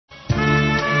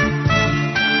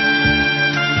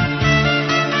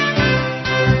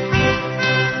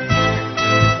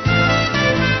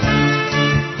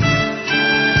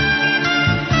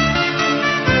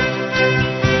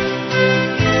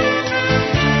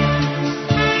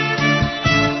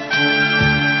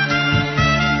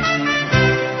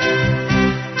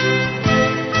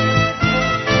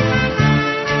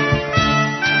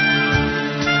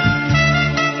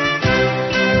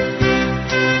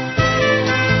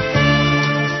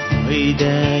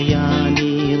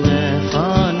dayani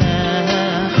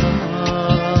lefanecha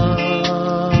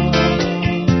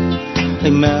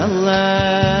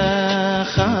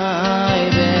melech chai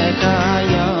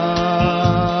v'kayam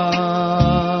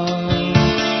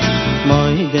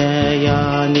moy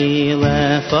dayani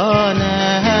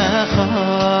lefanecha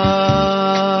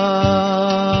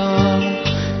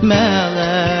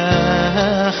melech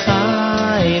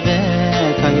chai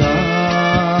v'kayam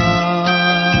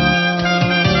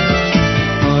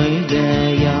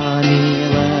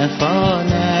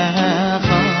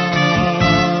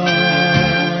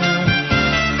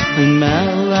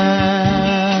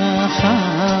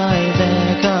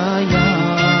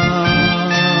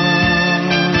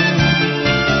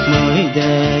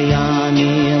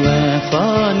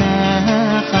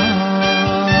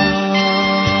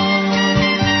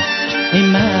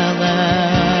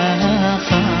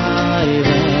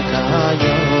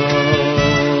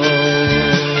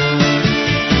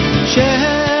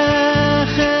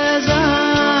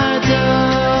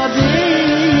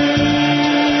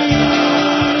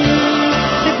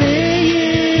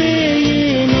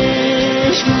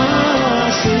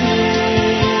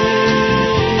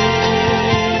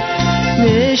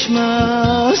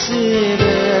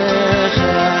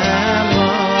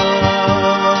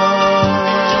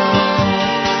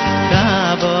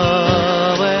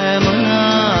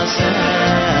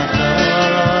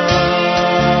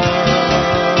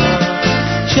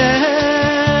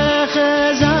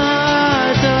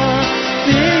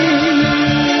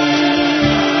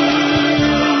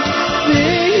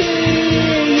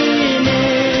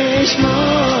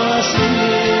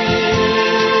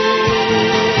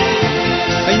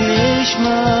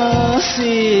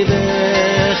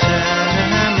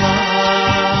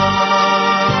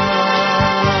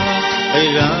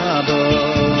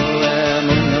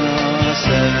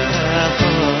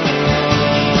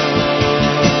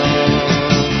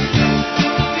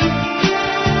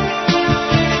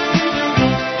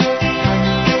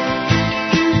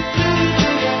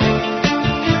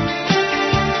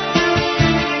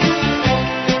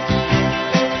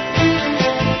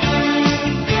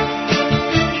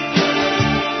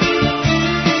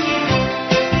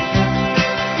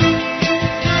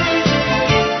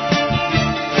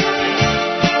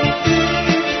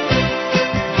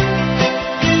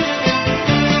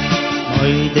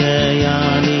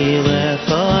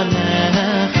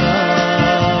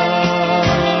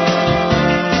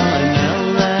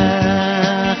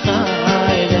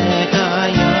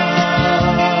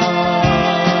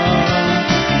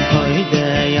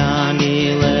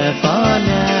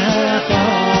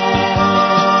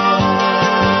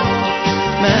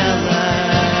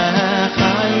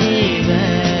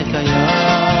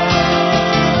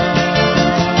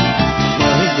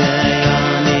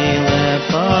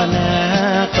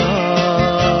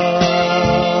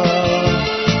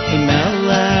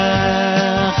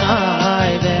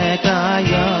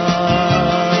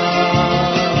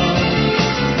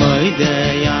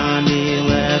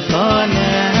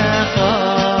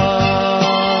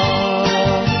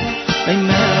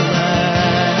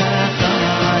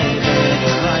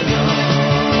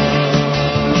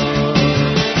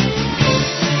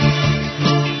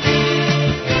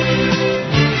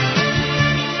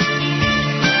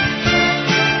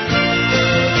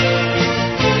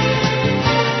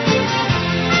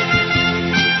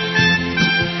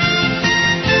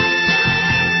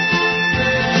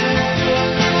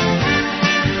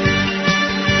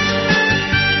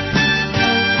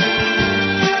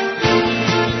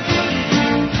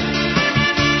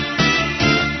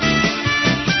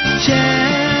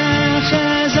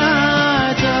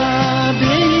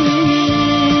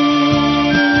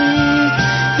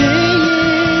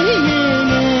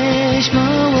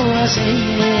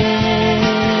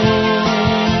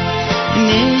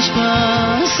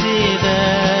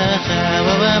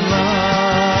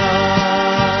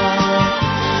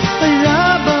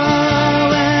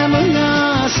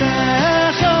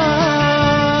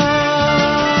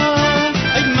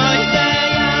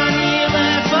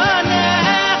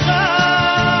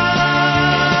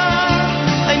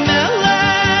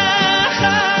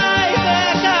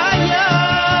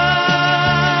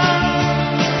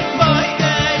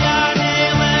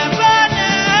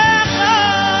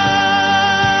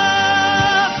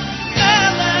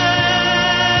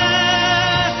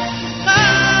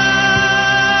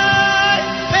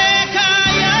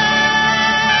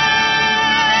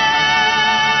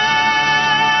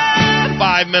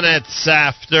Minutes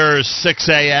after 6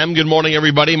 a.m. Good morning,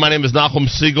 everybody. My name is Nachum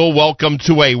Segal. Welcome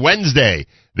to a Wednesday.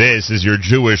 This is your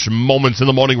Jewish Moments in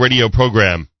the Morning radio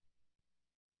program.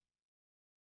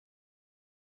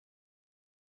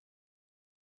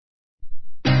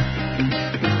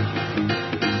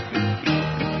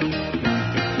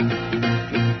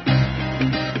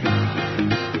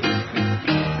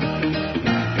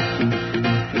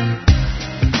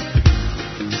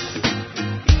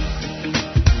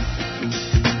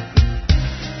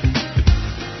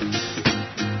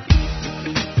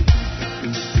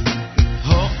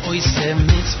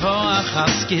 mitzvah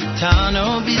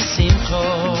chaskitano bisimcho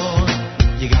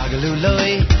Yigagalu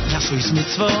loy Yasuis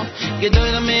mitzvah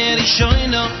Gedoy lamer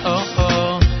ishoino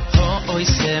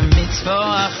Oise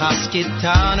mitzvah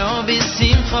chaskitano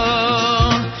bisimcho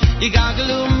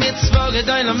Yigagalu mitzvah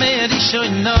Gedoy lamer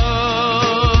ishoino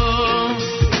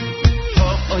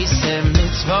Oise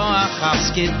mitzvah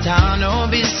chaskitano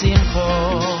bisimcho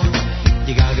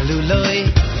Yigagalu loy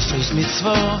Yasuis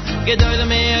mitzvah Gedoy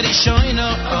lamer ishoino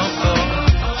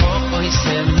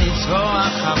Oise mitzvah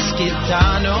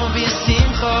chaskitano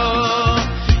bisimcho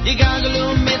Yigagalu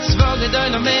mitzvah Gedoy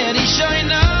lamer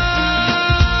ishoino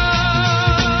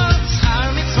Schar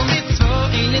mitzvah mitzvah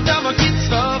Ein davar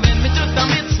kitzvah Wenn mit tut a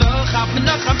mitzvah Chaf men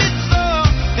noch a mitzvah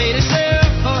Peire ser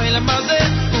Hoi la maze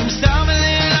Stamel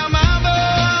la mavo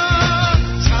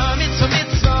Schar mitzvah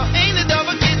mitzvah Ein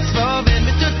davar kitzvah Wenn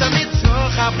mit tut a mitzvah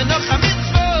Chaf men noch a mitzvah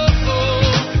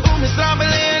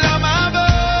Stamel la mavo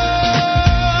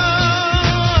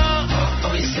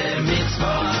Oise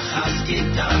mitzvah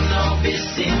Chaskitano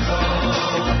bisimcho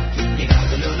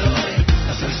Yigagalu loy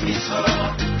Yasuis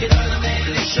mitzvah Gedoy lamer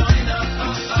ishoino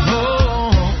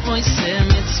Oise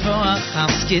mitzvah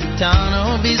Chaskitano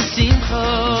bisimcho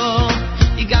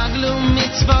Yigagalu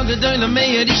mitzvah Gedoy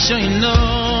lamer ishoino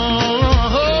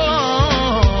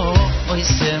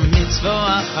Oise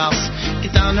mitzvah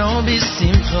Chaskitano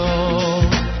bisimcho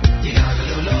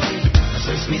Yigagalu loy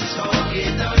Yasuis mitzvah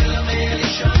Gedoy lamer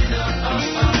ishoino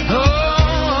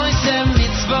Oise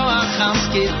mitzvah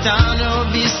Chaskitano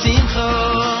bisimcho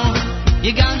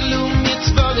Yigagalu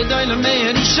mitzvah Gedoy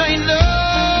lamer ishoino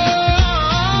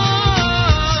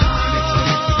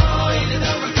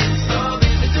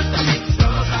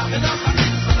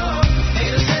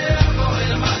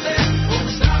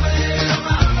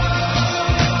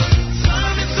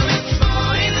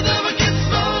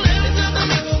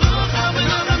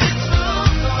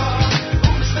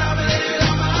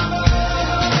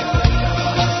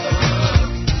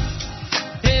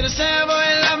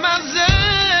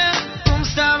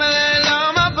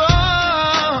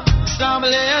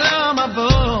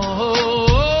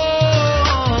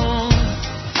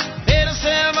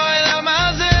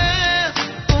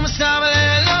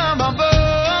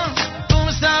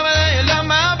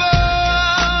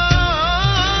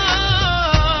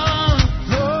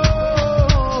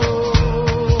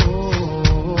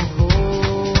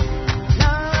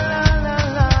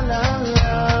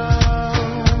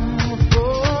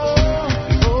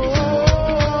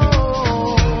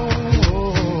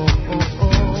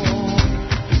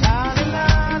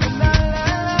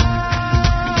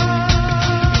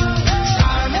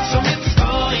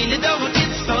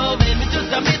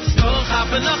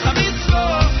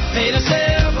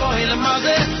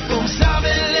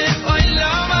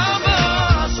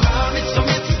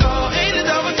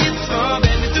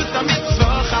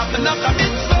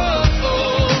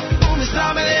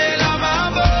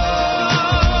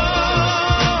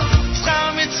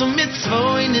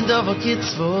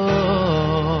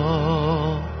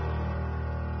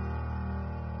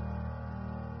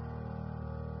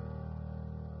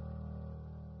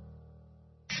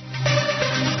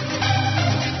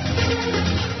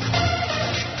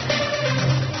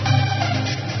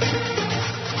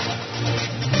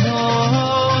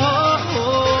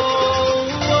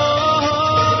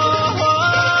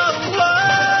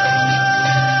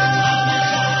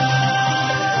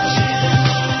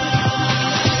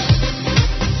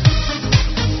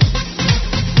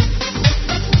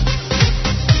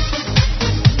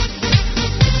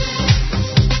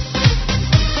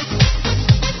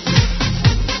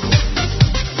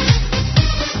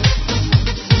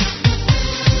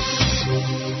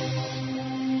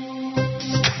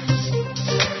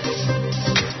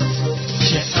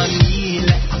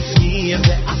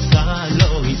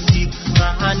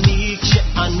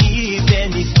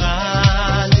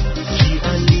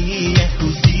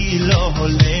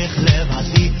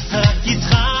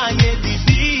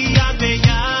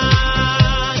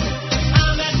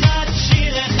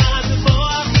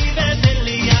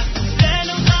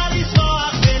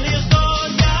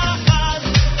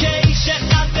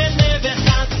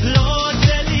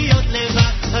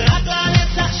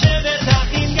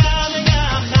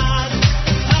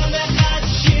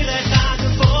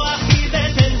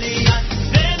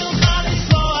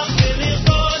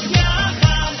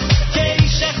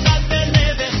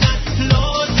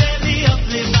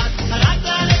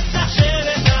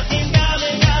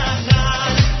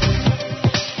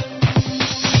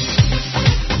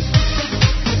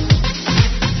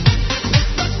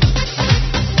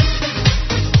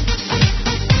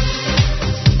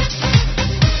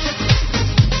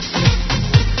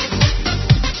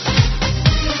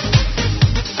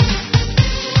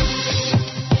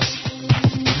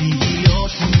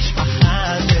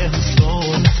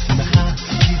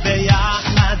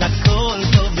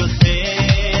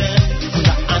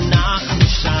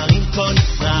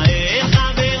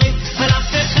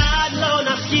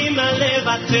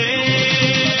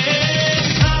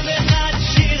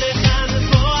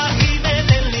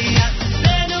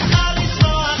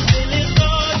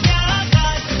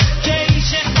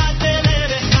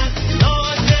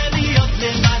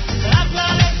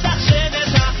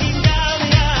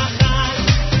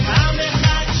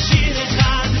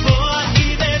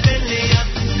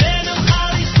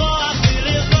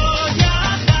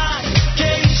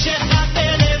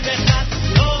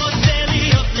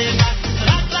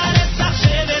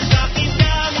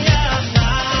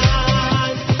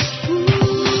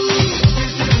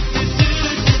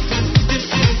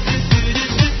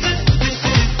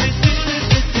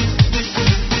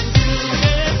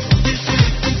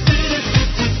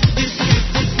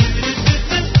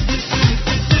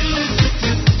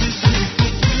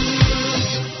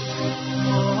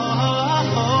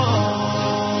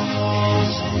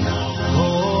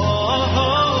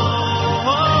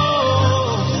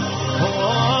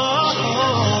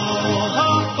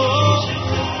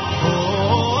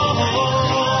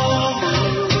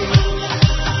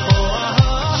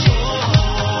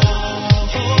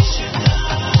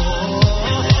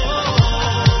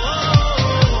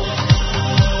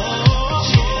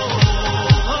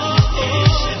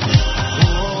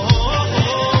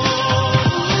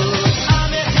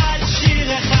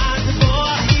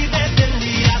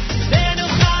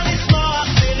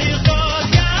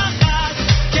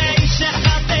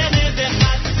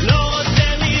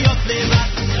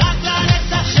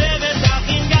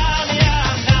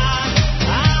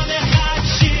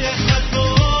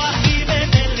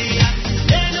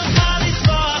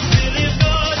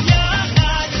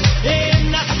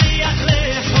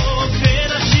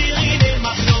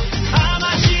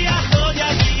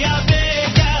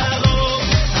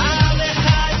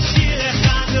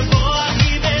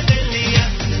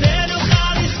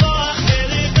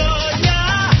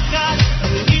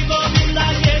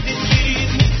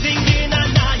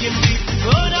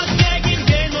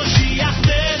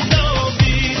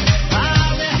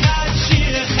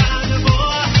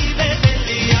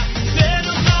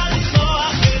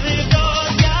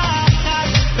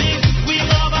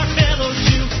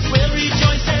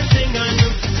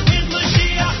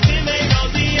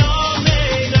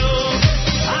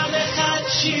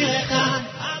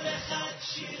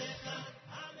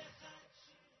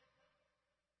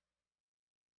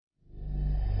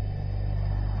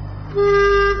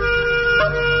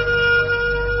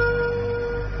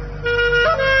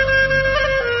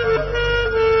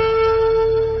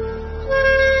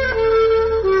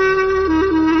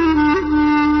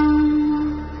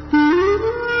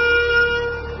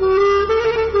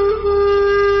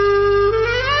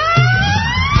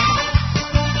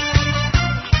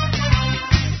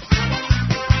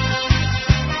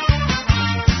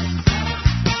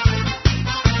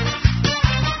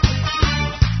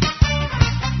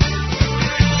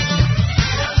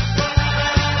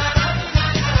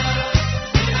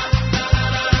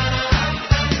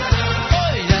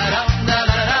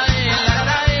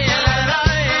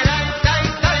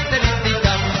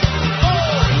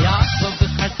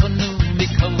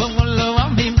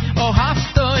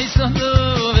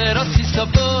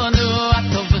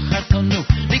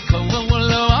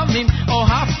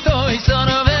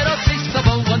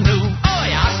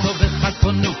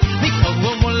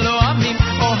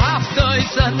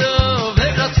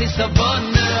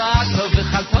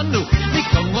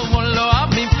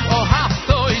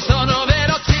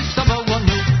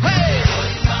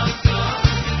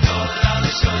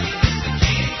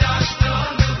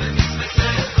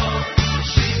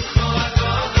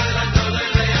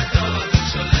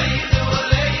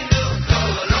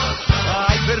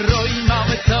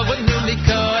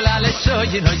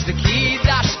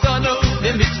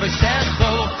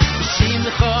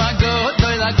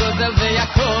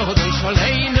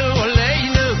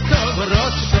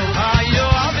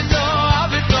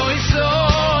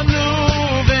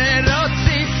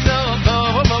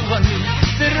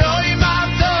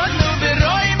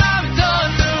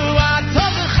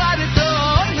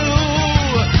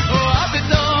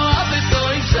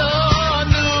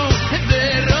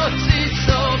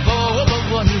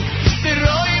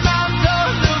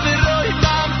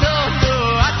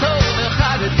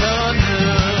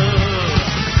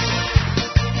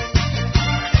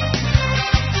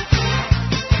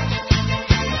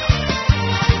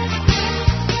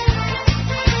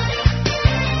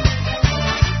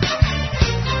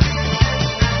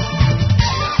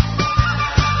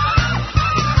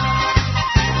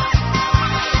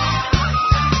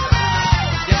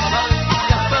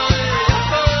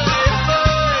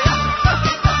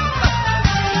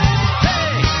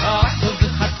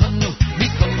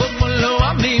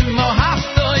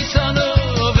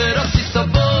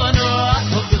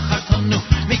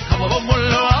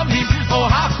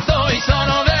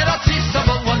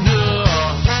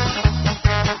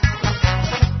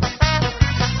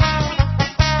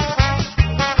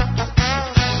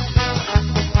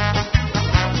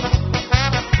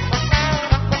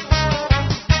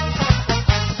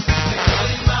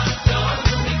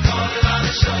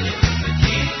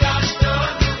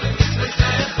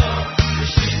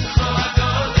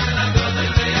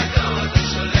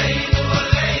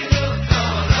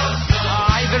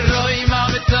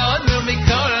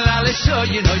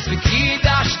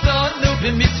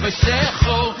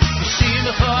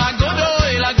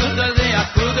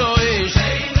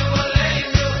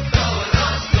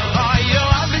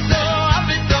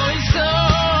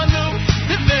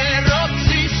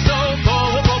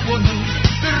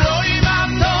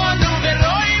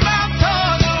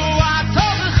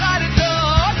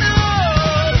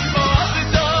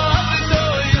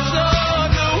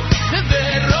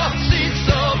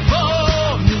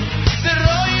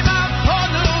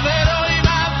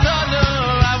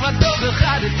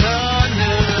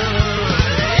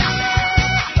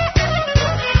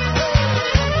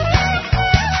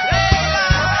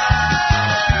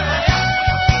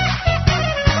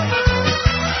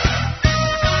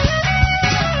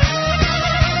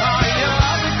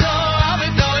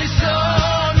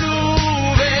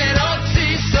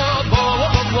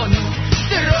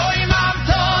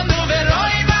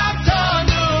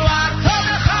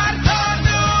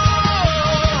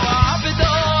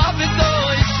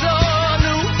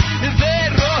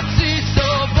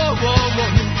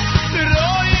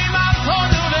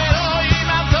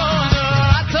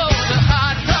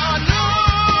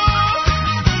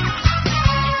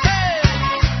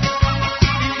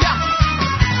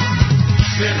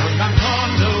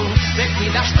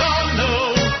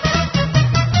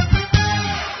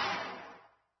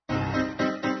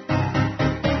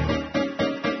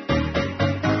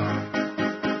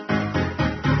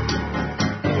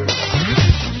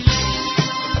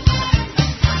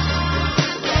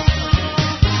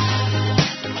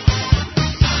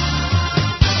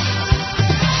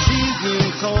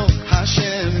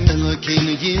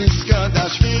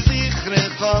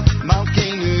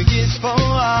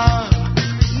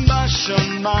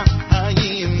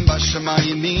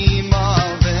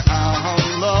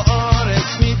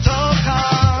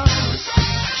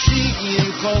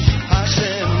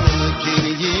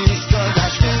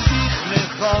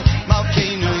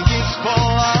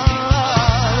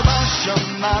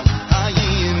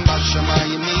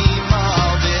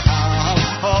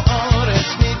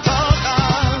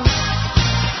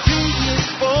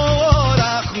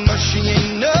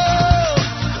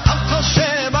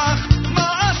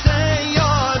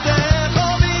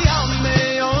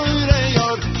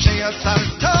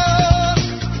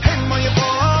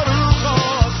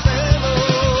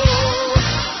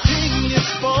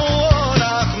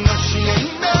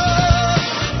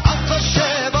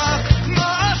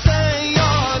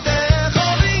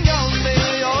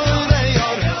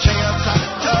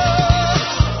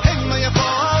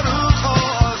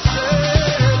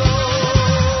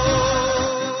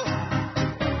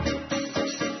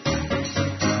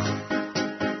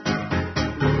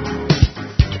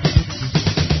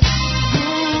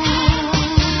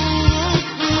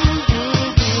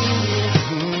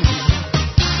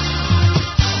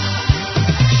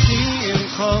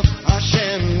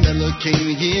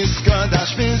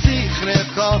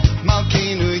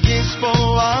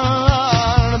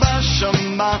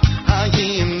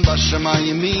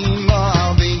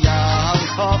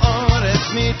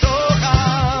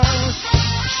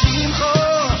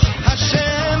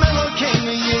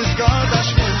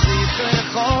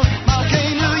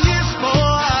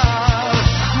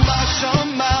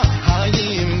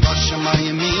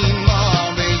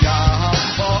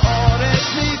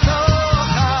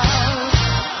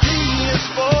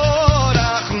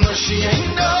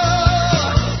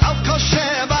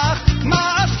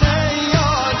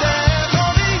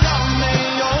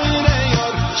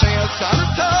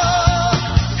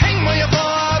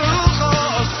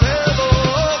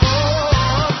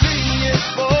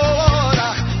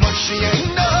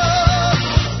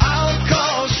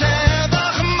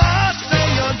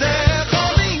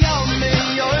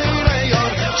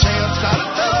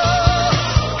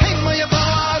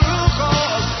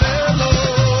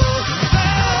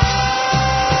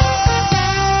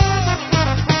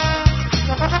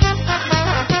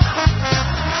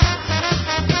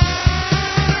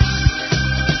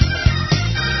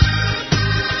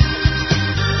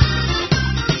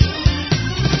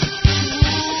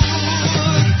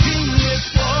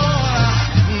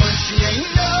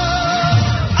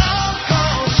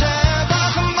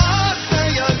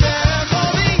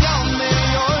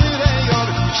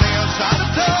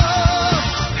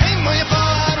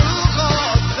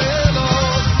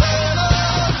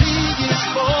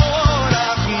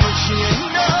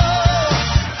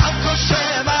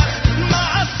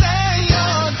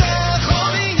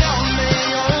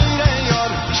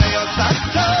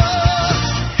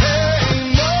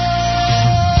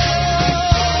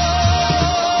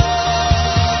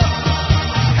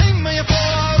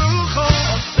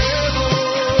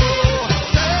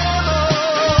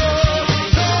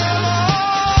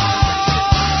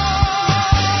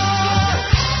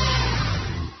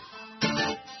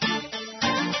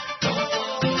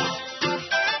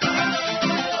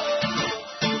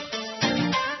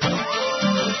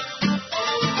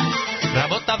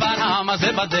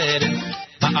זה בדרך,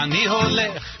 אני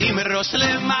הולך עם ראש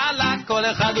למעלה, כל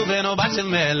אחד ובנו בת של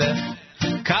מלך.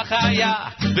 ככה היה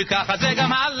וככה זה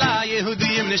גם עלה,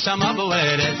 יהודים נשמה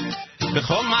בוערת,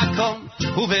 בכל מקום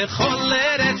ובכל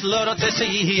ארץ, לא רוצה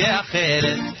שיהיה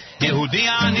אחרת. יהודי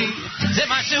אני זה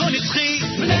משהו נצחי,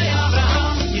 בני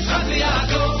אברהם, יצחק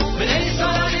ויעקב, בני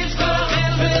ישראל נצחו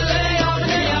לכם ולאה,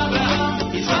 בני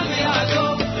אברהם, יצחק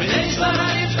ויעקב, בני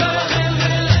ישראל נצחו לכם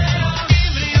ולאה.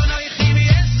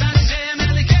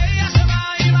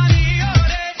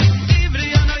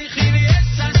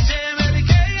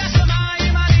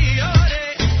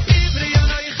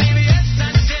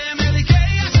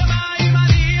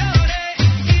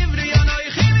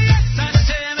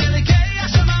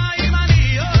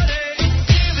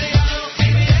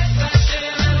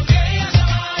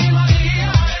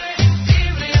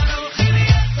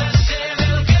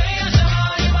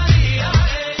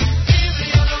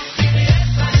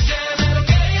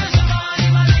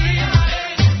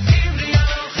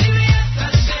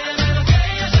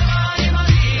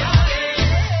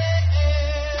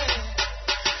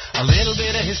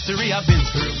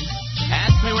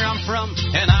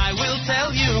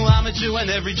 And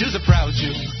every Jew's a proud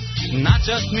Jew. Not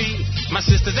just me, my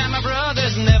sisters and my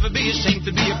brothers. Never be ashamed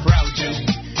to be a proud Jew.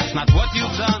 It's not what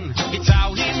you've done, it's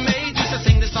how he made you. So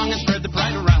sing the song and spread the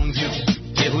pride around you.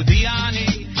 Yehudi ani,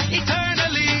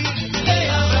 eternally. Hey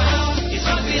Abraham,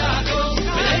 Yitzchak v'Yaakov,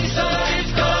 b'nei Yisrael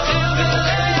yitzchok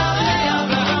v'leah. Hey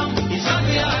Abraham, Yitzchak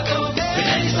v'Yaakov,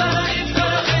 b'nei Yisrael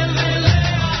yitzchok v'leah.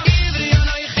 Ivri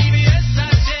anoichi v'yes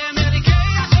Hashem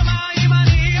elikei hashamayim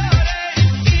ani yoreh.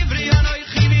 Ivri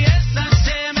anoichi v'yes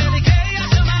Hashem elikei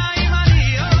hashamayim ani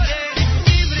yoreh.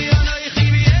 Ivri anoichi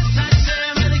v'yes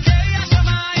Hashem elikei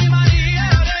hashamayim ani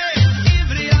yoreh.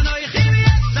 Ivri anoichi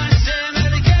v'yes Hashem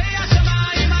elikei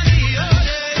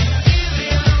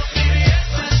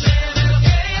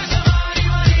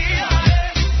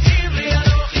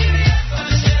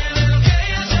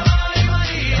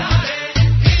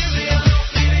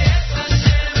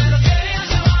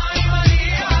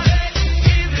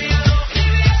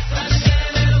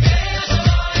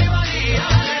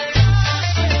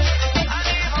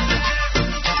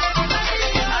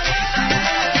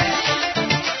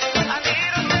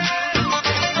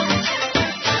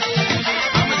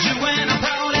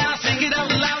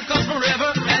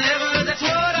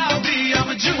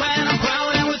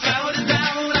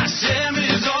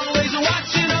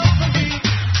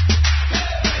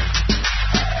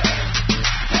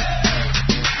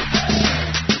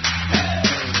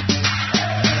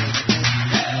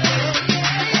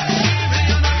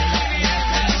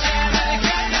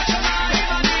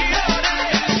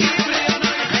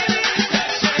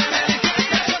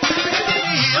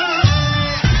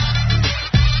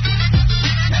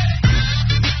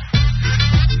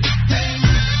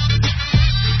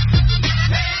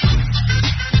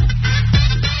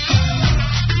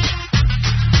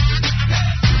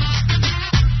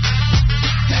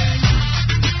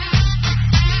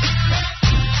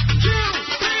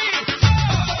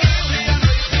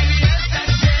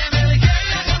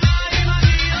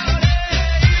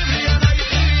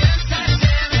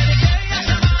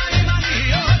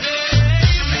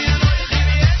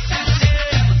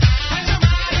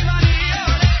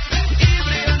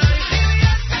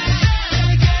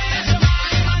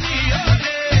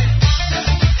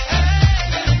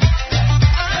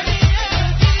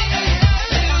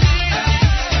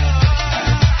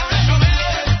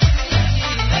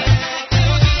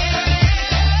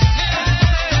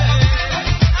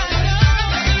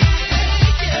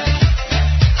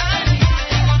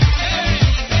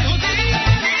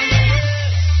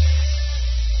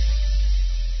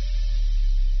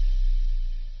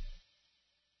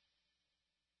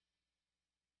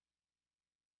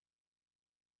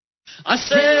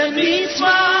עשה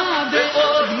מצווה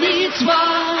ועוד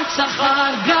מצווה,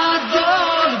 שכר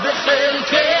גדול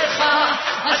בחלקך.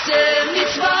 עשה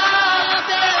מצווה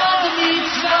ועוד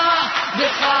מצווה,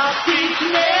 בכך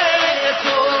תקנה את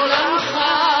עולמך.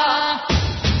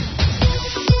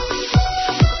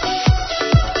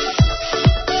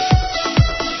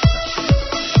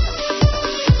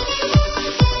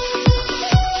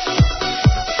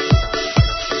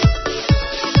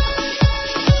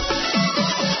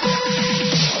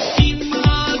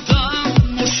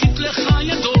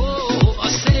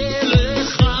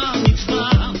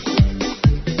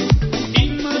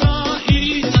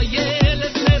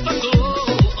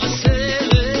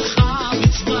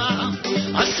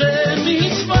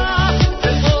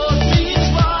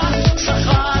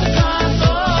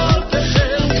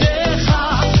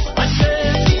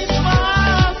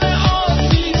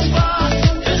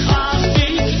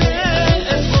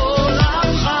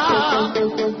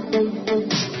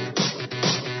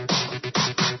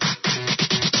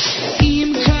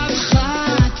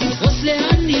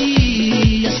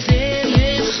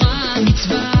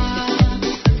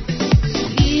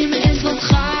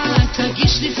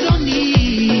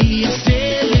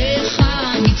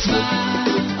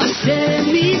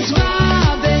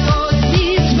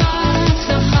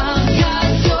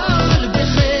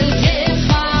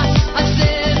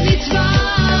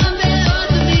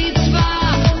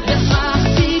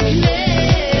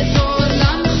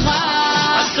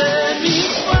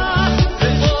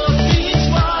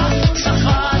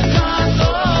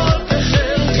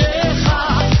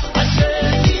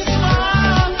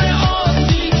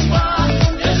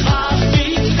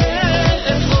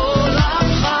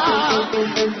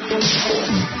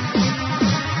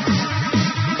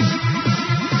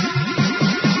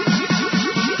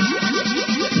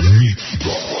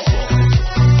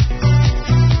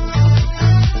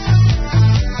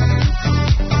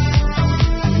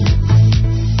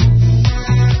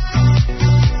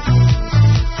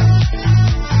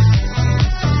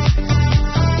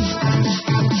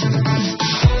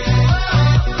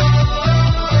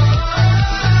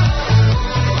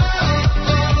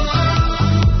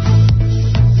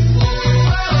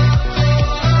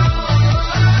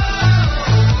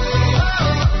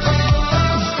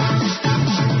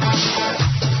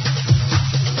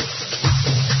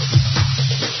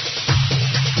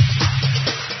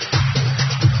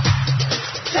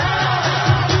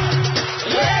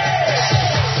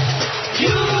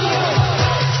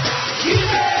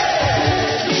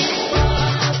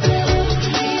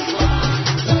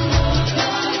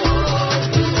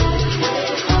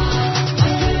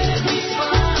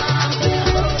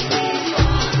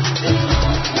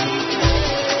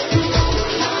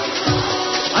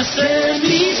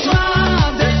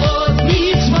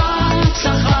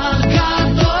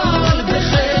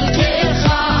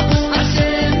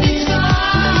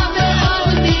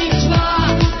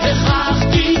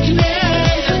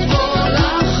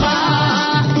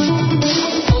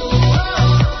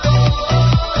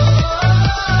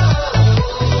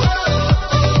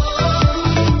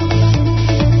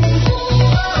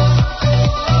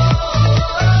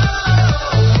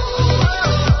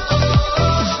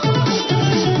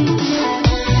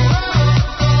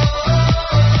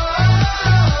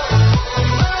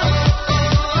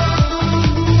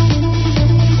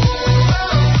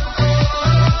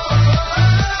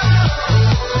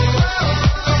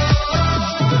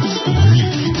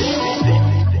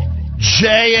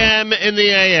 In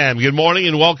the AM. Good morning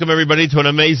and welcome everybody to an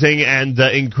amazing and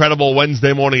incredible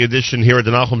Wednesday morning edition here at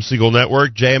the Nachum Segal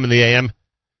Network. JM in the AM,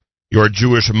 your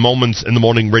Jewish Moments in the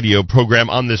Morning radio program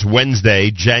on this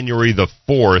Wednesday, January the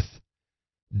 4th,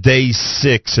 day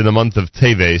 6 in the month of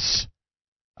Teves.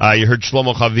 You heard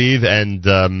Shlomo Chaviv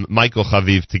and Michael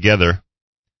Chaviv together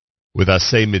with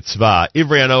Aseh Mitzvah.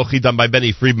 Ivrei Anochi done by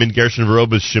Benny Friedman, Gershon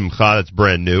Verobas Shimcha, that's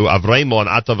brand new. Avremo and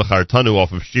Ata V'chartanu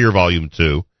off of Shir Volume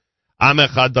 2.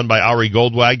 Amechad done by Ari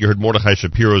Goldwag. You heard Mordechai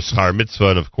Shapiro's Schar Mitzvah,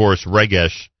 and of course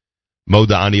Regesh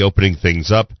Moda Ani opening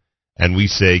things up. And we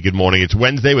say good morning. It's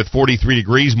Wednesday with 43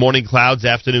 degrees, morning clouds,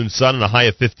 afternoon sun, and a high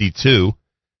of 52.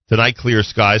 Tonight clear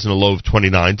skies and a low of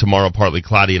 29. Tomorrow partly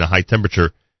cloudy and a high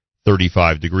temperature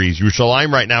 35 degrees.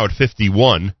 Yerushalayim right now at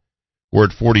 51. We're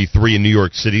at 43 in New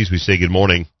York City. We say good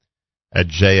morning at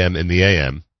JM in the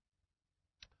AM.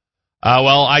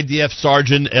 IDF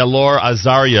Sergeant Elor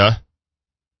Azaria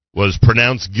was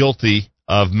pronounced guilty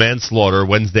of manslaughter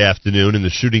Wednesday afternoon in the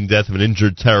shooting death of an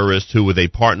injured terrorist who, with a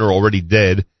partner already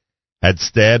dead, had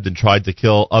stabbed and tried to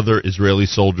kill other Israeli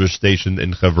soldiers stationed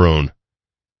in Hebron.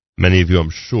 Many of you,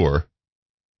 I'm sure,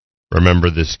 remember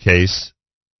this case.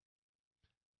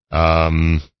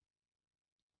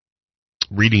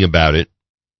 reading about it.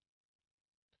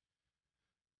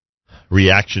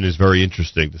 Reaction is very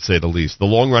interesting, to say the least. The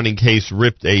long-running case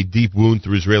ripped a deep wound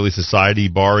through Israeli society,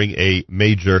 bearing a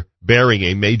major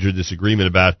disagreement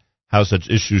about how such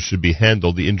issues should be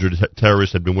handled. The injured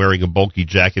terrorist had been wearing a bulky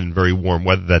jacket in very warm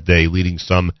weather that day, leading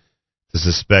some to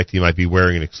suspect he might be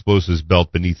wearing an explosives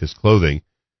belt beneath his clothing.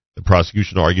 The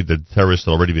prosecution argued that the terrorist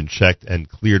had already been checked and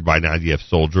cleared by an IDF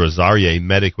soldier. Azaria, a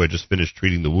medic who had just finished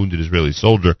treating the wounded Israeli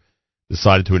soldier,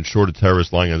 decided to ensure the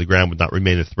terrorist lying on the ground would not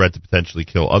remain a threat to potentially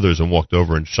kill others, and walked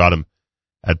over and shot him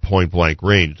at point-blank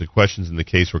range. The questions in the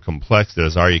case were complex. Did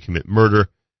Azaria commit murder?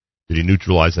 Did he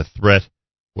neutralize a threat?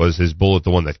 Was his bullet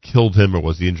the one that killed him, or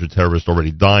was the injured terrorist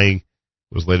already dying?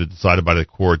 It was later decided by the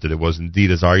court that it was indeed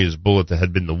Azaria's bullet that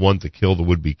had been the one to kill the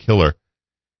would-be killer.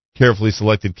 Carefully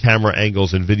selected camera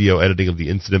angles and video editing of the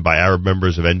incident by Arab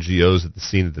members of NGOs at the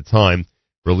scene at the time,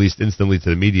 released instantly to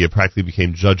the media, practically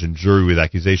became judge and jury with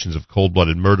accusations of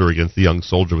cold-blooded murder against the young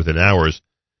soldier within hours.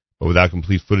 But without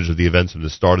complete footage of the events from the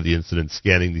start of the incident,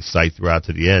 scanning the site throughout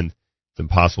to the end, it's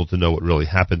impossible to know what really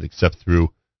happened except through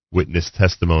witness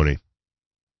testimony.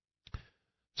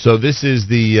 So this is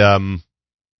the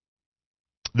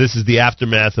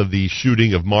aftermath of the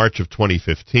shooting of March of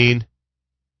 2015.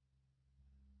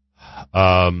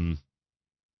 IDF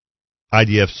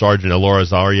Sergeant Elor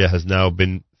Azaria has now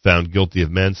been found guilty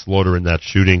of manslaughter in that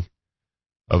shooting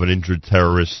of an injured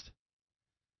terrorist.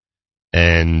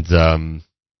 And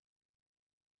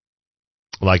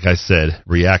like I said,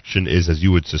 reaction is, as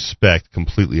you would suspect,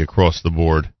 completely across the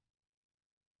board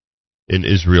in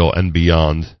Israel and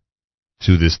beyond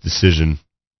to this decision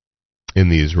in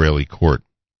the Israeli court.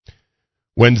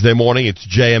 Wednesday morning, it's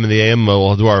JM and the AM.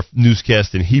 We'll do our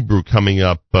newscast in Hebrew coming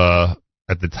up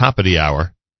at the top of the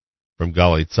hour from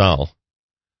Galei Tzahal.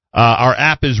 Our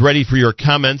app is ready for your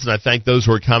comments, and I thank those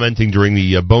who are commenting during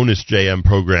the bonus JM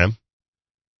program,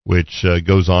 which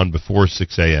goes on before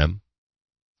 6 a.m.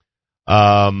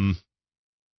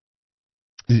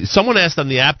 Someone asked on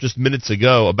the app just minutes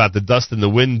ago about the Dust in the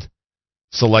Wind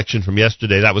selection from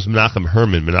yesterday. That was Menachem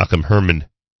Herman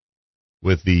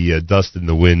with the Dust in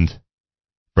the Wind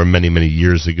from many, many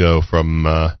years ago from,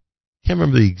 can't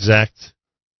remember the exact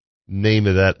name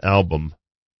of that album.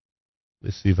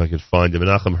 Let's see if I can find it.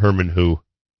 Menachem Herman, who,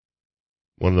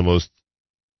 one of the most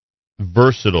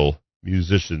versatile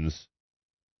musicians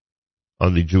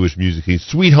on the Jewish music scene.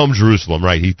 Sweet Home Jerusalem,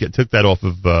 right. He took that off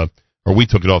of, or we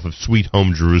took it off of Sweet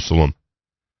Home Jerusalem,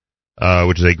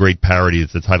 which is a great parody.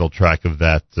 It's the title track of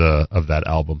that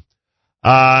album.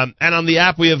 And on the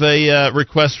app, we have a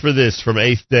request for this from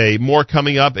 8th Day. More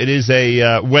coming up. It is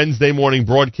a Wednesday morning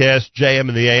broadcast, JM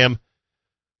and the AM.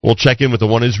 We'll check in with the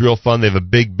One Israel Fund. They have a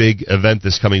big, big event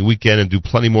this coming weekend and do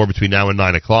plenty more between now and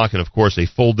 9 o'clock. And, of course, a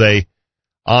full day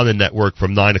on the network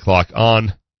from 9 o'clock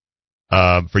on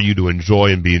for you to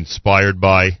enjoy and be inspired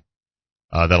by.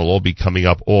 That'll all be coming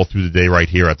up all through the day right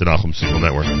here at the Nachum Segal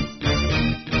Network.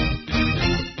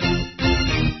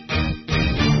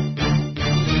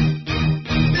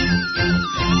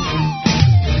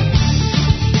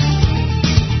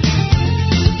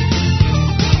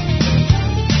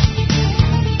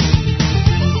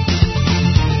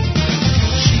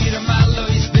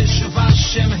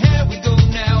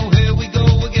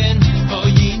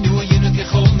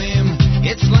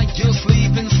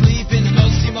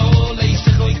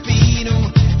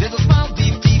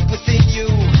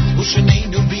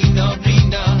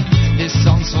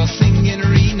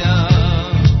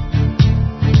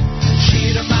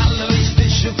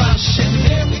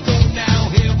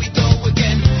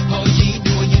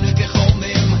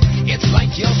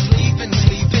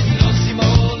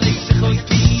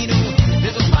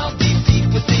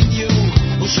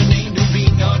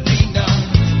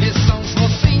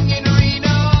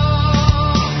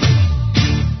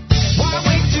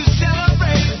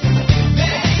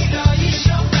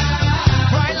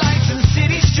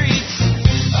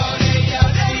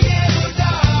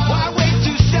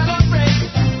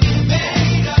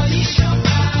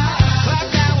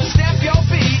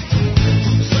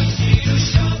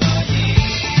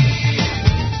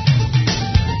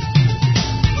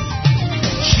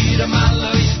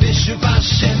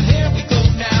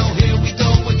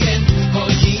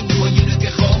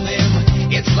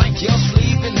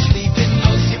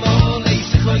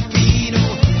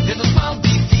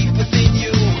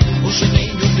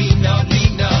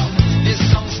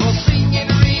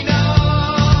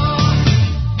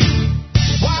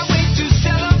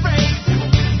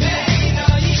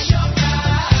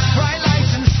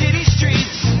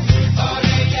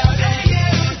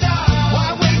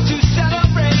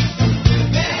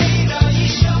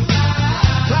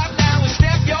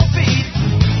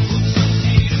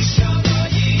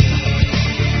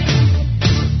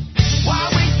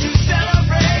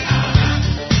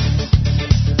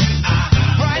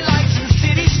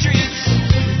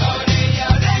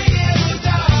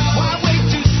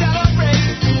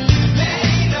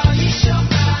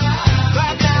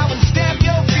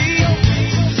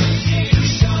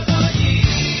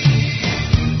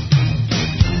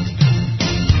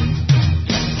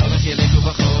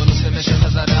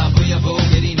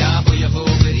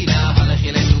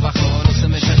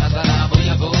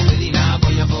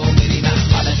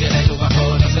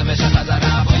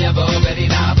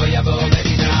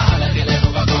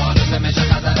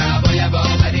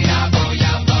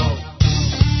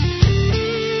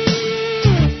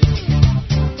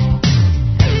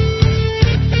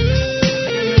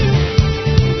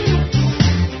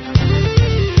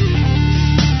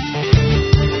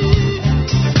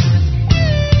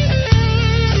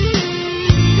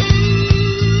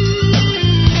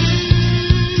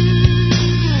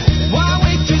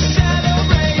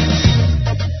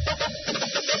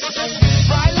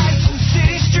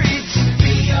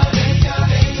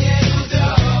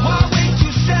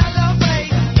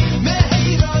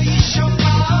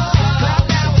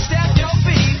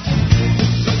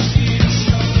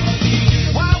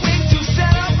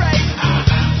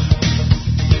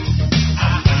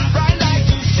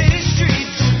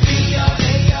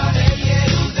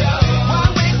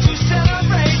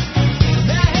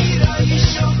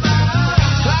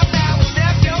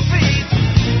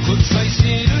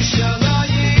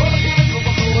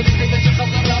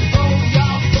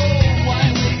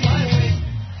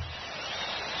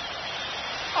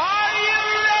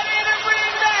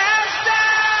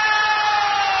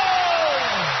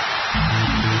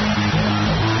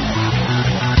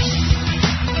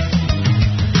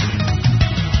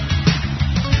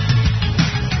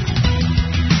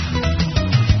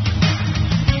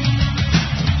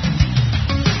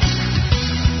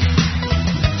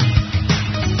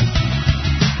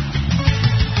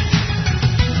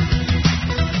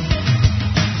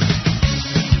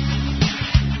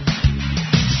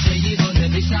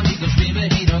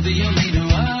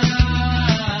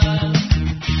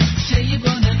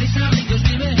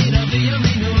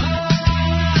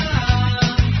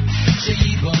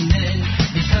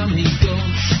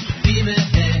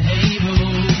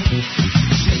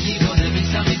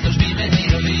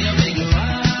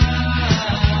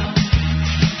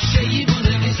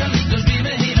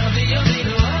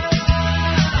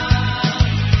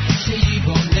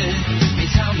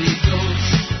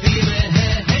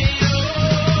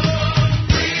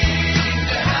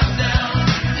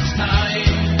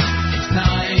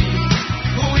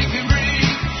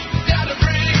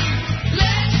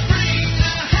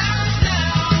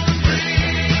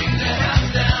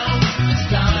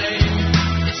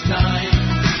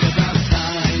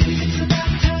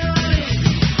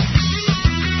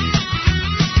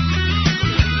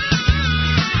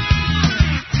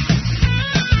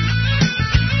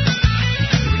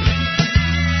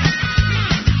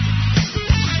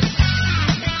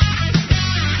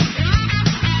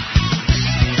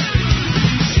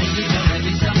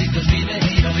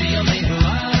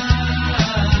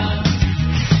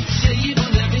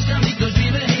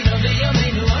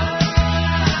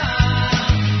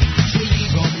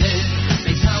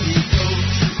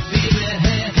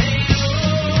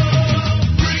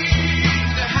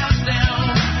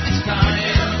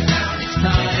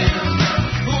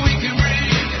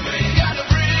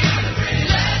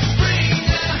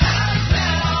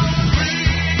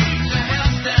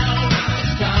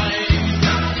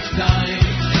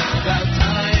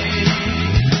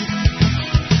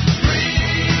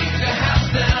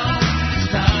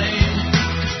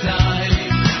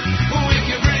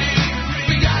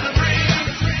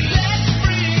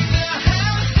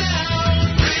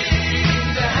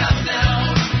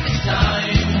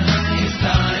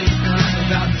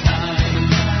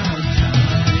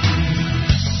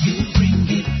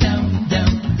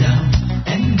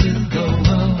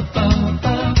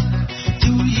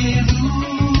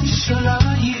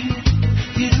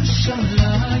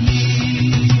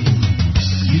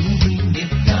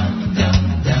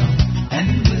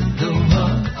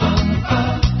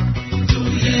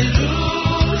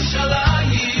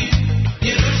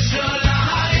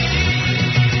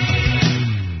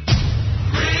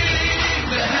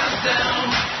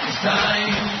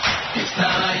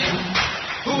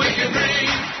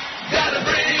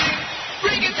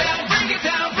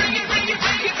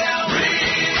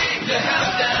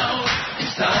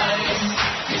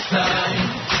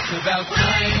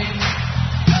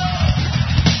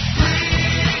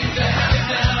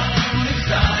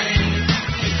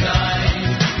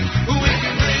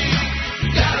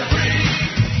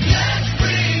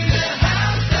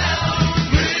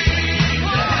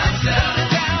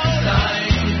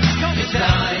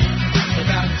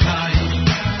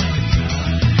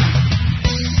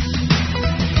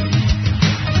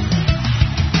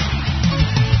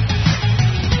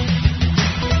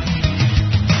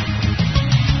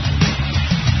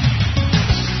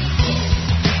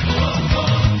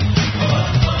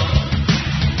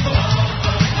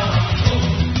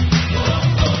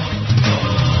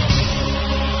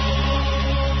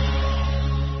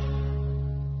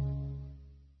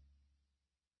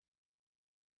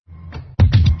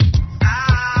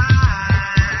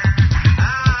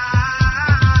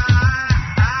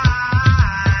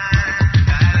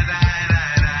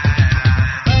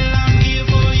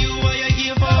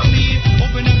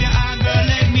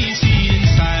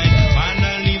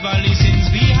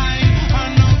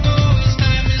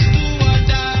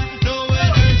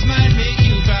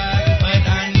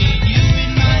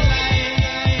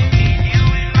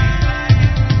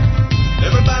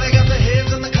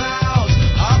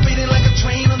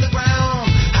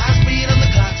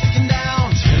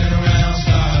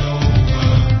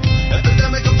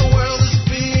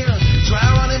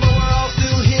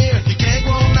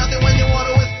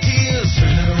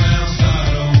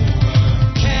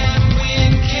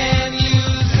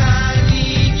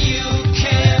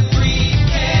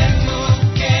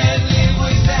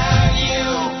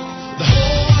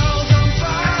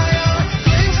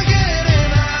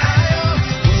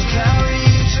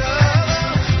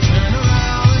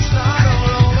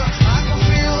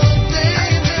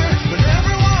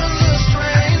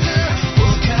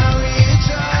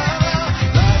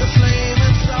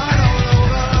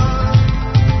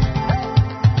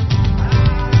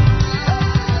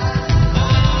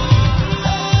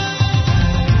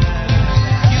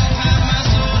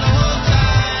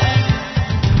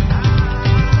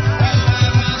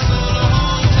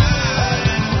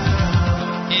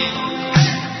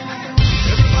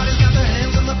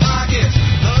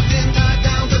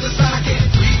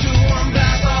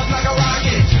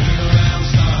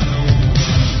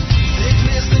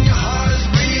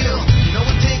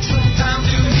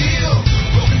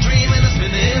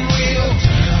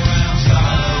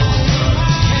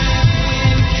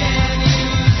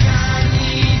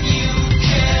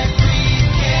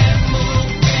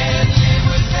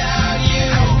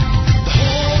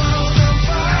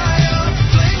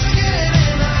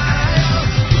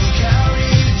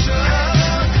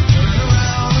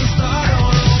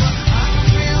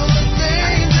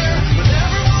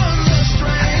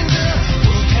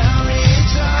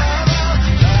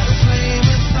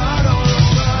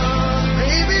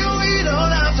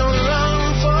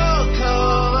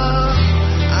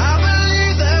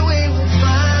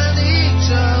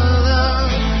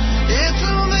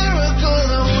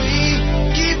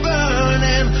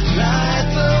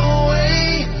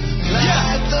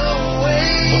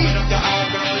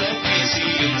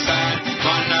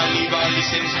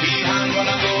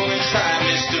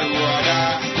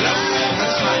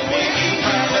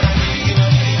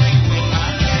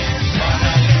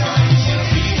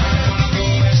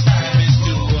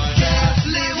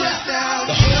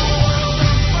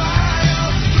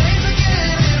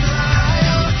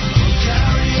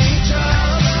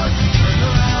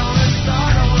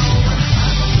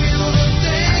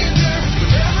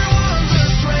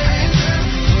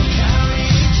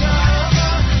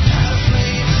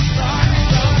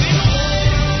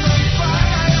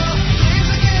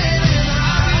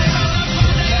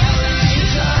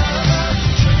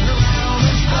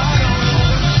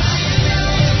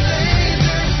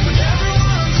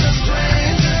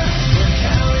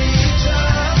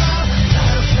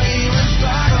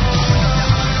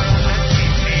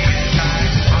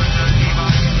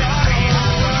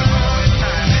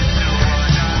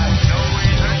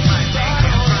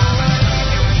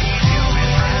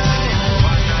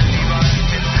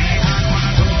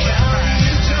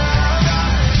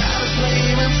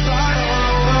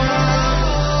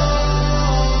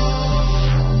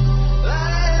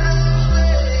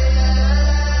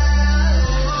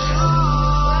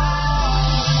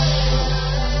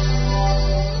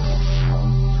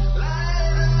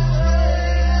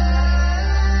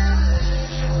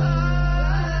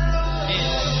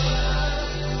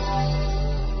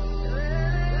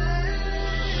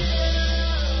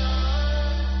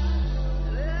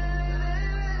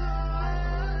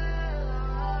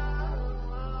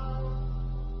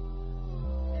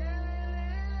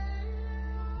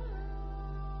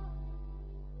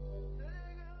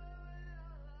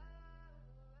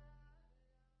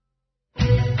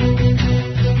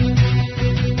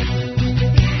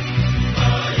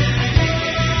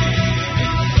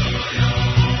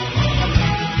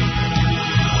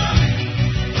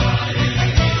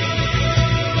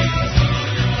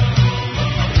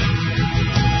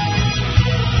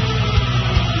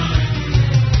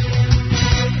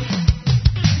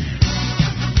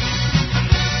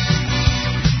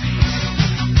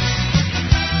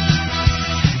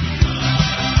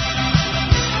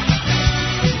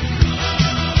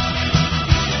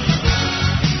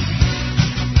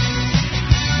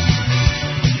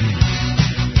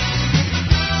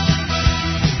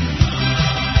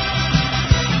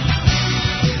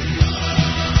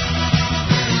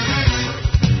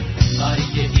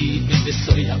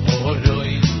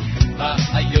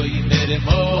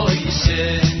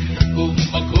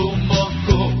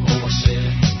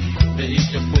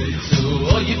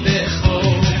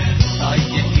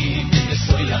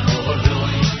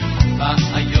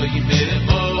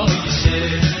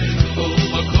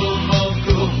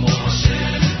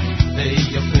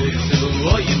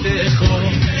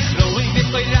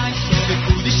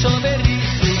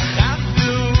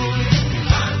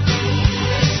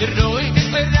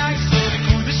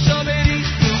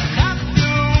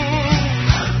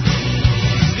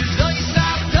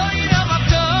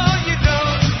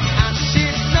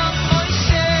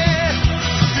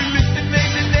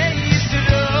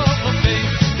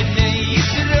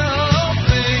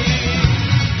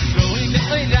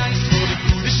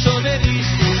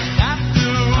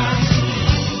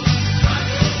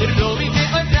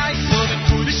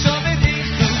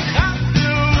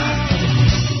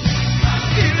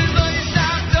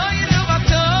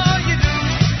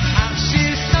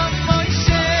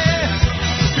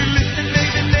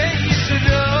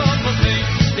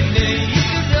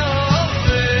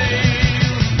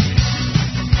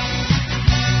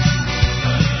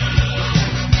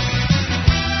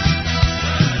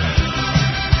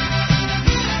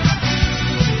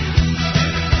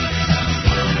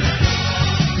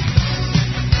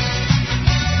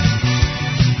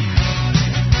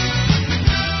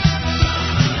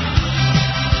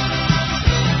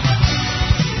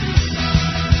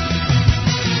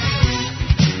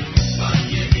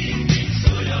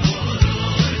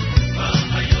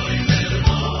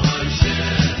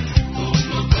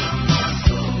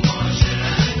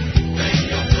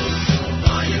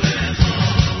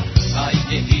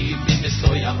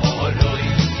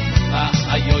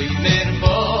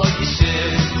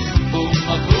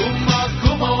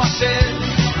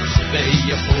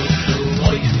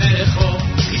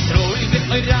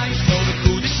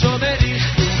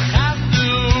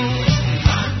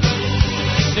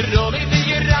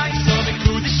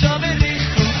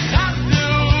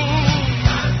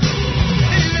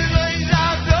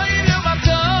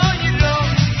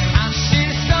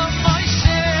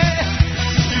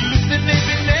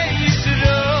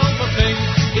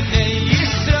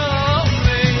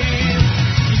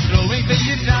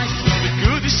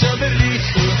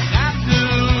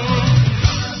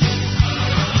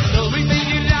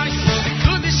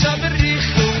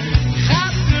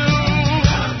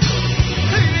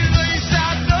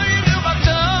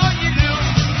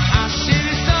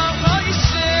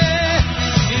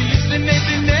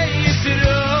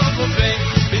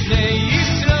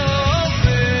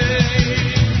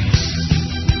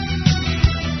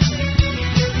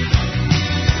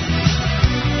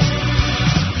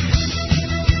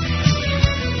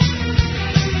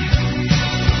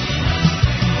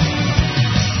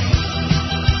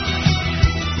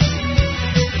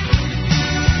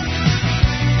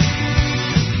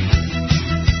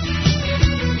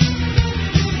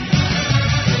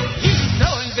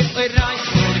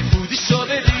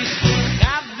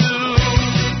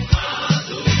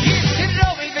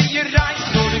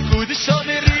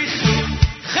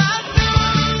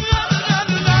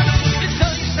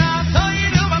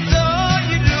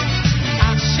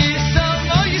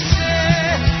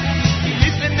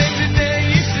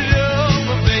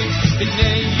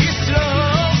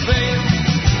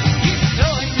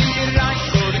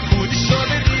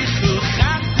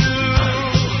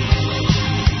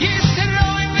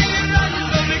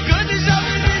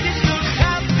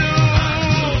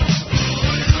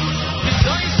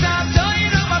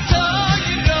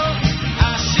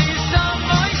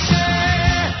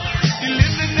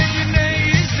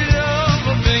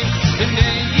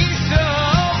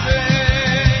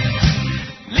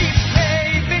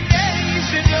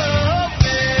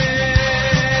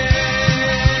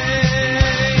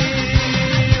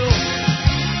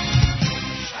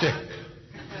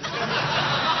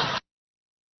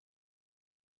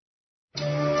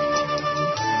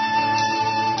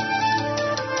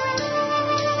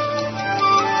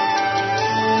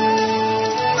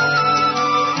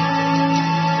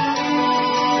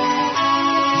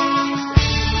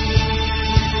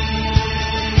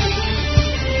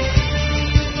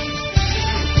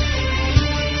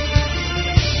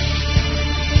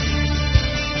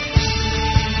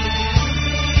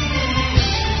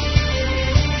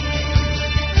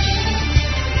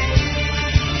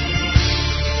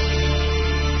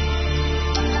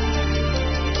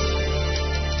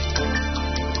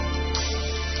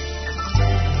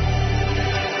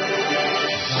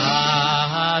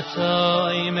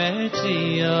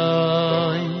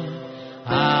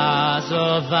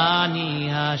 Azovani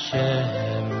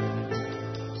Hashem,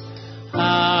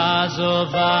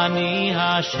 Azovani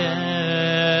Hashem,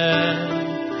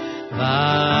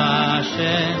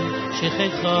 Vashem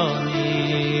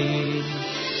Shechechoni.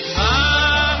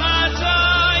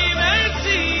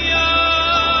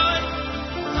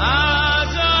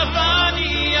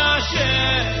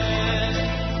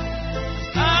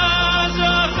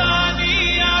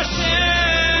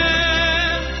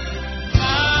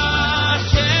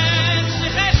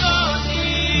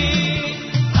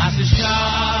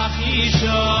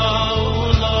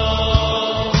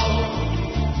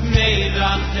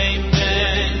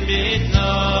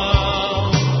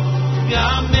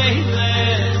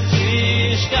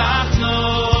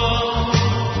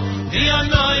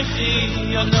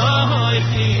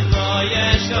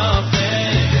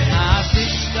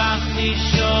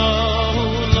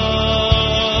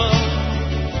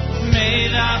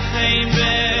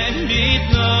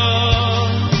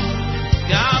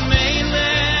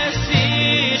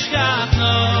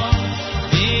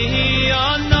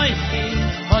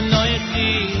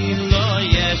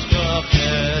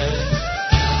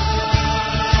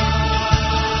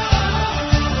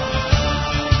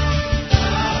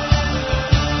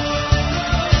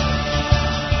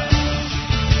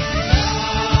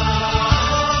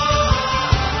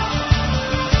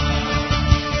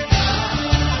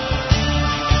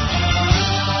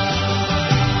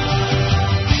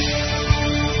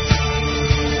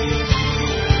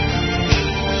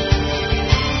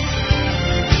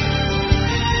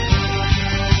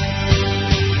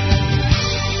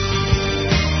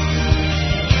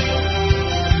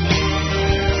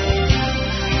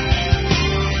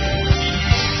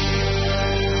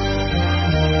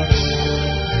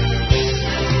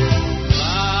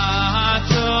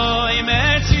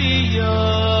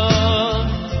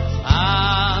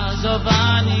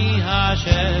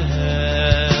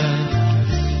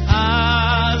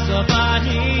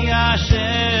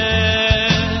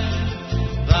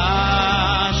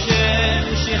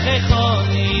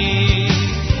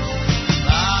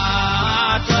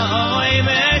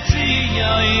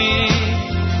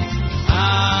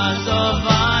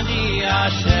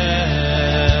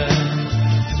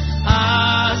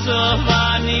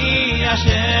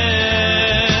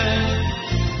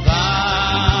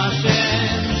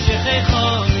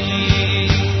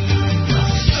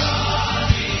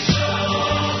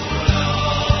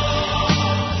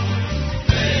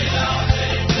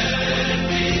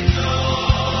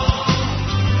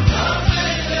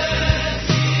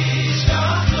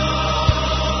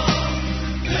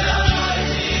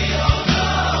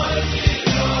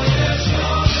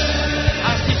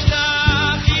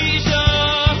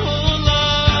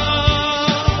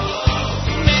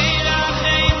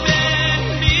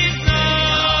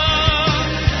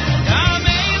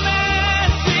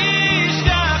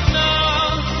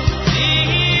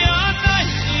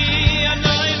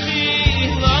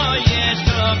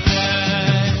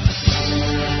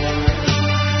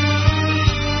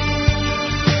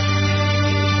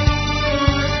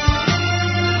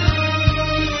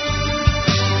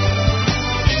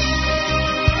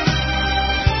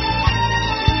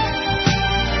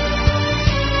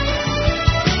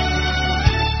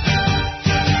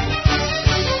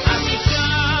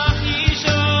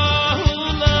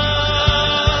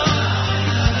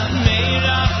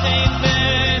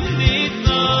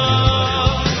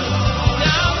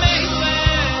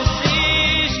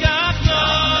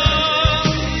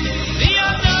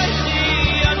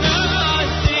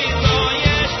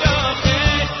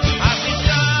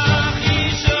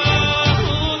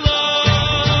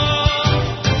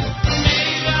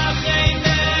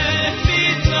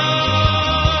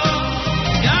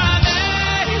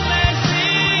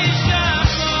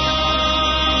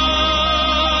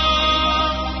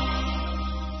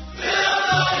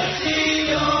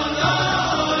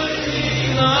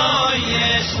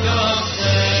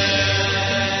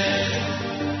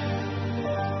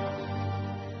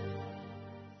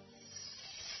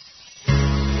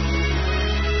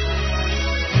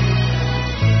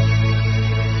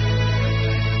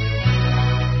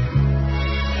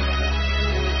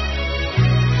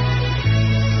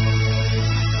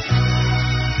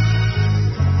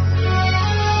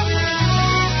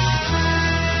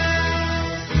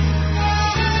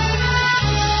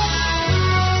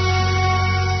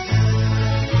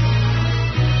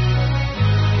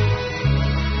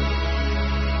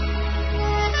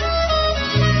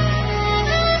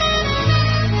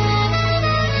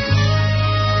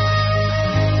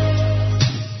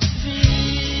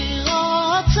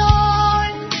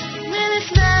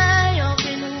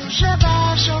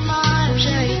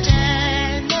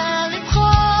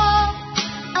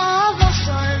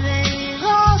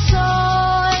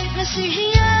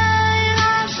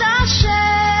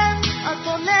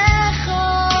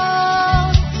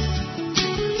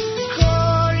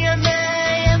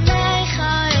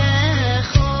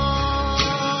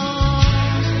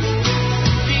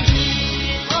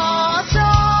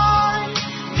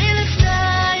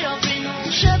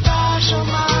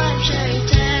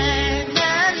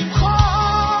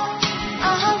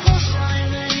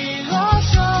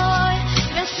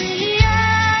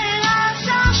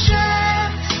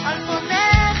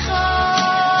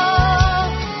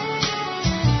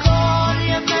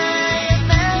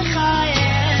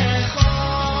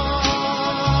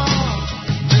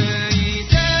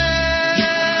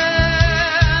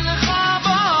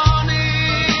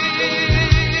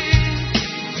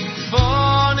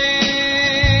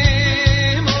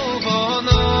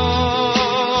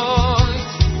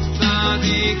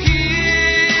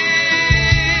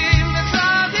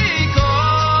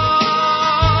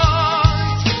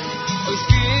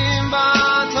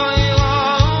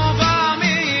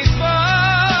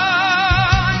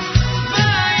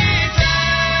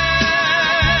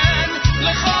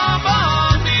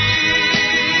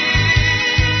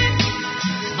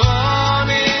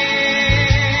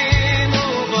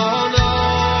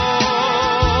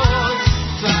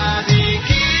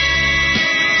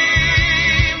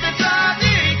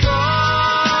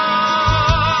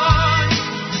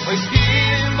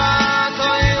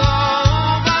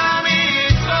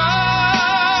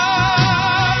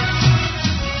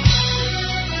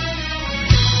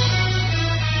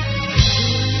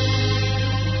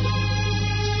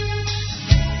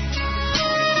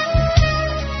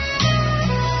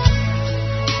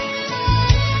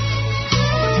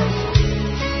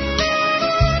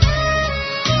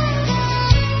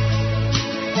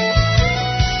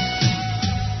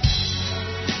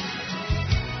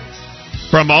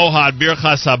 From Ohad,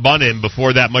 Birchas Habanim,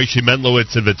 before that, Moshe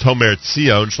Menlowitz and Vitomer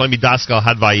Tzion, Shlomi Daskal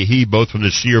Hadvayihi, both from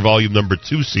the Shir Volume Number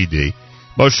 2 CD.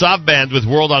 Moshav Band with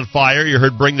World on Fire, you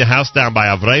heard Bring the House Down by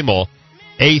Avremel.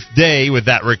 Eighth Day with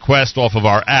that request off of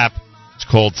our app. It's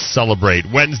called Celebrate.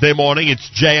 Wednesday morning, it's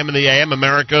JM in the AM,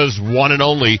 America's one and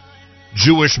only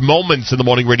Jewish Moments in the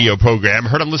Morning radio program.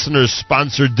 Heard on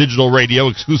listeners-sponsored digital radio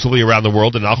exclusively around the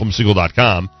world at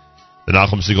NachumSegal.com, the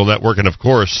Nachum Segal Network, and, of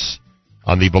course,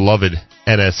 on the beloved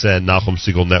NSN Nachum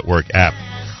Segal Network app.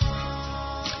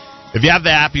 If you have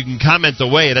the app, you can comment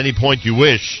away at any point you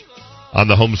wish on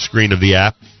the home screen of the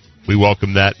app. We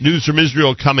welcome that. News from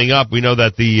Israel coming up. We know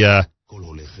that the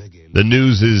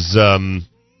news is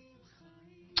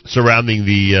surrounding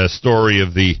the story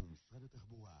of the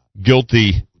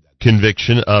guilty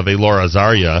conviction of Elor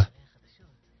Azaria,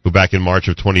 who back in March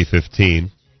of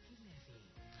 2015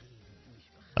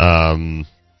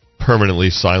 permanently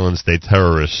silenced a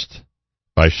terrorist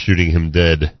by shooting him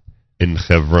dead in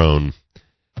Hebron.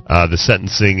 The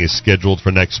sentencing is scheduled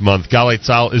for next month. Galei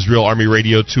Tzahal, Israel Army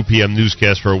Radio, 2 p.m.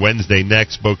 newscast for Wednesday.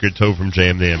 Next, Boker Tov from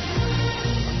JMDM.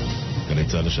 גלי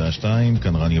צה"ל לשעה 2,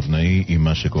 כאן רן יבנאי עם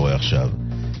מה שקורה עכשיו.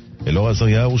 אלאור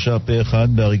עזריה הורשע פה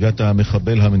אחד בהריגת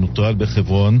המחבל המנוטרל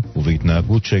בחברון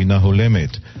ובהתנהגות שאינה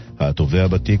הולמת. התובע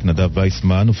בתיק נדב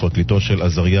וייסמן ופרקליטו של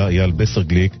עזריה אייל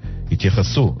בסרגליק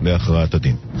התייחסו להכרעת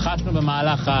הדין. חשנו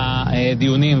במהלך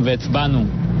הדיונים והצבענו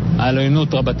על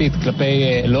עוינות רבתית כלפי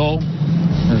אלאור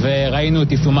וראינו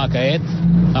את יישומה כעת.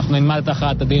 אנחנו נלמד את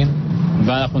הכרעת הדין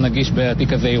ואנחנו נגיש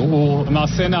בתיק הזה ערעור.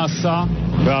 המעשה נעשה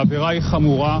והעבירה היא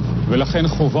חמורה ולכן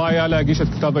חובה היה להגיש את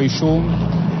כתב האישום,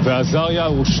 ועזריה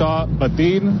הורשע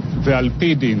בדין ועל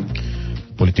פי דין.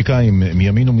 פוליטיקאים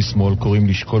מימין ומשמאל קוראים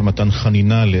לשקול מתן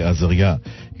חנינה לעזריה.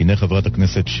 הנה חברת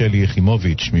הכנסת שלי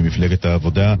יחימוביץ' ממפלגת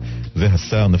העבודה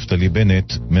והשר נפתלי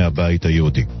בנט מהבית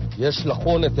היהודי. יש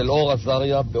לחון את אלאור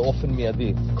עזריה באופן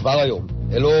מיידי, כבר היום.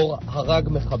 אלאור הרג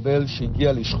מחבל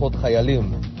שהגיע לשחוט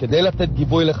חיילים. כדי לתת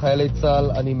גיבוי לחיילי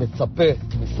צה"ל, אני מצפה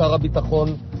משר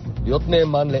הביטחון להיות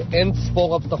נאמן לאין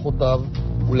ספור הבטחותיו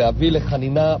ולהביא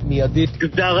לחנינה מיידית.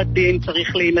 גזר הדין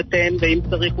צריך להינתן, ואם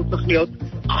צריך הוא צריך להיות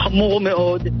חמור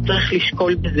מאוד. צריך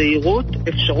לשקול בזהירות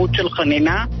אפשרות של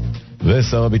חנינה.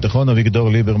 ושר הביטחון אביגדור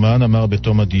ליברמן אמר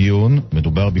בתום הדיון,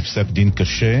 מדובר בפסק דין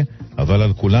קשה, אבל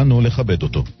על כולנו לכבד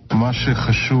אותו. מה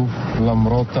שחשוב,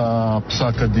 למרות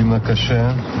הפסק הדין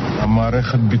הקשה,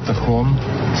 המערכת ביטחון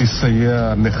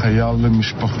תסייע לחייל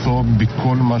למשפחתו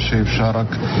בכל מה שאפשר,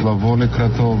 רק לבוא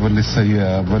לקראתו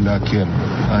ולסייע ולהקל.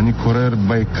 אני קורא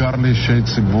בעיקר לאישי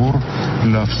ציבור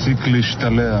להפסיק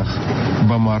להשתלח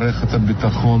במערכת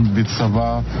הביטחון,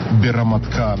 בצבא,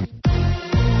 ברמטכ"ל.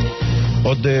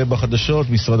 עוד בחדשות,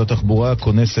 משרד התחבורה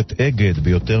כונס את אגד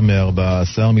ביותר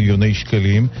מ-14 מיליוני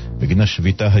שקלים בגין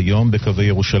השביתה היום בקווי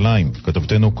ירושלים.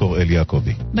 כתבתנו קוראל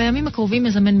יעקבי. בימים הקרובים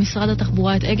מזמן משרד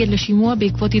התחבורה את אגד לשימוע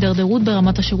בעקבות הידרדרות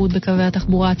ברמת השירות בקווי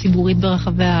התחבורה הציבורית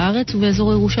ברחבי הארץ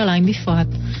ובאזור ירושלים בפרט.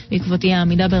 בעקבות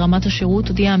העמידה ברמת השירות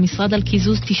הודיע המשרד על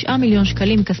קיזוז 9 מיליון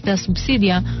שקלים מכספי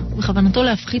הסובסידיה ובכוונתו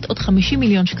להפחית עוד 50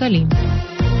 מיליון שקלים.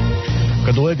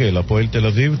 כדורגל, הפועל תל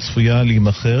אביב צפויה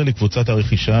להימכר לקבוצת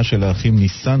הרכישה של האחים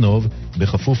ניסנוב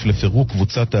בכפוף לפירוק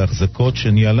קבוצת ההחזקות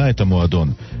שניהלה את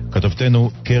המועדון.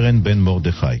 כתבתנו קרן בן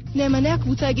מרדכי. נאמני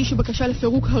הקבוצה הגישו בקשה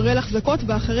לפירוק הראל החזקות,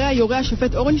 ואחריה יורה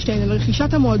השופט אורנשטיין על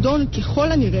רכישת המועדון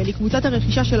ככל הנראה לקבוצת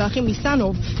הרכישה של האחים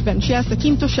ניסנוב ואנשי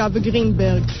העסקים תושב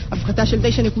וגרינברג. הפחתה של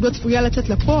 9 נקודות צפויה לצאת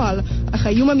לפועל, אך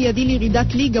האיום המיידי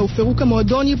לירידת ליגה ופירוק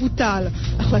המועדון יבוטל.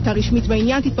 החלטה רשמית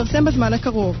בעניין תתפרסם בזמן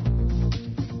הקרוב.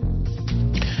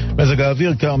 מזג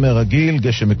האוויר קר מהרגיל,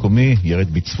 גשם מקומי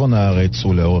ירד בצפון הארץ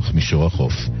ולאורך מישור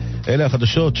החוף. אלה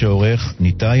החדשות שעורך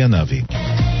ניתאי ענבי.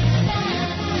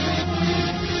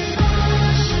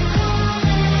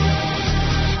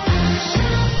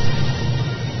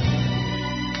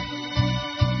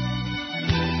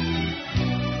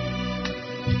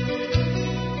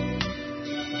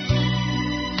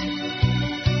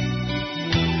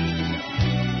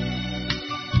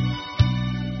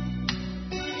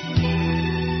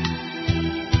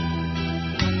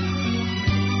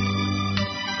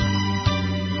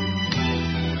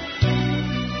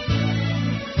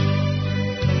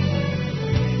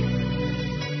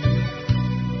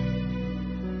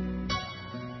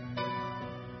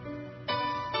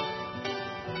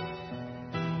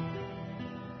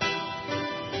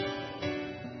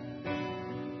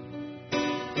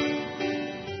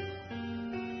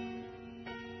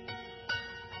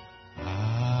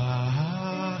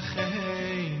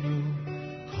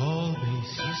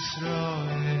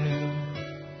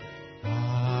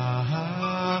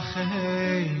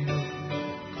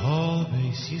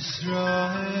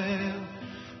 Yisrael,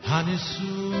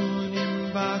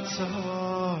 Hanesunim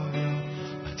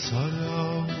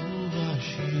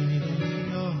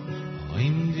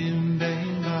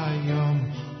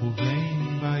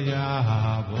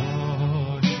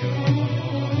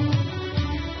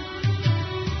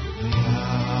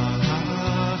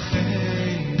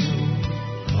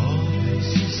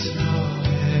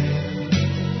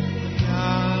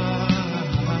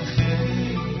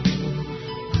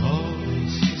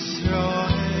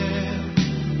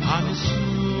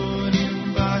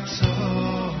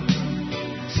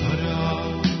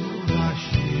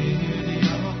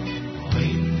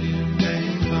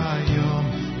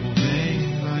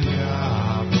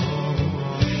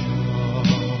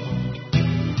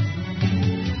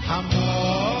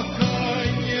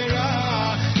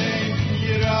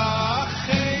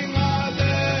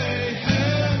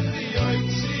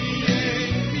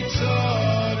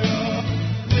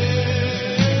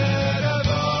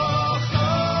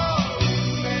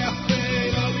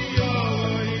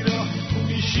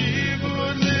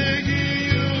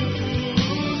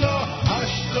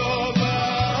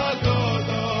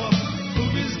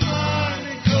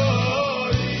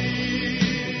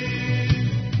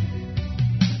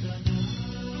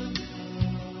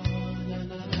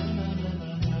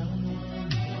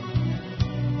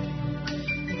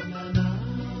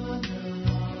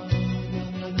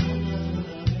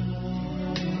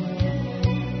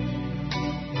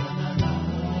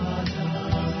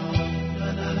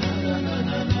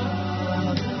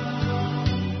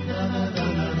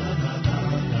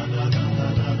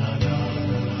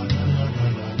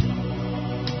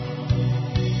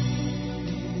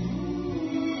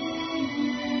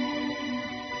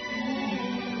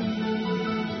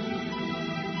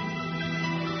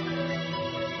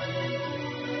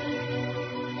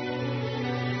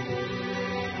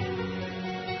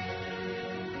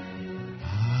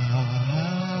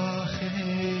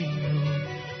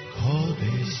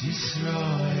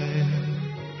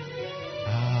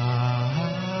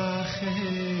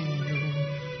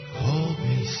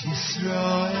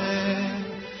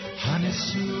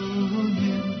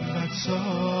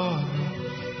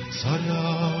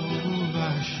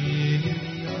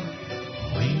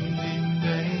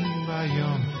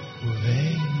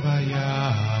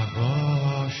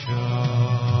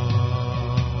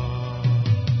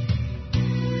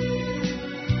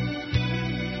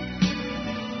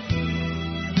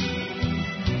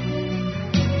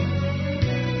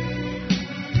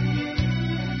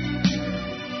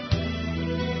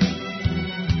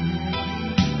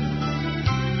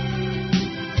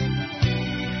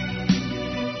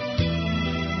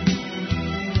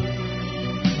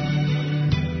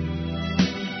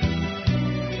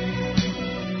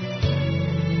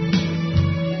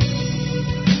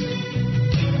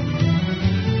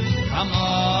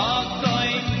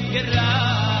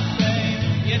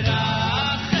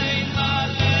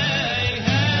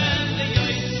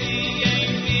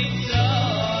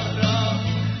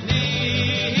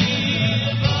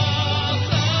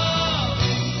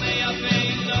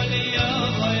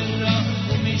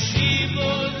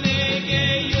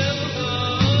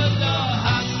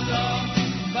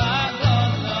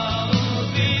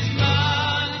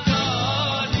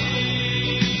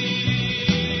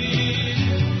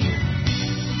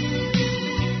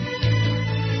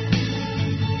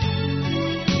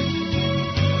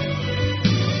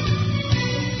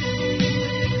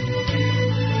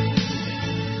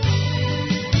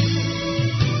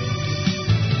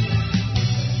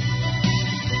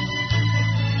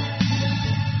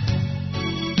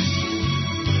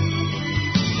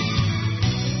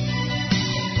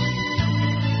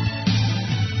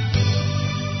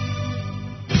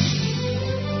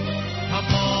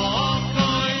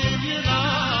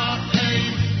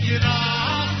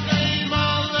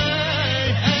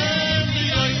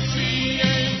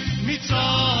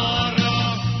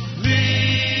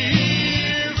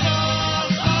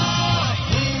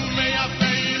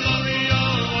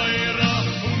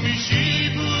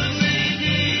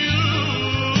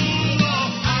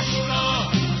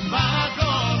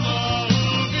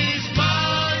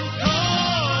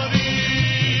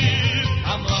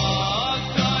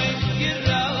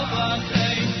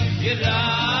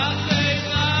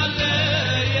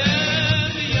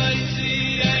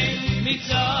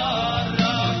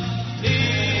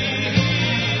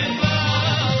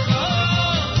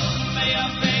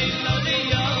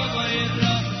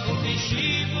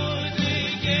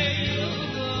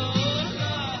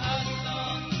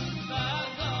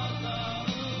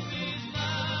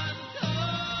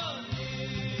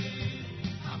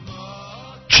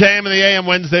JM in the AM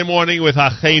Wednesday morning with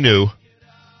Achenu.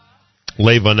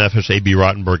 Leva Nefesh, A.B.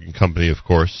 Rottenberg and company, of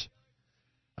course.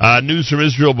 News from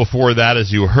Israel before that,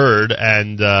 as you heard,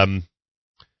 and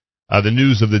the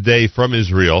news of the day from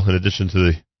Israel, in addition to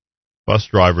the bus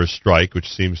drivers' strike, which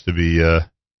seems to be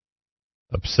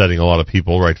upsetting a lot of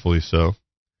people, rightfully so.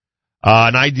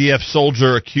 An IDF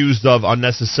soldier accused of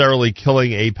unnecessarily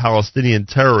killing a Palestinian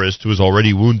terrorist who was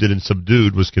already wounded and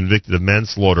subdued was convicted of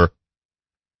manslaughter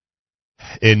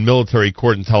in military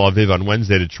court in Tel Aviv on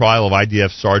Wednesday. The trial of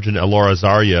IDF Sergeant Elor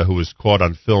Azaria, who was caught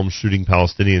on film shooting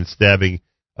Palestinians, stabbing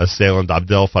assailant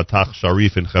Abdel Fattah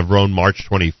Sharif in Hebron March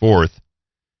 24th,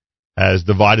 has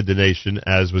divided the nation,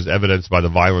 as was evidenced by the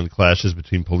violent clashes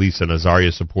between police and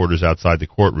Azaria supporters outside the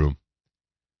courtroom.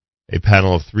 A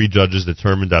panel of 3 judges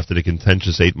determined after the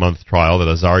contentious 8-month trial that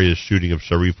Azaria's shooting of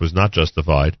Sharif was not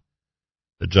justified.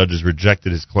 The judges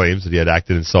rejected his claims that he had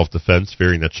acted in self-defense,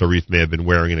 fearing that Sharif may have been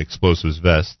wearing an explosives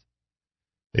vest.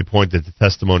 They pointed to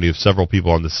testimony of several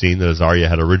people on the scene that Azaria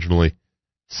had originally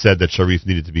said that Sharif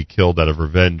needed to be killed out of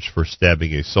revenge for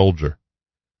stabbing a soldier.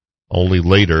 Only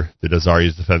later did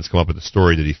Azaria's defense come up with the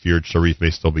story that he feared Sharif may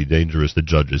still be dangerous, the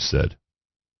judges said.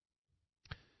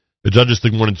 The judges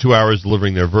took more than 2 hours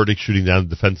delivering their verdict, shooting down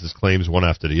the defense's claims one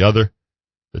after the other.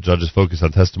 The judges focused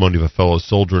on testimony of a fellow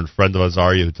soldier and friend of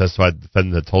Azaria who testified the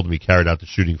defendant had told him he carried out the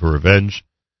shooting for revenge.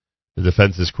 The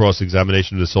defense's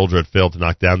cross-examination of the soldier had failed to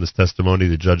knock down this testimony.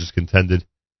 The judges contended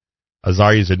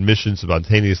Azaria's admission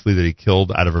spontaneously that he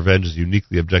killed out of revenge is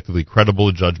uniquely objectively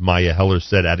credible. Judge Maya Heller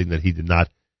said, adding that he did not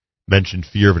mention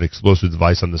fear of an explosive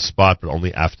device on the spot, but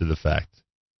only after the fact.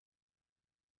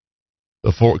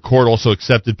 The court also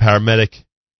accepted paramedic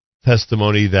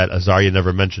testimony that Azaria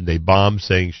never mentioned a bomb,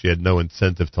 saying she had no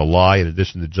incentive to lie. In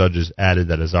addition, the judges added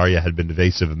that Azaria had been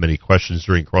evasive of many questions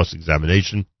during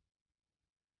cross-examination.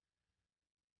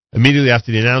 Immediately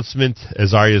after the announcement,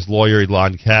 Azaria's lawyer,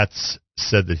 Ilan Katz,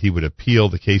 said that he would appeal.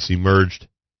 The case emerged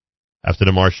after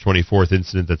the March 24th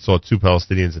incident that saw 2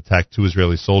 Palestinians attack 2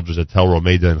 Israeli soldiers at Tel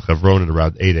Romeda in Hebron at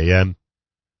around 8 a.m.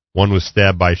 One was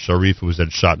stabbed by Sharif, who was then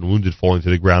shot and wounded, falling to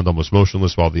the ground almost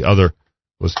motionless, while the other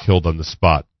was killed on the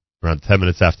spot. Around 10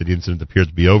 minutes after the incident appeared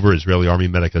to be over, Israeli Army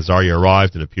medic Azaria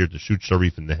arrived and appeared to shoot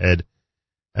Sharif in the head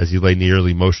as he lay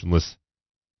nearly motionless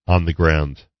on the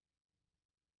ground.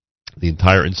 The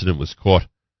entire incident was caught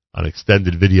on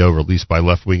extended video released by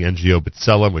left-wing NGO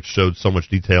B'Tselem, which showed so much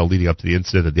detail leading up to the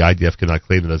incident that the IDF cannot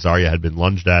claim that Azaria had been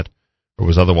lunged at or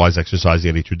was otherwise exercising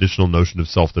any traditional notion of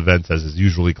self-defense, as is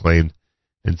usually claimed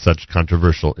in such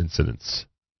controversial incidents.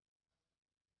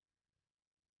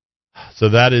 So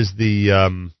that is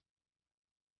the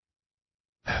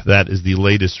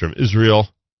latest from Israel,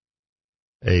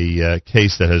 a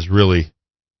case that has really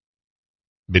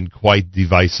been quite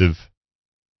divisive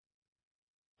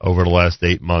over the last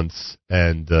 8 months,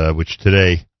 and which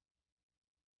today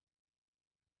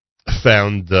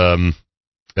found Elor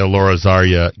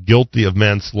Azaria guilty of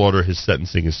manslaughter. His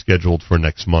sentencing is scheduled for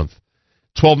next month.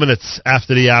 12 minutes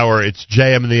after the hour, it's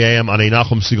JM in the AM on a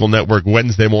Nachum Segal Network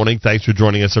Wednesday morning. Thanks for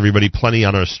joining us, everybody. Plenty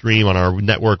on our stream, on our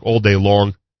network all day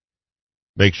long.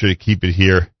 Make sure to keep it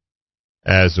here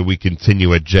as we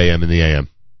continue at JM in the AM.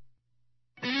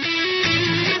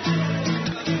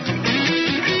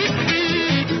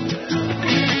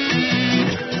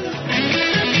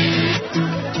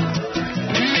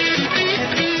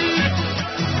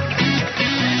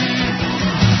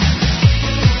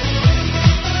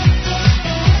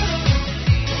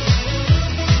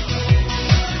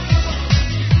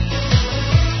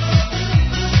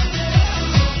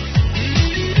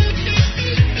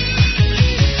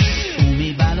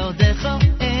 ומבלעדיך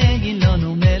אין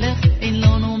לנו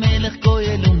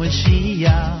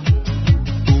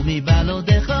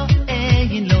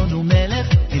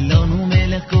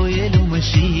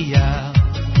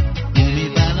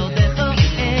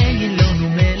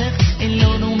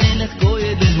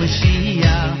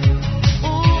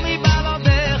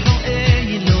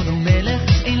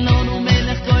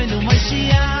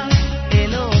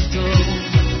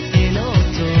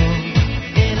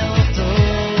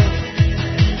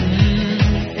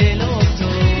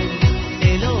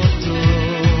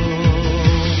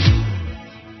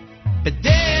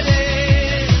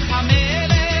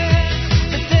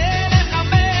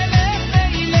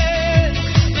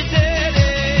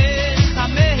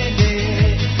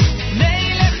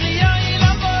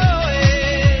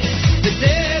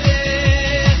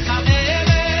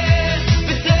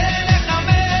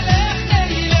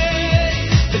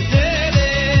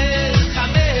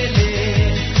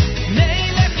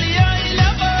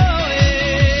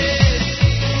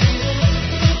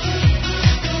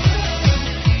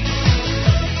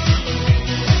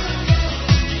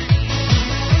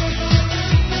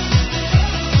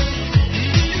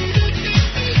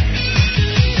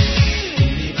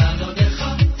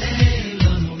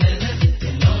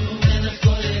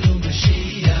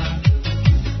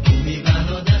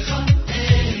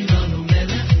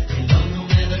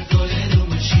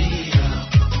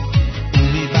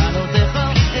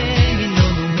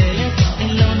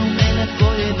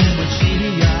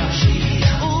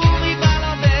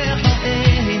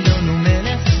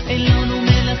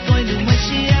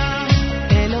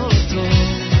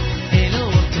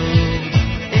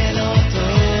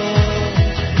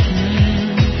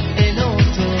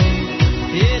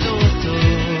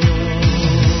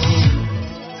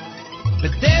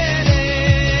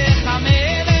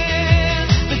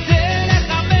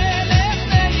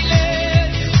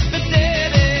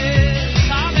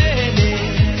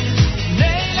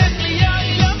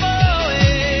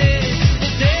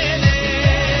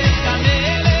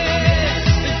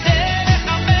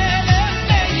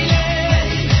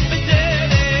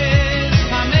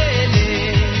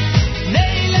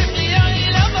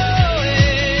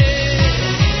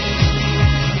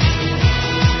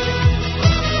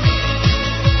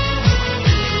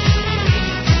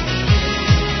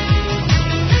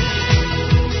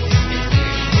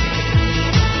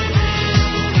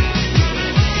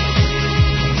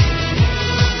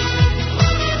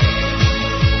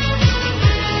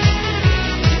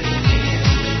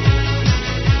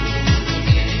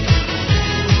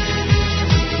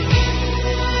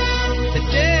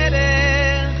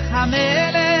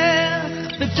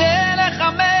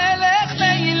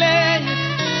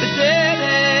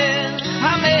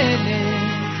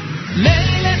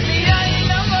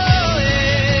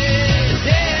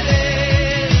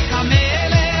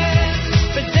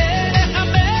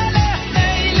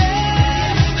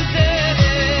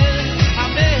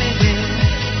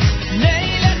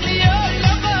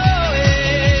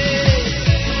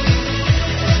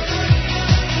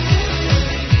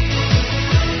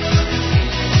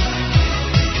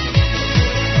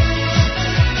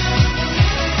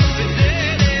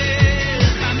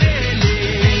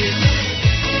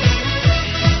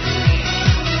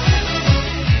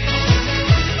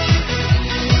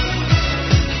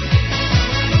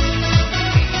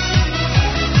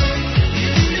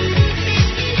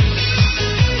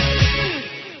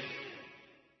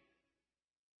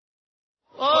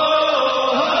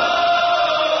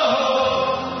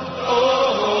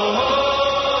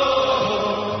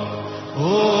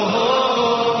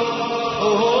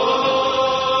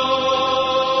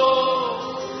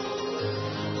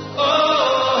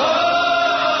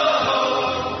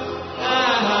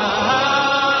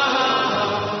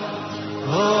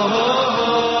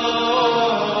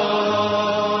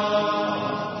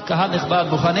קהל נכבד,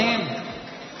 מוכנים?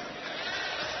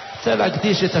 רוצה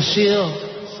להקדיש את השיר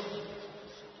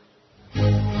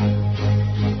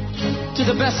To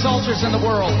the best soldiers in the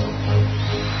world.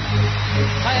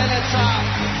 חיילי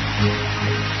צה"ל.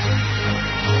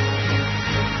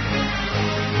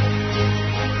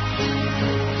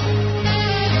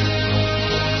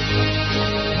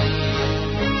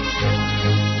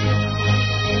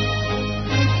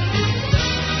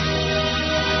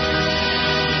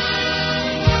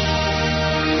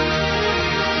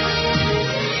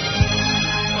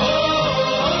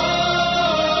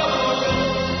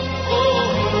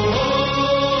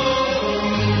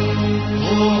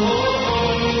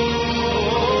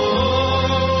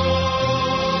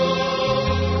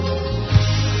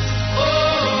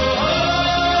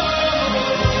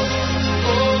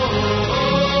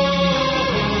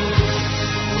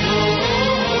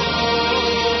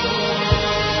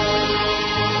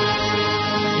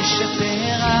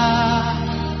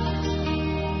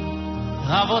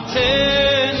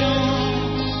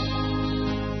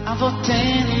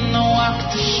 אבותינו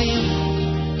הקדושים,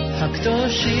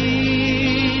 הקדושים,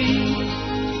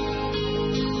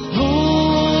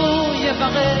 הוא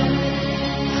יברך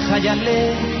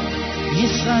חיילי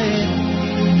ישראל,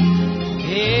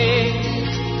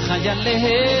 חיילי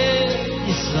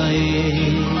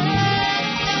ישראל,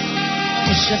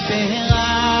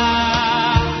 ישפרה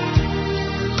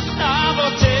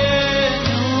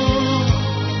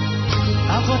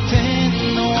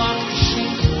אבותינו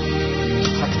הקדושים,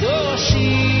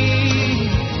 הקדושים,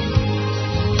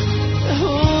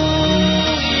 הוא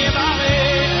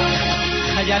יברך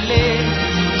חיילי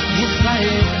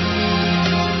ישראל,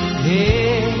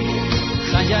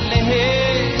 חיילי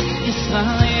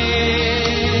ישראל,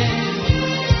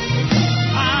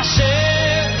 אשר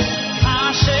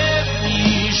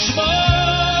ישמור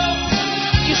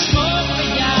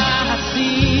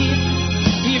ויציל,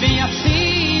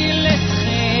 ויציל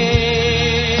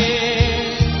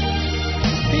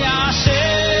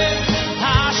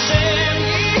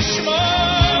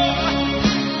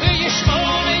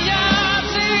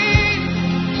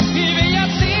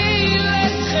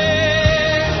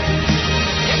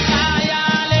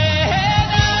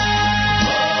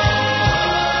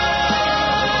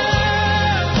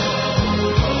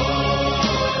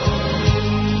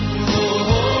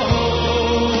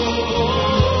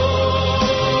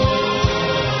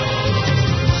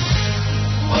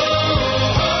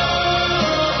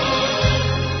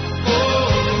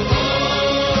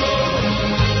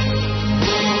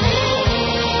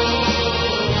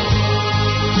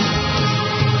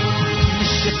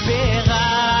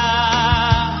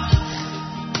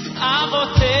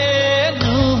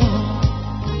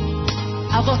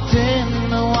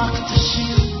אבותינו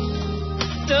הקדושים,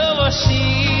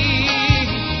 דורשים,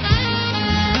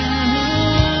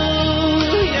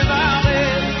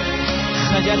 יברך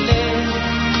חיילי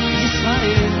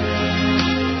ישראל,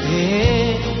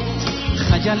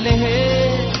 חיילי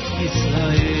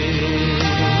ישראל,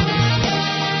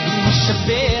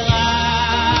 משפרה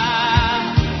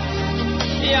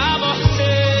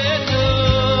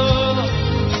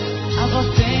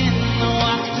אבותינו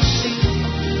הקדושים,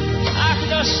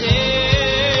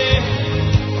 הקדושים,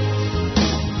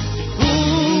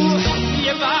 הוא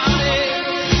יברך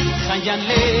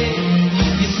חיילי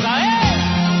ישראל,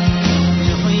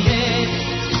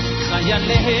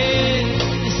 חיילי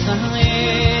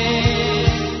ישראל,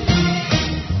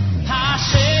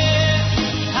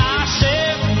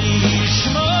 השם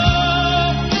ישמור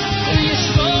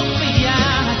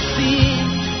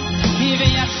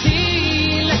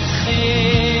ויציל אתכם,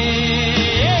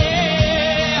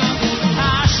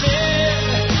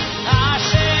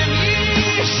 השם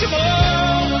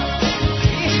ישמור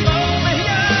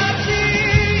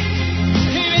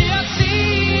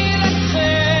ויציל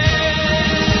אתכם,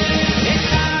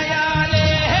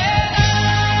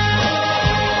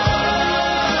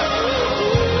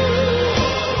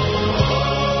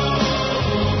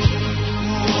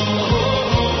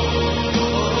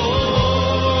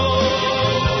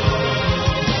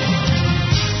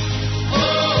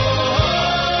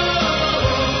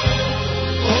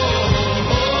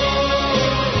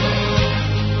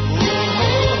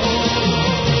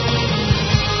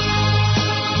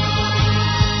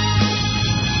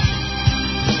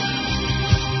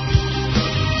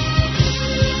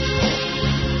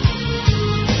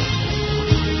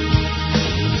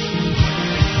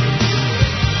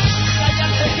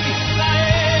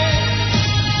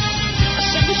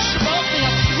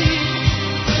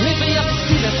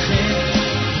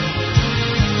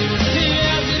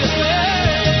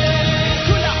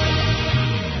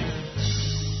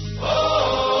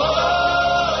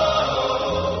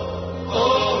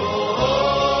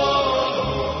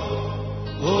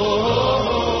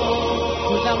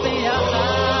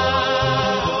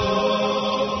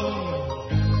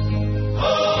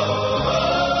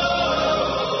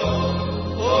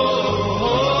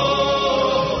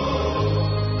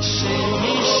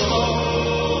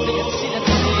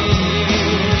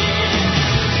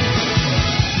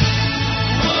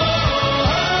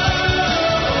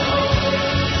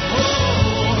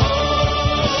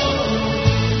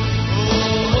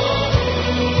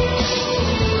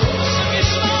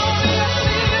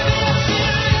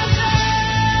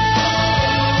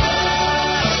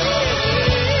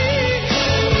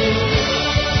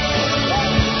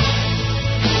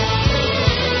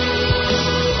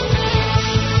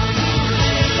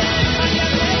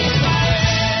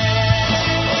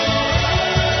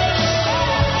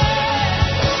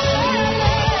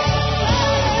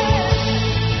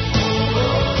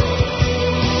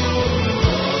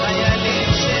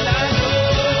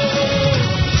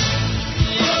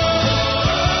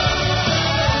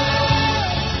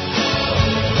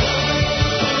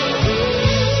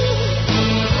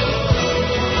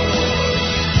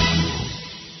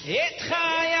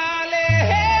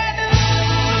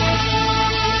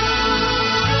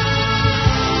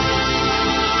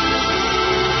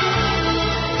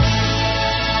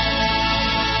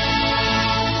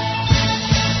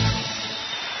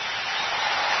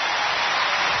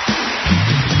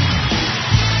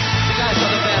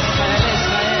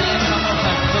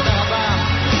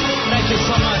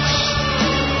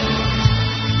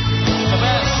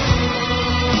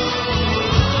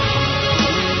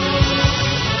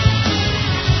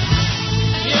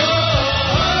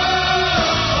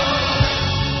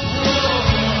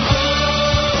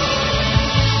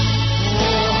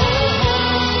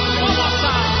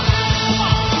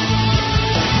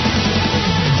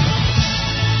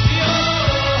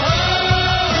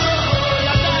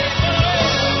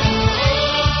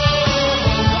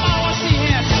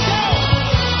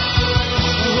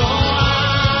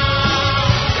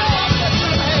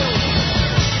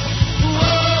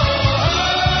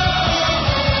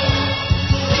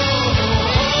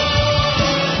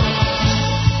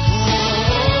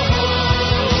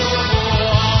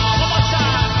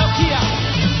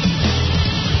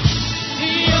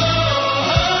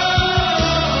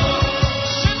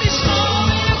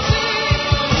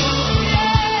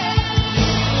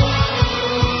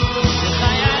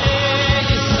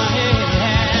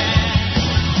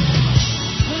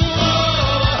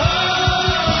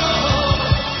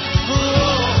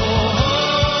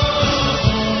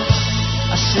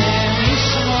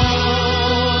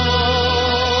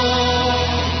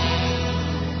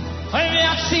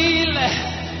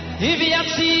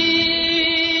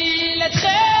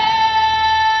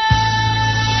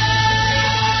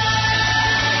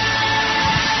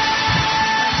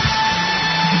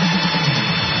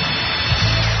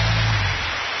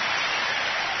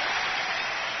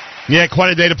 Yeah,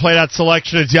 quite a day to play that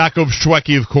selection. It's Yaakov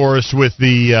Shweki, of course, with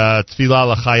the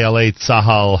Tfilah L'Chayalei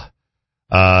Tzahal,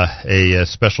 a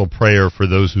special prayer for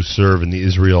those who serve in the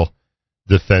Israel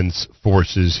Defense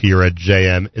Forces here at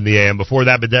JM in the AM. Before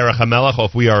that, B'derech HaMelech,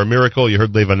 If We Are a Miracle, you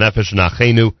heard Leva Nefesh and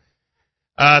Achenu.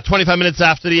 25 minutes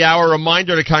after the hour,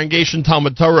 reminder, the Congregation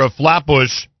Talmud Torah of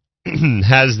Flatbush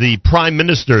has the Prime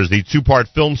Ministers, the two-part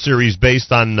film series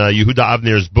based on Yehuda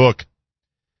Avner's book.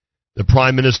 The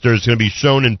Prime Minister is going to be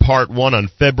shown in Part 1 on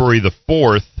February the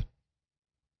 4th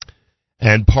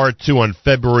and Part 2 on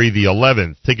February the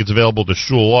 11th. Tickets available to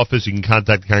Shul office. You can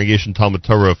contact the Congregation Talmud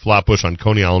Torah of Flatbush on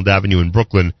Coney Island Avenue in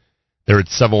Brooklyn. They're at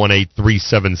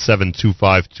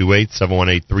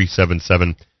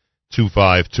 718-377-2528,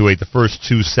 718-377-2528. The first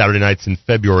two Saturday nights in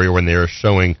February are when they are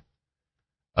showing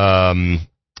the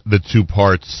two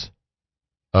parts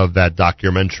of that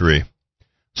documentary.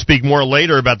 Speak more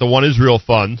later about the One Israel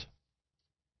Fund.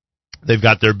 They've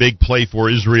got their big Play for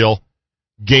Israel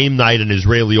game night and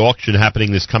Israeli auction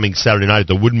happening this coming Saturday night at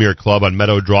the Woodmere Club on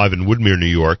Meadow Drive in Woodmere, New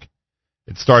York.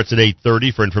 It starts at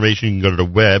 8:30. For information, you can go to the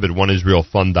web at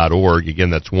oneisraelfund.org.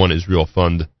 Again, that's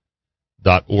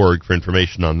oneisraelfund.org for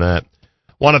information on that.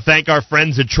 Want to thank our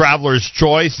friends at Traveler's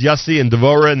Choice, Yossi and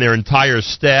Devora and their entire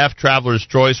staff. Traveler's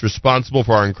Choice, responsible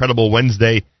for our incredible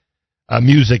Wednesday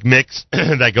music mix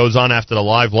that goes on after the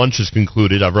live lunch is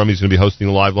concluded. Avrami's going to be hosting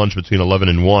a live lunch between 11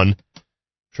 and 1.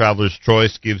 Traveler's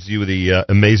Choice gives you the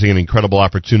amazing and incredible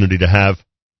opportunity to have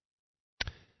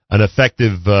an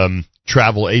effective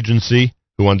travel agency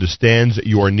who understands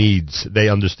your needs. They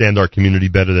understand our community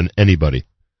better than anybody.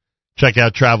 Check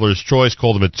out Traveler's Choice.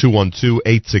 Call them at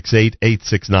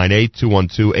 212-868-8698,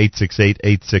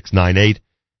 212-868-8698.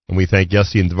 And we thank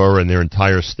Yossi and Devora and their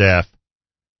entire staff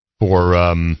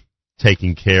for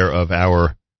taking care of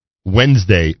our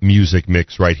Wednesday music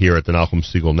mix right here at the Nachum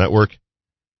Segal Network.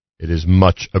 It is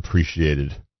much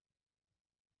appreciated.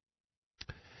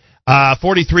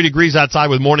 43 degrees outside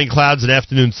with morning clouds and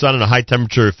afternoon sun and a high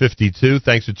temperature of 52.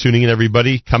 Thanks for tuning in,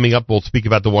 everybody. Coming up, we'll speak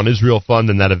about the One Israel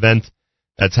Fund and that event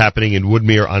that's happening in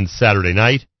Woodmere on Saturday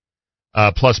night,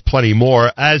 plus plenty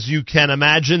more. As you can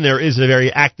imagine, there is a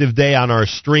very active day on our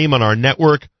stream, on our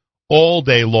network, all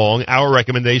day long. Our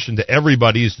recommendation to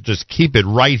everybody is to just keep it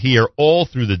right here all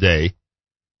through the day.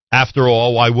 After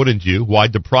all, why wouldn't you? Why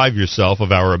deprive yourself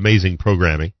of our amazing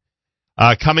programming?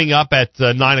 Coming up at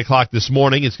 9 o'clock this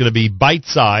morning, it's going to be Bite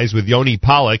Size with Yoni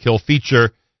Pollack. He'll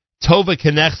feature Tova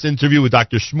Knecht's interview with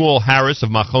Dr. Shmuel Harris of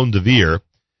Machon Devere,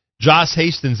 Joss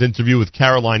Hastings' interview with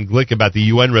Caroline Glick about the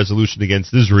UN resolution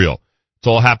against Israel. It's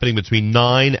all happening between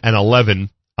 9 and 11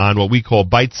 on what we call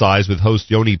Bite Size with host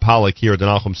Yoni Pollack here at the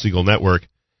Nachum Segal Network.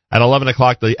 At 11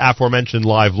 o'clock, the aforementioned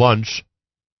live lunch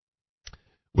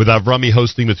with Avrami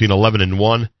hosting between 11 and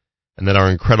 1. And then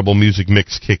our incredible music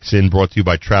mix kicks in, brought to you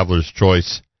by Traveler's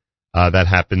Choice. That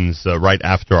happens right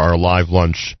after our live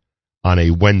lunch on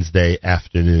a Wednesday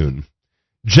afternoon.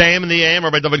 JM in the AM,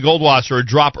 Rabbi David Goldwasser, a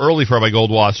drop early for Rabbi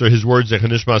Goldwasser. His words, Zecher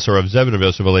Nishmas are of Zevin of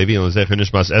Yosef Alevi, and Zecher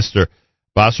Nishmas Esther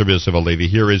Basar of Yosef Alevi.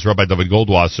 Here is Rabbi David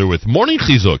Goldwasser with Morning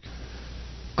Chizuk.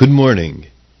 Good morning.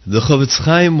 The Chavetz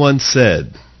Chaim once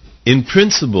said, in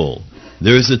principle,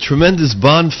 there is a tremendous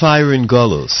bonfire in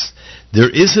Golus. There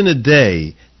isn't a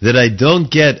day that I don't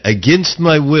get, against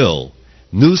my will,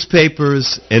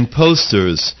 newspapers and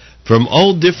posters from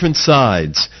all different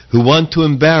sides who want to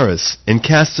embarrass and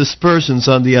cast aspersions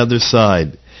on the other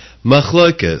side.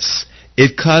 Machlokas,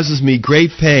 it causes me great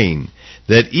pain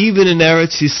that even in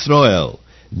Eretz Yisrael,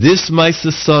 this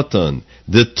Maisa Satan,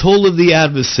 the toll of the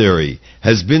adversary,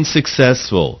 has been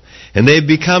successful, and they have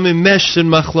become enmeshed in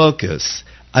Machlokas.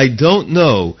 I don't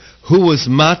know who was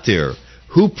matir,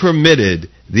 who permitted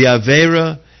the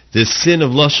Avera, the sin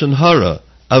of Lashon Hara,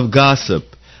 of gossip,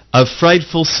 of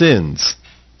frightful sins,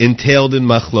 entailed in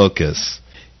Machlokas.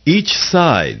 Each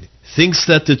side thinks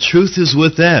that the truth is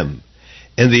with them,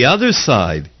 and the other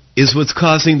side is what's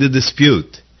causing the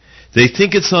dispute. They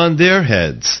think it's on their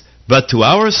heads, but to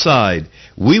our side,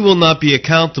 we will not be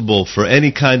accountable for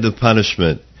any kind of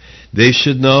punishment. They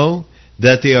should know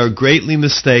that they are greatly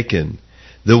mistaken.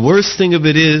 The worst thing of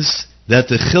it is that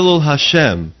the Chilul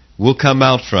Hashem will come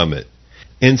out from it.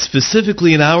 And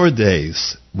specifically in our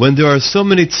days, when there are so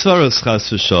many tzaros chas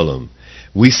v'sholom,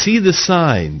 we see the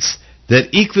signs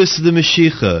that Ikvus the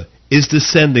Mashiach is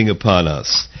descending upon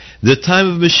us. The time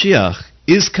of Mashiach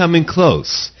is coming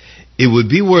close. It would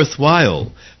be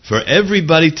worthwhile for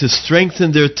everybody to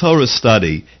strengthen their Torah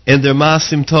study and their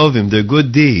Maasim Tovim, their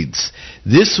good deeds.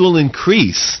 This will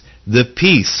increase the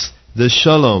peace, the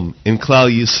Shalom in Klal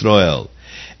Yisrael.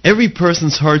 Every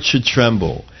person's heart should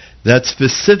tremble that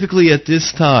specifically at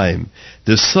this time,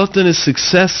 the Satan is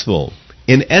successful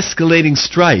in escalating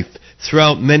strife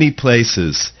throughout many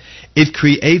places. It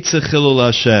creates a Chilul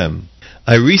Hashem.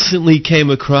 I recently came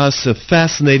across a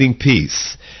fascinating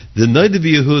piece. The Noda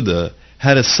B'Yehuda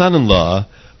had a son-in-law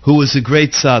who was a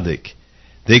great tzaddik.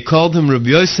 They called him Rabbi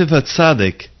Yosef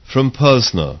HaTzaddik from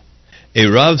Pozna. A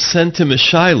Rav sent him a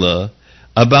shaila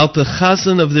about the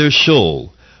chazan of their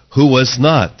shul, who was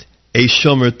not a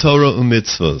shomer Torah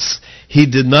u'mitzvos. He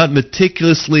did not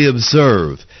meticulously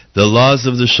observe the laws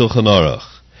of the Shulchan Aruch.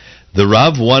 The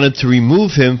Rav wanted to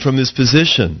remove him from his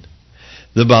position.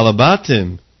 The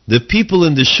Balabatim, the people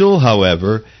in the shul,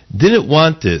 however, didn't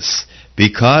want this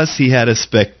because he had a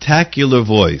spectacular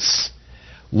voice.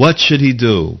 What should he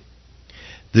do?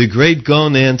 The great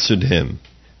Gaon answered him,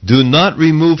 do not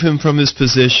remove him from his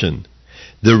position.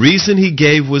 The reason he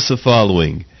gave was the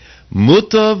following: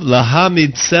 Mutav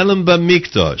lahamid tselem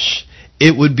b'mikdosh.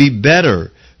 It would be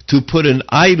better to put an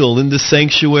idol in the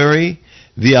sanctuary,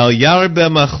 v'al yarbe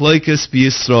machlokas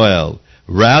b'Yisrael,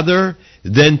 rather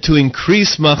than to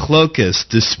increase machlokas,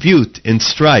 dispute and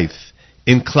strife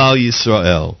in Klal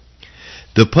Yisrael.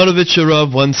 The Ponovitcher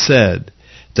Rav once said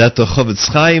that the Chavetz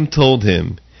Chaim told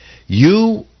him,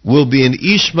 you will be an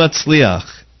ish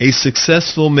matzliach, a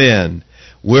successful man,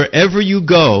 wherever you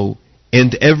go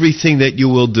and everything that you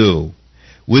will do,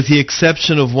 with the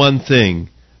exception of one thing,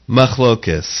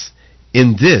 machlokes.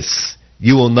 In this,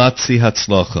 you will not see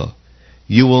hatzlacha.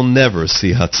 You will never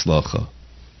see hatzlacha.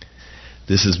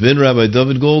 This has been Rabbi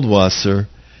David Goldwasser,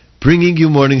 bringing you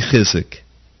Morning Chizuk.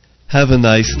 Have a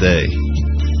nice day.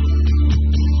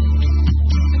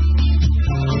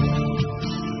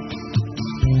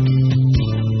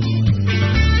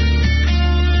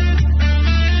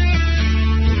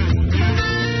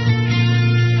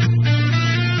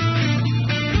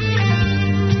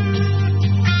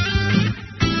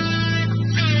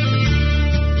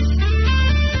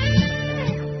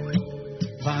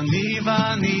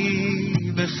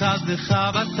 בחסדך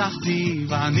בטחתי,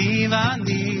 ואני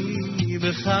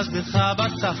בחסדך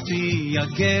בטחתי,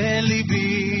 יגע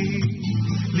ליבי,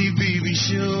 ליבי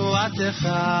בישועתך.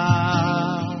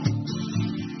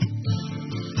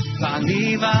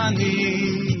 ואני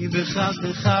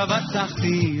בחסדך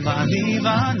בטחתי, ואני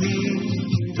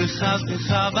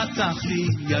בחסדך בטחתי,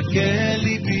 יגע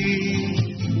ליבי,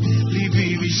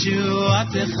 ליבי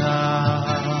בישועתך.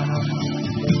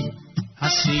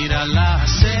 השיר על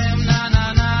השם נה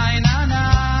נה נה נה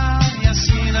נה,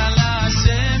 ישיר על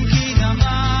השם כי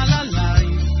גמל עליי,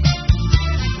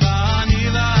 ואני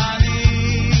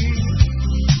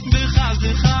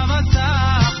בחסדך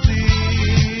בטחתי.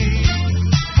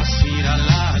 השיר על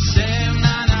השם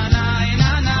נה נה נה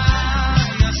נה נה,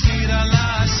 ישיר על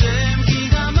השם כי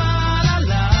גמל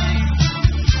עליי,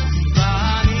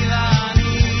 ואני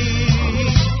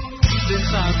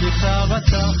בחסדך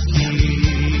בטחתי.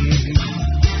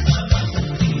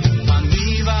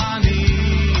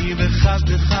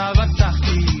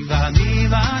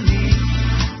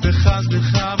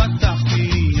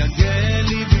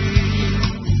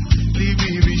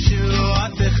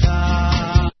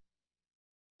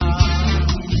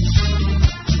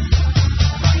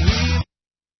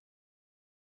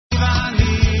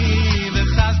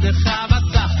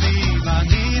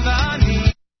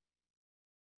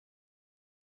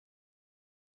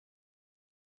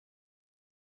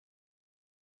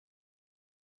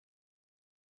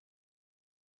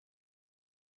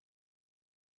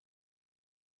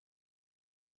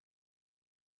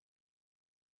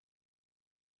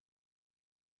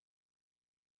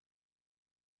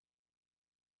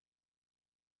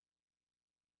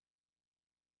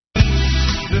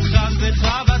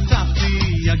 וחבטתי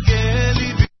יגל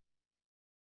ליבי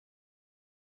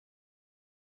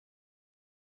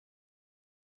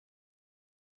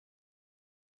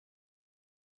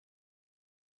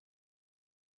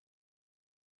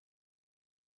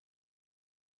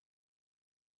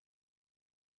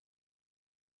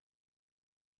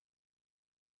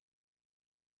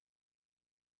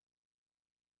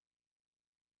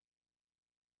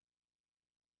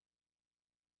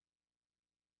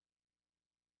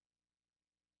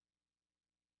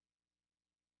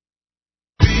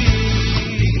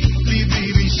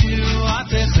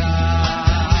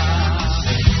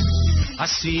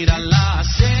Asir Allah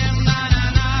Hashem na na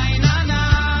na na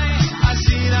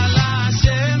Asir Allah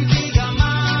Hashem ki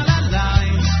gamal alay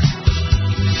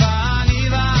Vani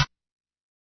va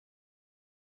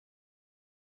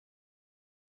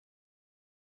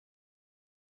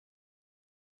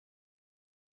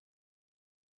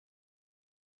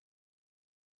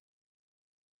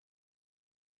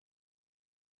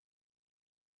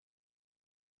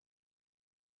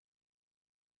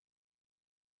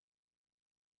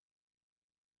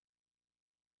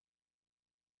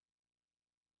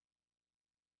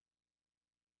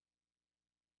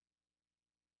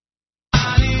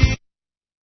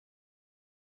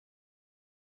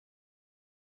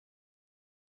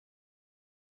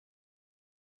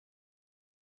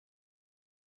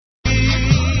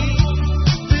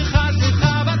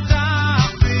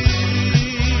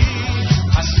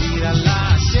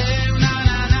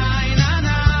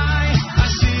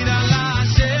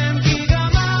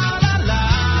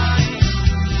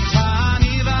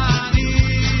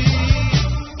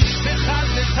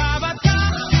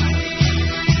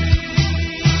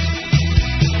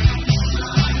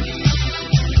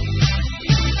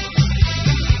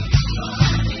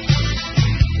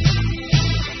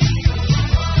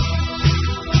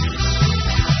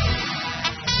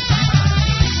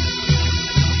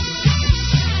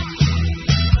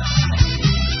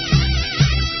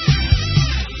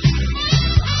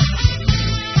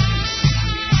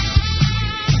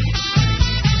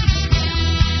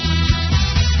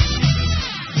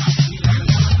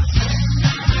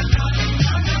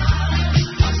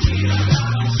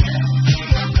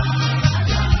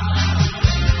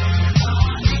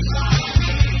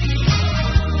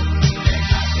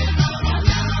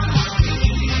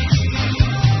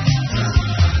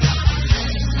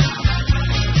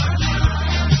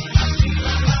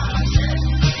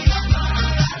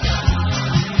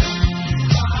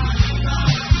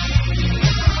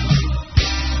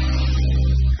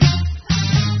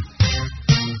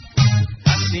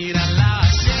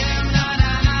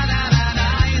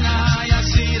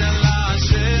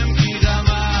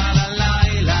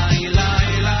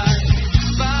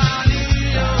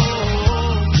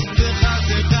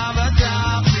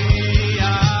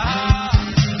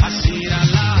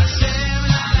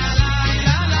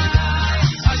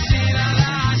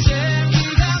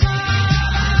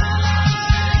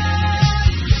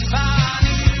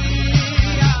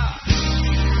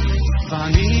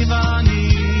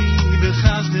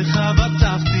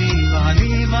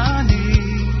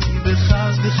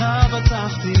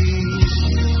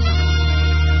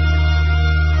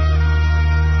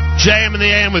JM in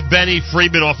the AM with Benny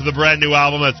Friedman off of the brand new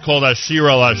album that's called Ashir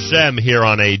al Hashem here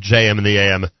on a JM in the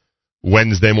AM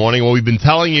Wednesday morning. Well, we've been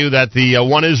telling you that the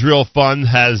One Israel Fund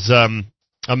has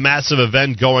a massive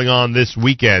event going on this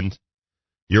weekend.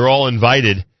 You're all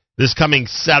invited. This coming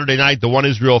Saturday night, the One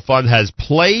Israel Fund has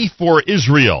Play for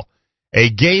Israel,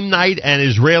 a game night and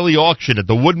Israeli auction at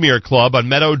the Woodmere Club on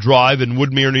Meadow Drive in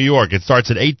Woodmere, New York. It starts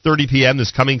at 8:30 p.m.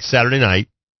 this coming Saturday night.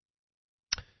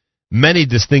 Many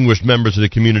distinguished members of the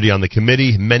community on the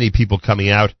committee, many people coming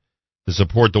out to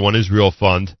support the One Israel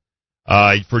Fund.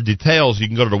 For details, you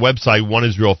can go to the website,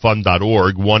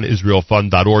 oneisraelfund.org,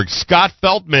 oneisraelfund.org. Scott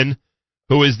Feltman,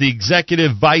 who is the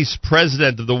executive vice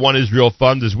president of the One Israel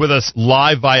Fund, is with us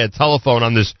live via telephone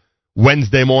on this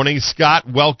Wednesday morning. Scott,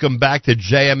 welcome back to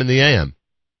JM in the AM.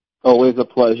 Always a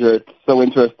pleasure. It's so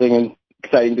interesting and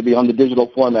exciting to be on the digital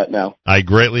format now. I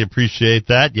greatly appreciate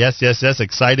that. Yes.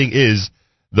 Exciting is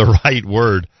the right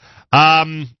word. All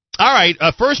right.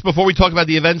 First, before we talk about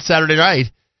the event Saturday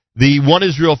night, the One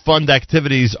Israel Fund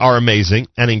activities are amazing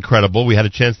and incredible. We had a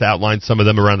chance to outline some of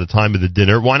them around the time of the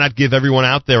dinner. Why not give everyone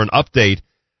out there an update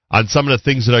on some of the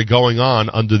things that are going on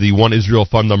under the One Israel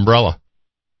Fund umbrella?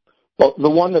 Well, the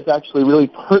one that's actually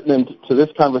really pertinent to this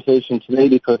conversation today,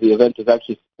 because the event is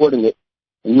actually supporting it,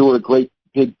 and you were a great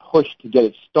big push to get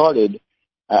it started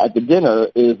at the dinner,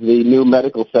 is the new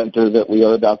medical center that we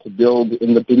are about to build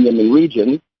in the Binyamin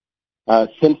region.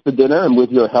 Since the dinner, and with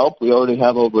your help, we already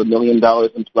have over $1 million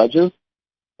in pledges.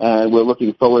 and we're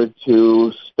looking forward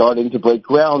to starting to break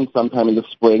ground sometime in the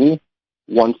spring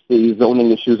once the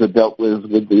zoning issues are dealt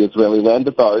with the Israeli Land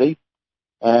Authority.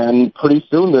 And pretty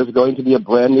soon there's going to be a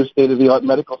brand new state-of-the-art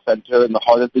medical center in the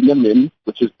heart of Binyamin,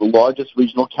 which is the largest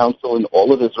regional council in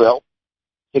all of Israel.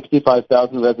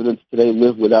 65,000 residents today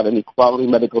live without any quality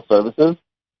medical services,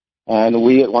 and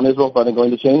we at One Israel Fund are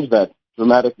going to change that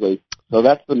dramatically. So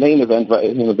that's the main event,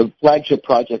 the flagship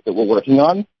project that we're working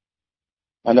on.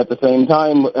 And at the same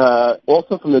time,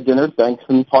 also from the dinner, thanks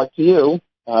in part to you,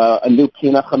 a new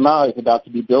Pina Chama is about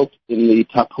to be built in the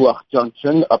Tapuach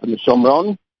Junction up in the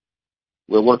Shomron.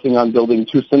 We're working on building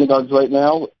 2 synagogues right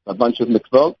now, a bunch of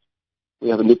mikvot. We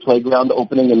have a new playground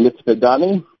opening in Mitzvah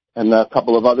Dani, and a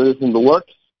couple of others in the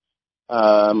works.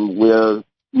 We're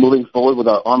moving forward with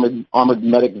our armored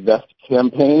medic vest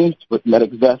campaign with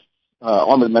medic vests,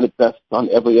 armored medic vests on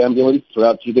every ambulance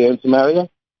throughout Judea and Samaria.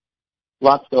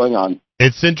 Lots going on.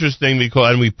 It's interesting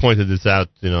because, and we've pointed this out,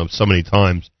 so many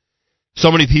times.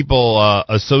 So many people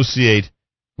associate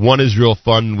One Israel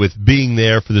Fund with being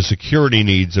there for the security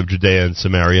needs of Judea and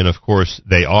Samaria, and of course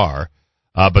they are.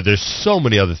 But there's so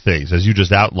many other things, as you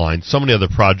just outlined, so many other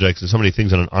projects and so many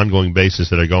things on an ongoing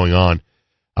basis that are going on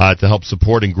to help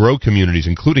support and grow communities,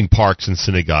 including parks and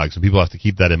synagogues. And people have to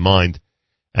keep that in mind.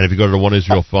 And if you go to the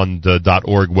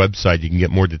oneisraelfund.org website, you can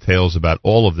get more details about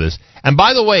all of this. And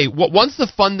by the way, once the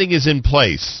funding is in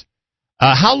place,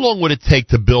 how long would it take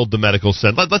to build the medical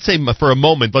center? Let's say for a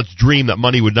moment, let's dream that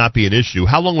money would not be an issue.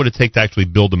 How long would it take to actually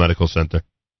build the medical center?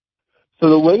 So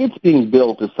the way it's being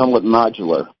built is somewhat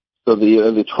modular. So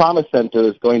the trauma center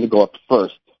is going to go up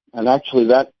first. And actually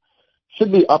that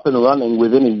should be up and running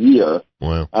within a year.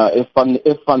 Wow. If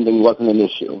funding wasn't an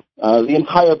issue. The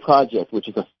entire project, which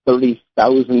is a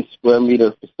 30,000 square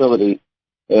meter facility,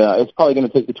 it's probably going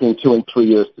to take between 2 and 3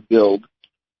 years to build.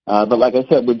 But like I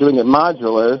said, we're doing it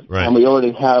modular, right, and we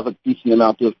already have a decent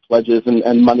amount of pledges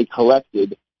and money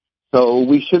collected. So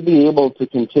we should be able to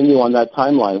continue on that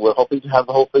timeline. We're hoping to have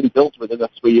the whole thing built within a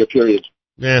 3-year period.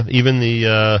 Yeah, even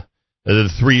the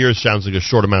 3 years sounds like a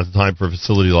short amount of time for a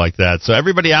facility like that. So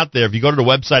everybody out there, if you go to the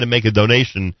website and make a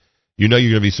donation, you know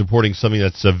you're going to be supporting something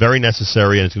that's very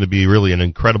necessary, and it's going to be really an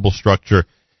incredible structure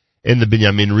in the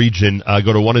Binyamin region.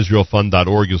 Go to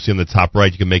oneisraelfund.org. You'll see on the top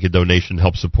right you can make a donation,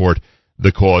 help support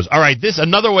the cause. All right, this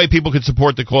another way people can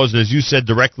support the cause, and as you said,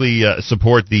 directly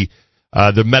support the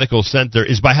medical center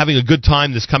is by having a good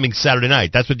time this coming Saturday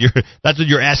night. That's what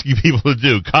you're asking people to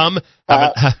do. Come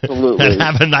and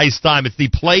have a nice time. It's the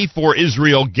Play for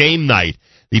Israel game night.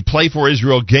 The Play for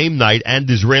Israel game night and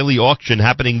Israeli auction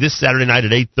happening this Saturday night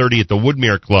at 8:30 at the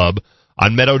Woodmere Club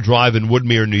on Meadow Drive in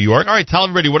Woodmere, New York. All right, tell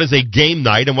everybody what is a game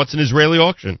night and what's an Israeli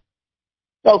auction.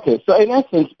 Okay, so in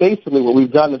essence, basically what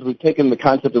we've done is we've taken the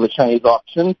concept of a Chinese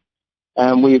auction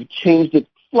and we've changed it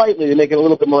slightly to make it a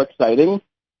little bit more exciting.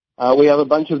 We have a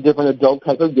bunch of different adult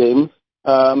type of games.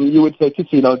 You would say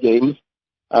casino games.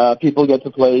 People get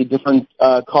to play different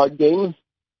card games.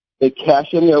 They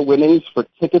cash in their winnings for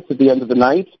tickets at the end of the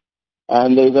night,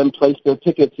 and they then place their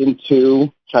tickets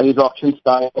into Chinese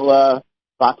auction-style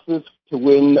boxes to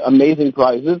win amazing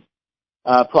prizes,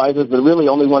 prizes that really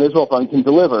only One Israel Fund can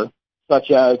deliver,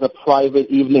 such as a private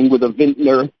evening with a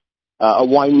vintner, a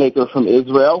winemaker from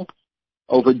Israel,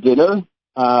 over dinner.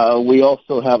 We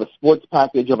also have a sports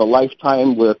package of a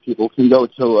lifetime where people can go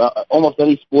to almost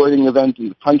any sporting event in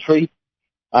the country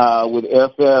with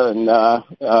airfare and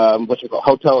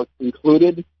hotel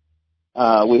included.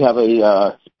 We have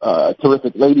a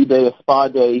terrific lady day, a spa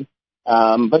day.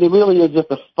 But it really is just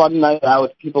a fun night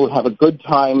out. People have a good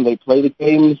time. They play the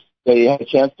games. They have a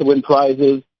chance to win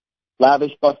prizes.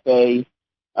 Lavish buffet.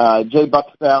 Jay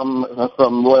Buxbaum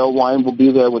from Royal Wine will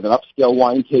be there with an upscale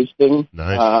wine tasting.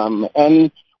 Nice.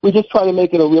 And we just try to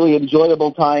make it a really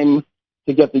enjoyable time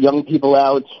to get the young people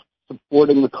out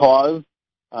supporting the cause.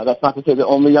 That's not to say that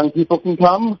only young people can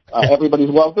come.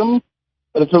 Everybody's welcome.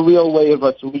 But it's a real way of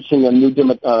us reaching a new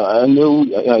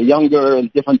younger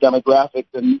and different demographic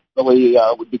than really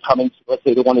would be coming to, let's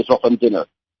say, the One Israel Fund dinner.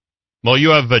 Well, you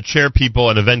have chair people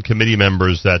and event committee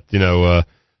members that,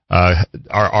 are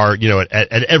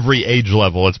at every age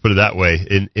level, let's put it that way,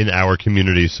 in our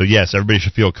community. So yes, everybody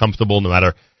should feel comfortable, no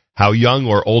matter how young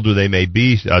or older they may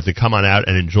be, to come on out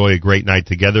and enjoy a great night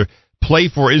together. Play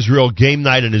for Israel game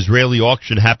night and Israeli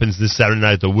auction happens this Saturday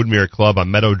night at the Woodmere Club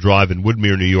on Meadow Drive in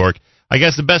Woodmere, New York. I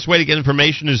guess the best way to get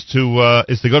information is to go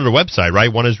to the website, right?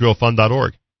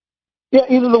 oneisraelfund.org. Yeah,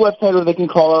 either the website or they can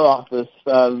call our office.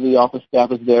 The office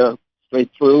staff is there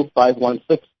straight through,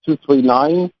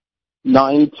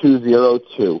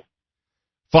 516-239-9202.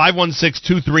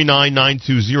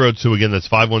 516-239-9202. Again, that's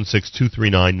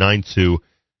 516-239-9202.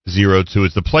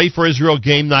 It's the Play for Israel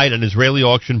game night, an Israeli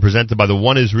auction presented by the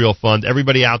One Israel Fund.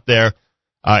 Everybody out there,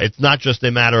 it's not just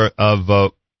a matter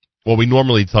of what we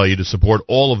normally tell you to support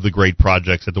all of the great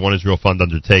projects that the One Israel Fund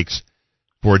undertakes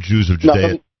for Jews of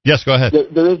Judea. Yes, go ahead.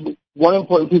 There is one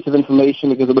important piece of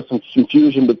information because there was some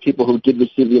confusion with people who did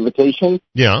receive the invitation.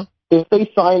 Yeah. If they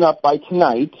sign up by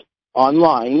tonight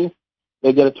online,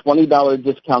 they get a $20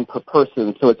 discount per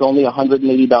person, so it's only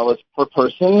 $180 per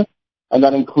person, and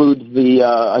that includes the,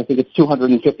 I think it's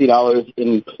 $250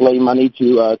 in play money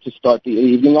to start the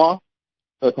evening off.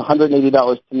 So it's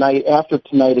 $180 tonight. After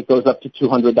tonight, it goes up to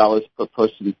 $200 per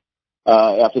person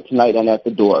after tonight and at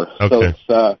the door. Okay. So it's,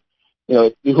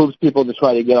 it behooves people to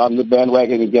try to get on the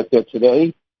bandwagon and get there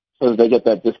today so that they get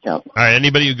that discount. All right,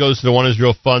 anybody who goes to the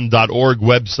oneisraelfund.org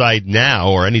website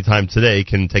now or anytime today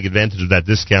can take advantage of that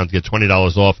discount to get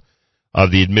 $20 off of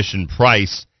the admission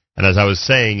price. And as I was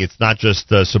saying, it's not just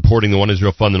supporting the One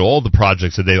Israel Fund and all the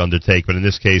projects that they undertake, but in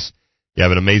this case, you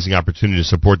have an amazing opportunity to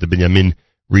support the Binyamin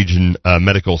Region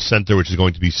Medical Center, which is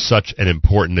going to be such an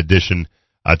important addition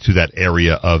to that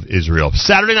area of Israel.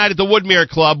 Saturday night at the Woodmere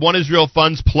Club, One Israel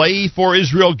Fund's Play for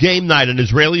Israel game night, an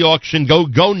Israeli auction.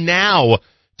 Go now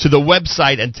to the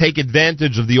website and take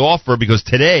advantage of the offer, because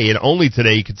today, and only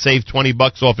today, you could save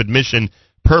 $20 off admission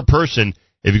per person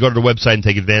if you go to the website and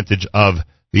take advantage of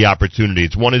the opportunity.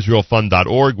 It's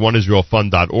oneisraelfund.org,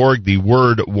 oneisraelfund.org, the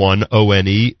word one,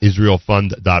 O-N-E,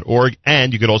 israelfund.org,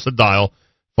 and you can also dial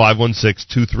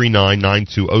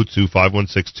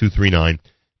 516-239-9202,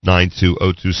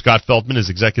 516-239-9202. Scott Feltman is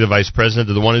Executive Vice President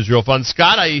of the One Israel Fund.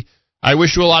 Scott, I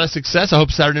wish you a lot of success. I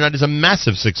hope Saturday night is a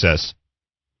massive success.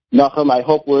 Nachum, I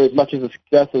hope we're as much as a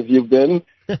success as you've been,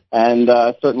 and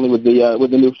certainly with the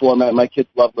new format, my kids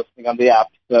love listening on the app.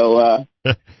 So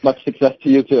much success to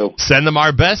you too. Send them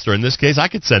our best, or in this case, I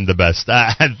could send the best.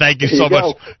 And thank you so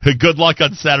much. Good luck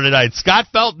on Saturday night, Scott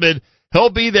Feltman. He'll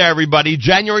be there, everybody,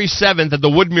 January 7th at the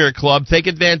Woodmere Club. Take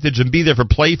advantage and be there for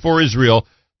Play for Israel,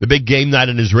 the big game night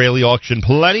and Israeli auction.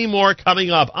 Plenty more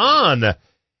coming up on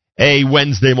a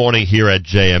Wednesday morning here at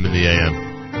JM in the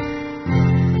AM.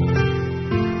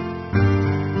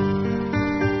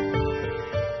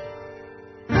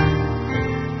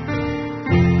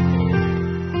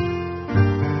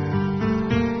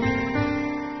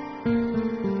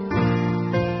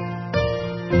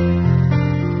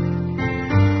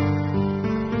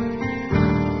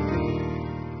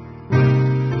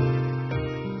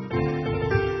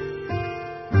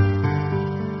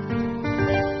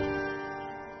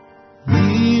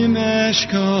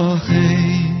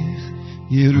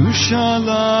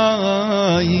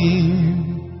 Yerushalayim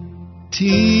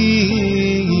tishkach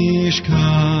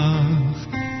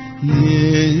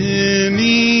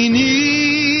yemini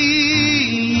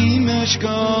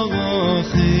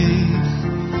meshkachech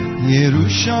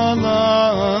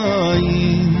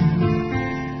Yerushalayim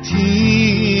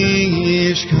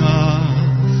tishkach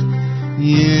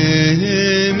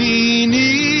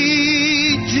yemini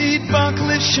titbak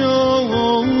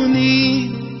leshoni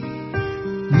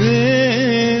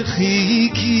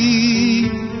Mechiki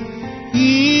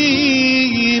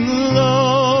im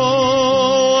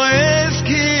lo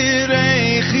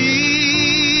ezkirechi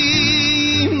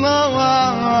lo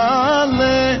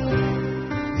ale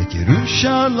et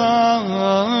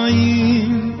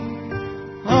Yerushalayim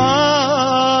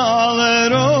ale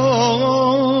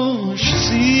rosh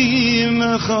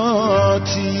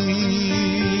simchati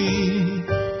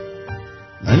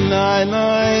la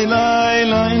la la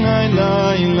la la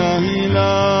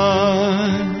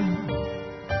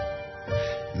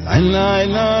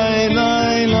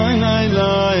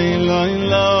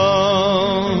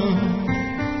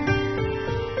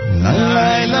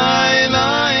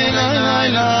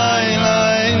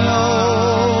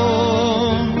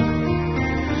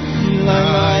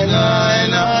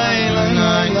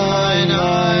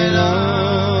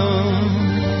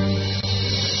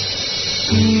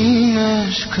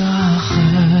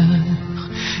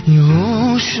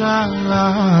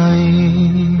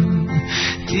Yerushalayim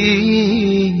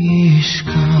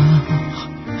tishkach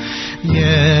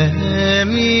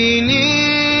yemini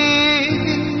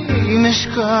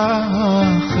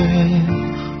meshkachech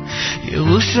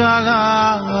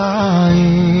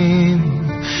Yerushalayim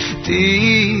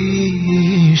tishkach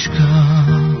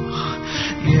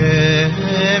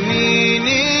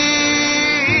yemini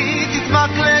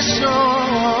titmak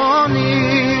leshoni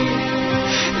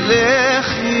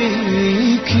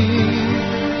lechiki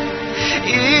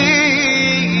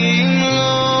im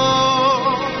lo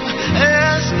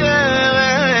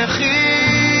ezkerechi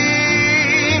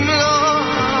im lo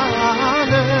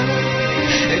ale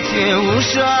et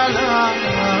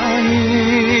Yerushalayim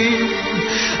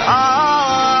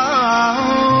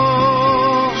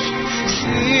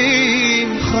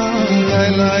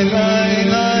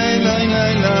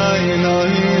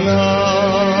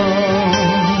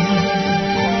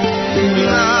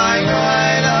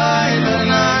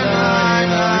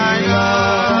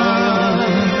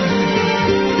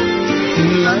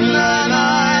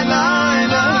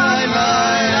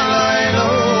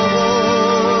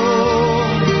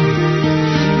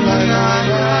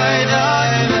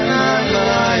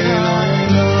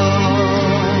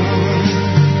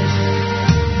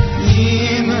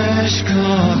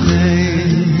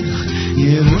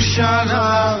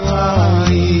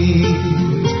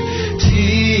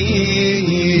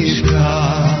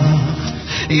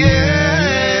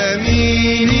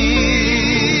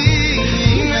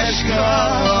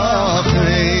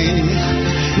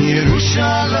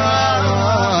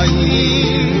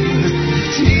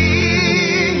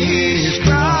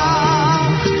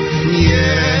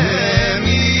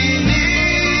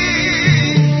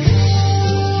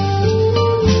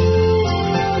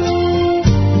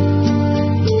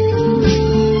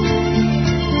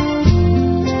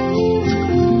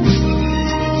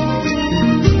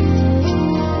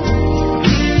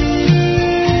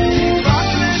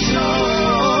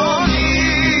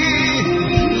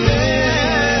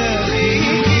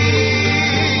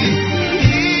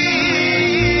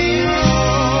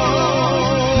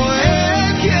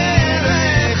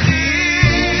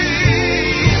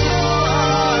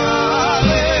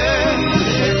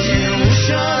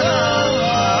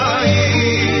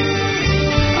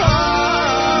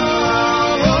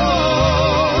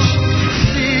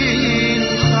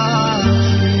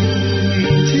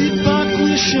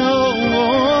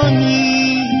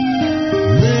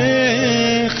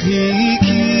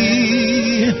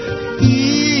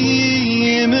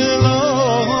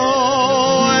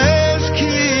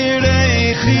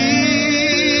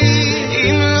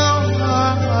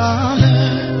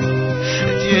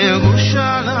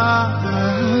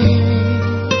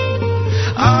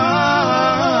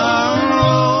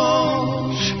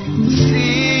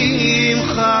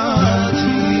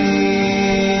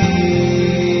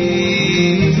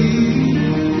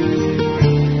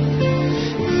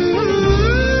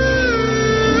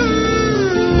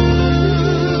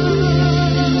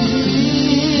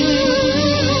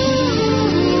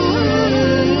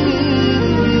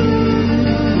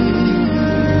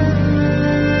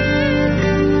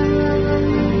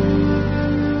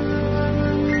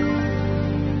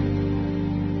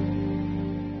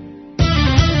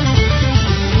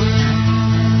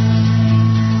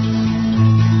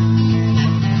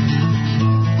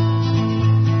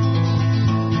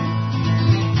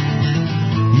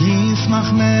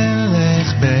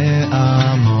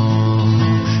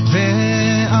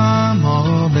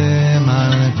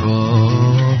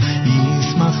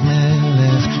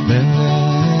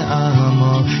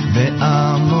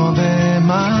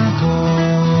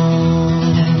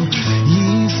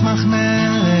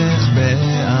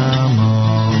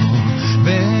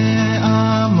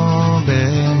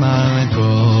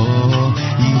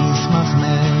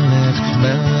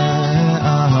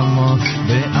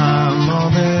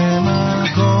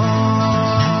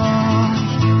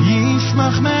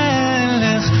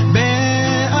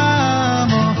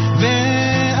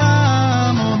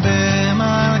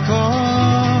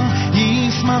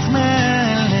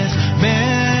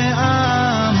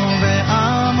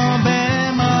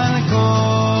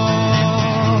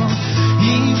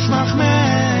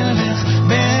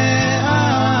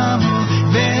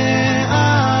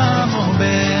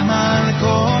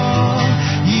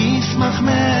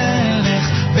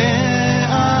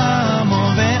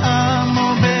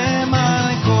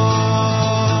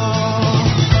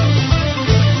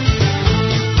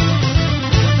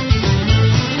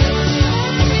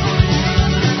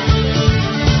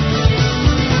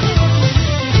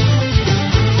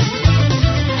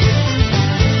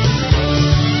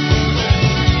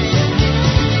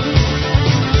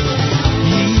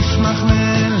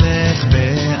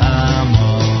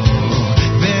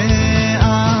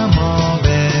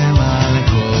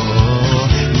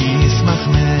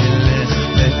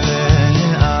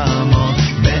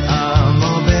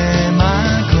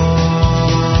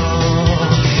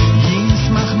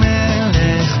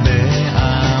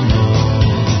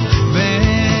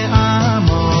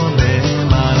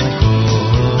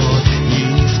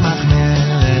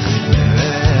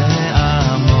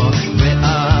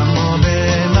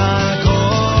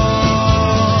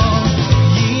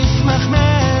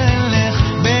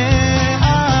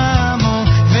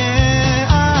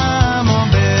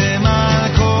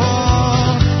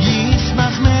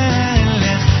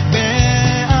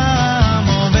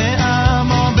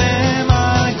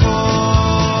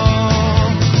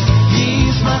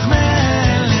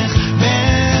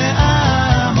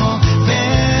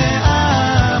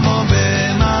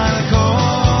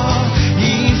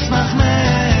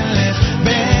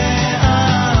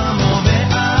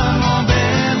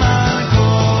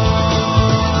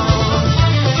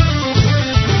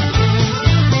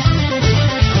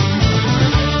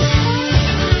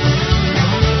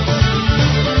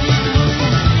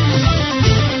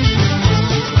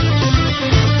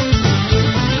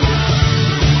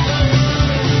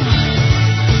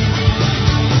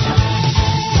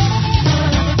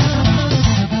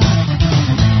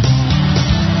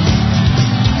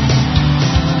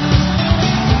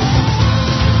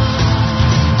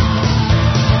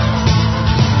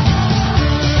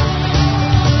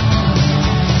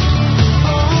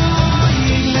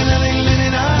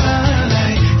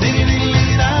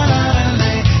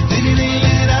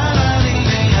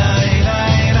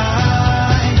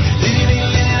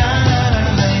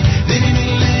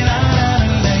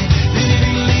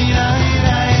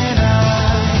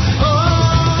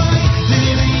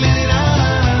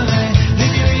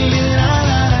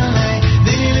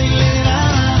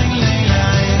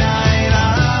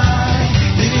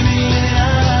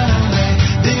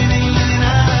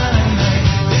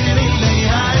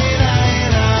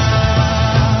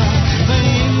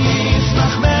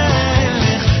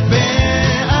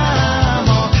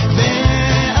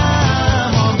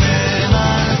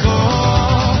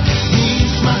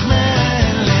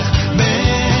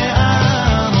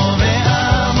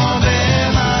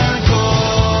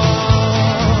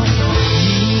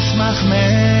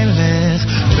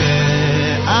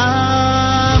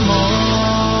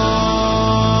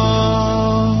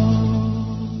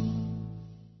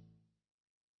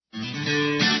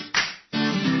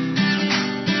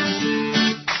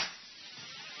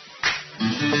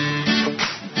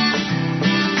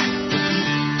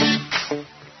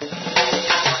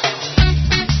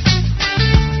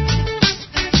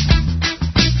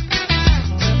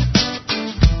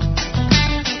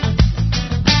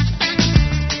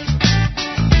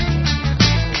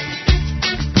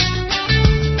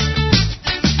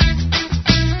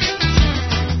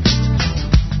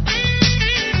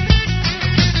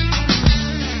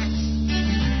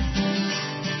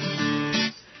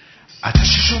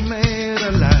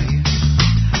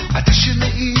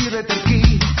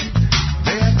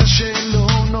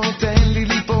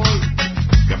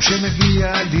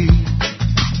שמגיע לי,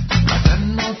 אתה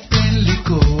נותן לי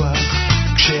כוח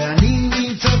כשאני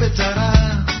נמצא בצרה,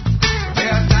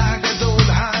 ואתה הגדול,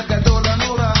 הגדול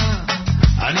הנורא,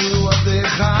 אני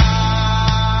עובדך,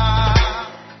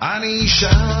 אני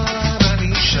שר,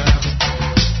 אני שר,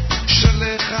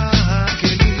 שלך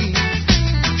הכלים,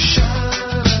 שר,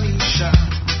 אני שר,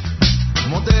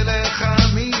 מודה לך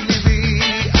מליבי,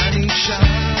 אני שר,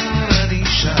 אני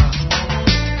שר,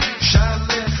 שר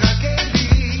לך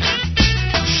כלי,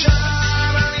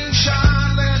 שר, אני שר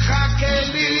לך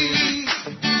כלי.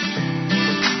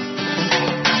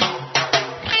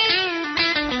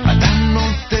 אתה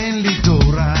נותן לי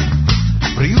תורה,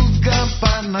 בריאות גם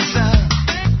פרנסה,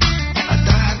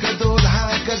 אתה הגדול,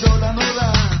 הגדול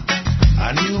הנורא,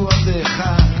 אני עובדך,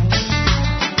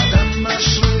 אתה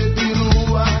משרה בי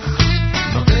רוח,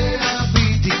 נוטע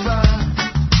בי תקווה,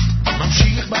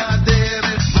 ממשיך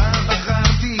בדרך בה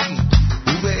בחרתי,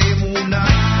 ובאמונה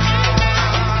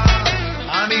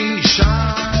אני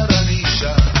שר, אני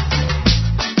שר,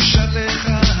 שלך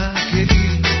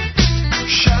הכלים,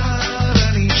 שר,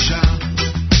 אני שר,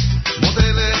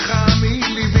 מודה לך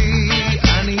מליבי,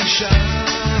 אני שר,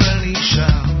 אני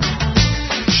שר,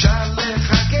 שר לך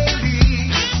כלי,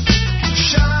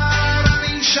 שר,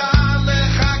 אני שר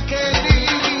לך כלי.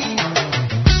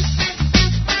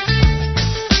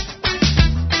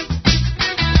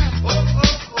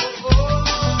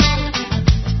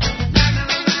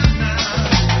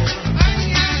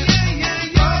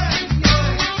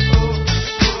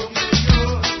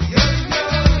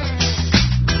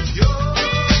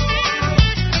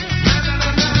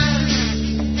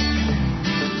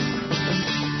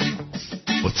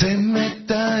 עוצם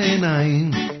את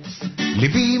העיניים,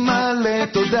 ליבי מלא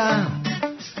תודה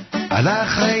על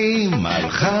החיים, על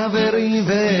חברים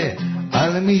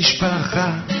ועל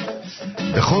משפחה.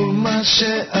 בכל מה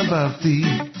שעברתי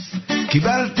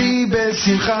קיבלתי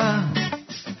בשמחה,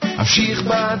 אמשיך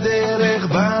בדרך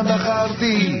בה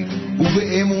בחרתי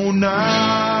ובאמונה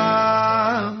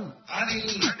אני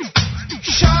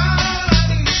שר,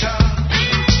 אני שר,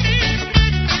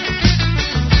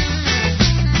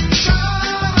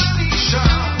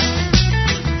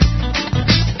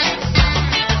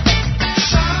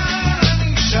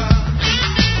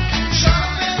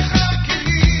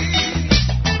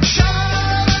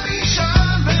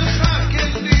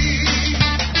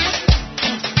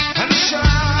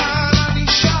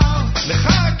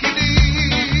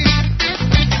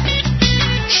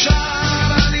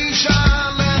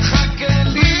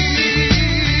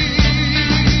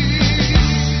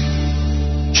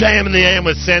 JM in the AM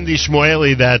with Sandy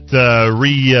Shmueli, that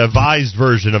revised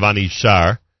version of Ani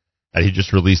Shar that he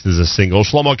just released as a single.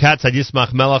 Shlomo Katz,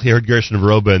 Yismach Melech, you heard Gershon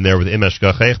Veroba in there with Imesh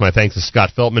Gachech. My thanks to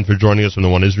Scott Feltman for joining us from the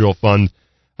One Israel Fund.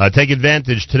 Take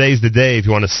advantage. Today's the day if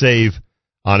you want to save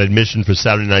on admission for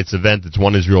Saturday night's event. It's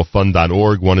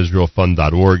oneisraelfund.org,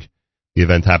 oneisraelfund.org. The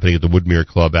event happening at the Woodmere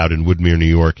Club out in Woodmere, New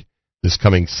York, this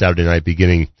coming Saturday night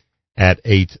beginning at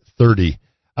 8:30.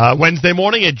 Wednesday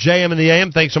morning at JM in the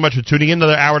AM. Thanks so much for tuning in.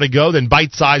 Another hour to go. Then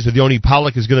Bite Size with Yoni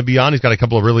Pollack is going to be on. He's got a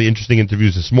couple of really interesting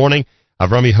interviews this morning.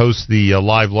 Avrami hosts the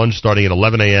live lunch starting at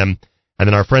 11 a.m. And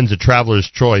then our friends at Traveler's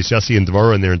Choice, Yossi and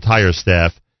Devorah and their entire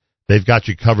staff, they've got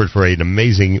you covered for an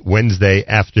amazing Wednesday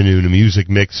afternoon music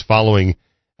mix following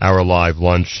our live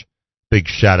lunch. Big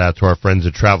shout out to our friends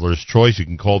at Traveler's Choice. You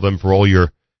can call them for all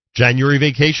your January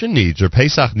vacation needs or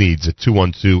Pesach needs at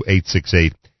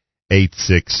 212-868-8698.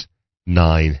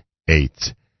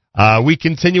 We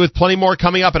continue with plenty more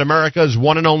coming up at America's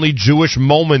one and only Jewish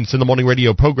Moments in the Morning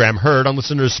radio program, heard on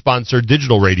listeners-sponsored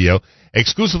digital radio,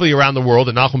 exclusively around the world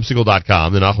at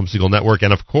NachumSegal.com, the Nachum Segal Network,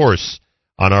 and of course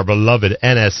on our beloved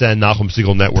NSN Nachum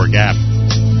Segal Network app.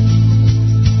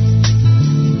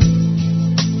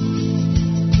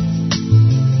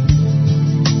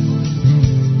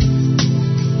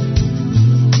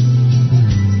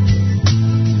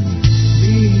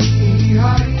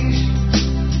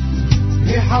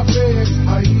 מחפש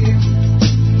חיים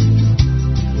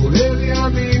וליל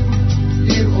ימים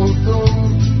לראות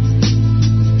טוב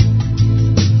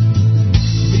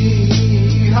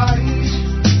מי האיש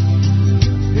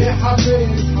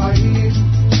מחפש חיים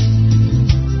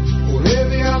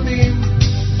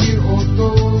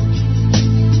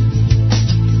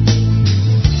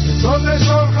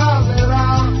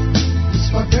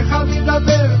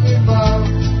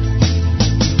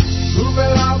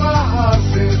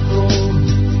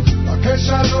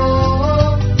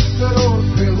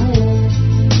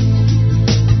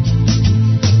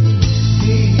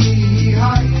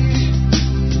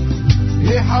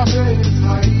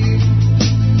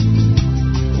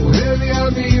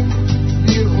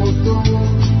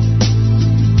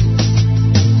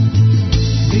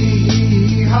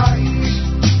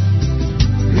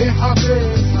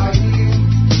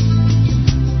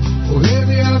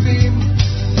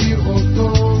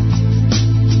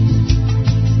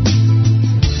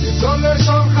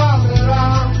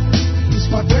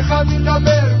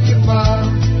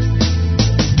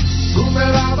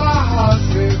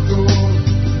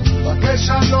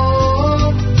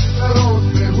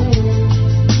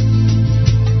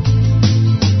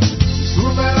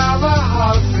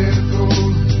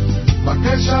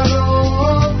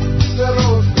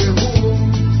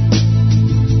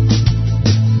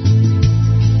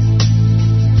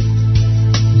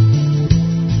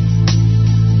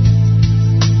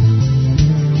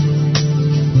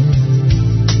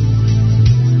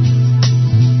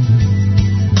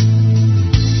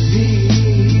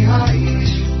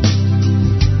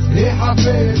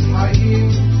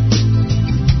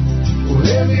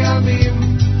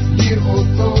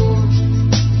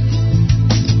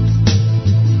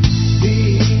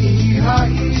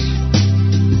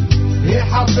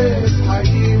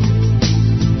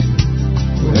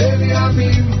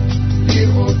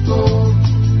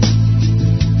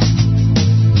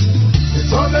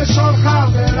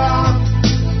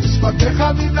ושפתיך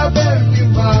מדבר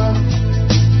נגמר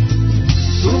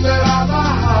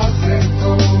וברמה הזה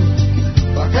טוב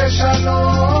בקש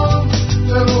שלום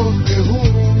ורוב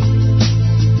והוא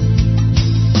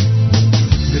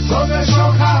וטוב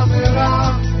לשוך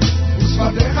מרע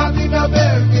ושפתיך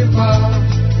מדבר נגמר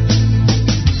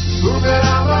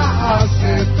וברמה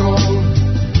הזה טוב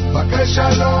בקש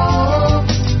שלום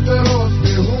ורוב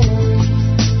והוא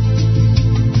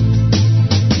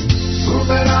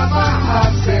וברמה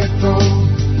הזה טוב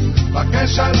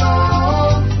בקש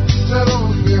שלום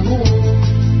ורוב והוא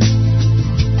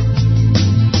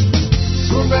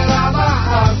וברמה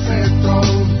הזה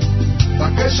טוב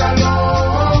בקש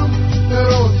שלום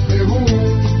ורוב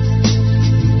והוא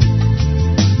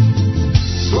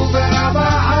וברמה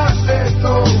הזה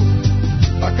טוב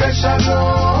בקש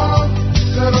שלום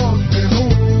ורוב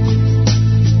והוא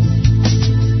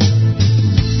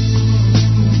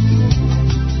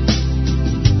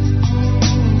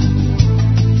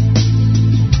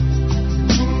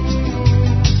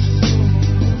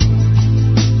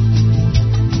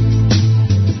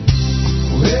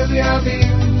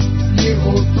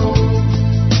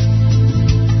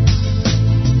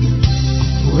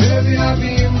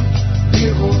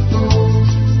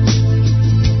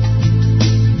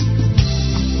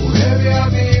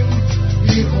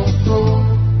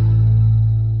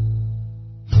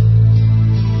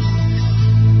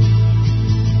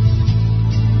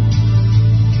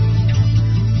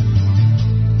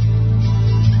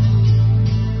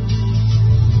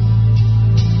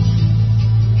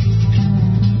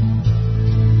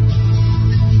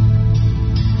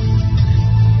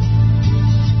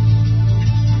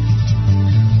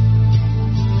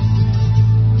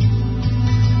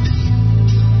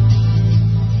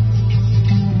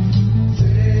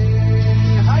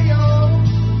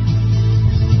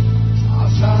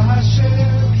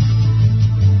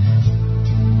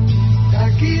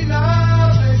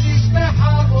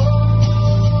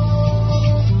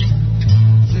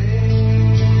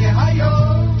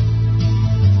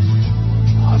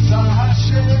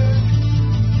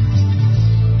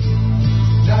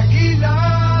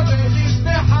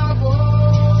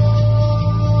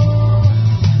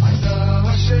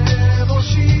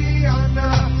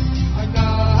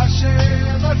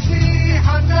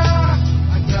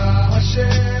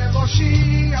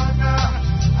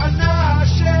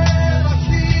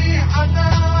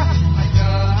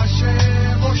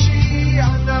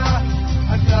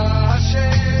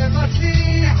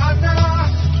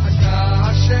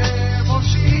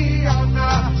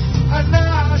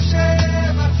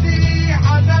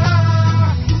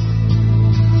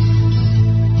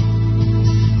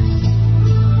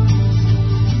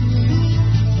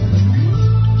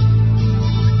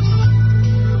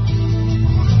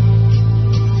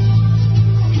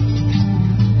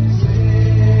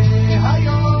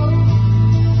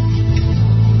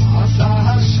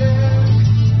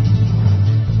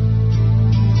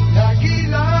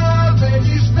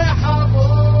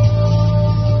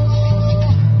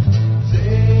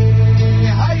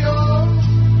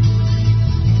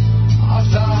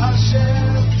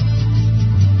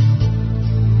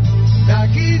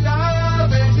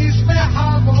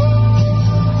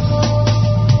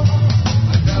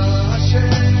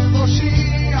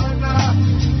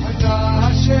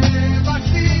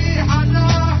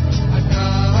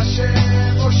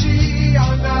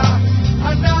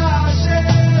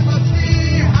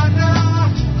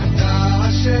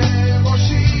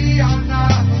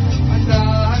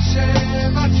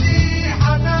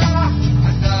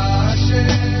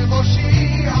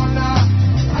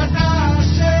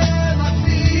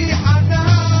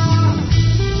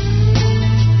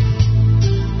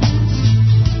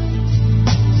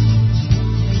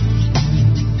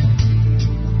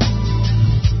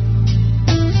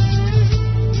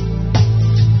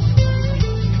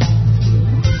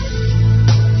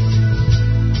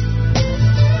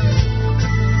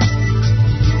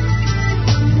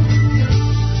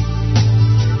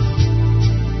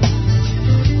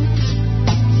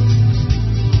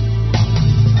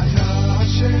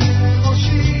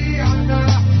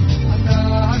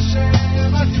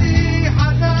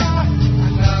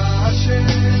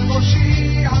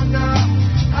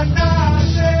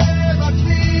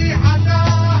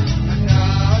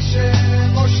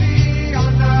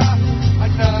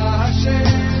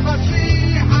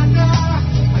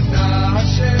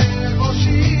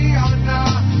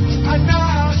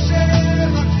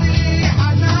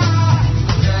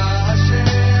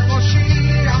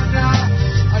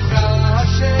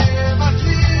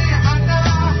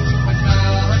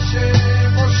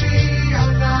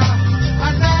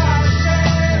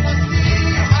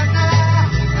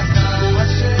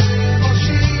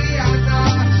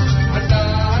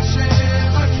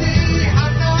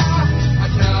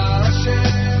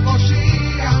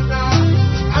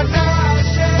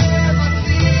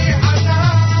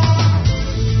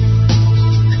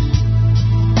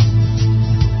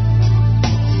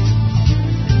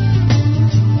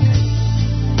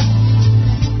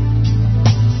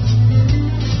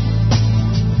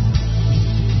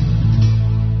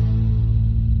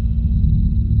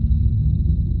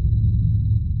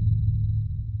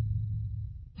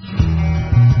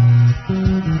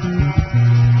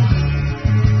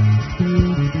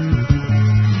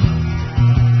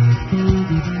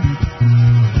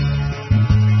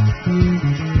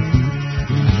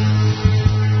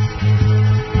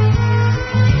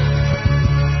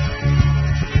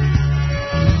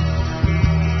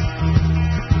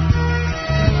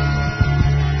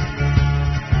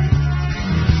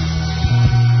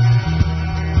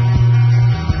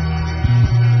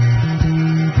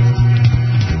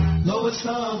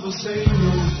עשיו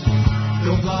עשינו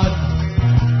לבד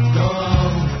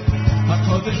גם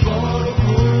הקודש ברוך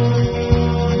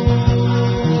הוא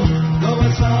לא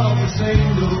עשיו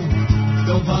עשינו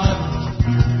לבד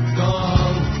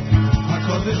גם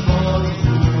הקודש ברוך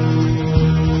הוא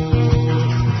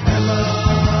אלא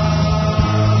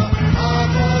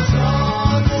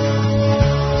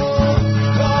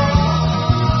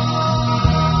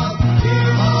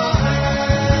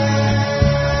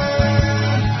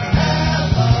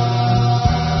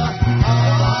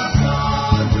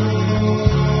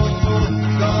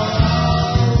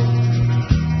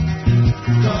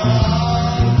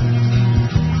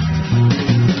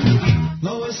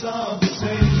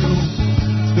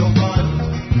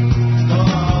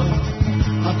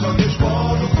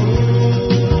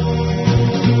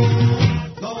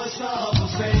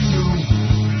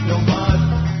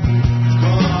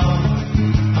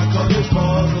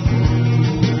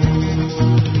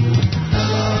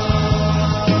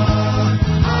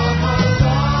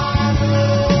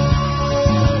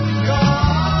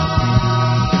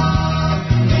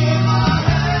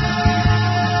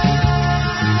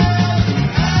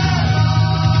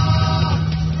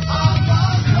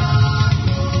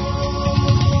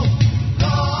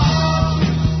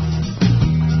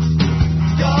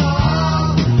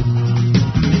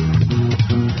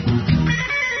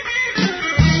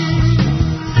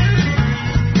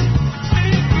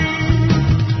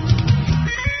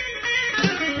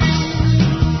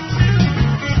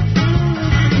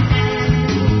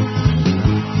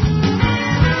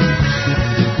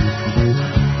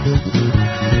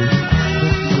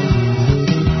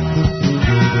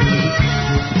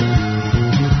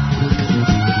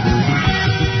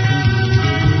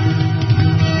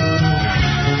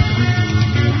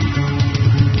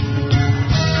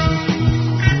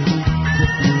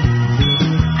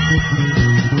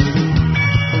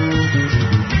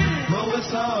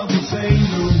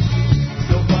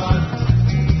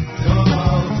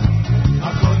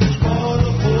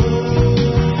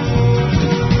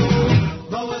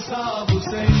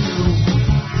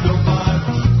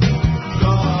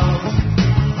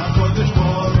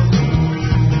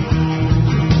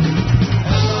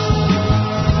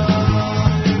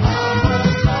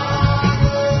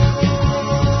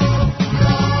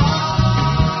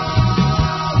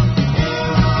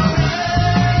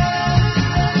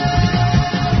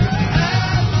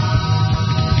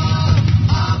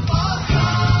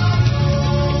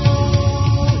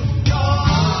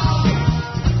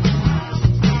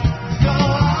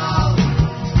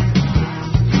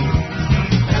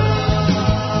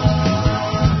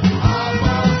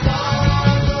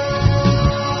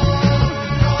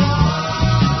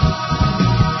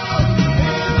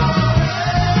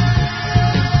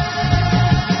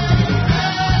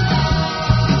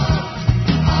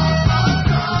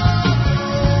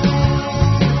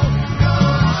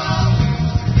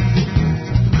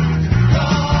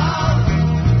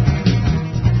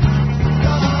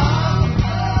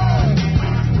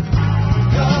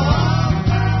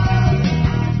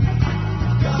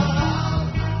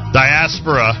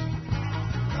Diaspora,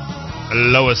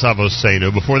 Lois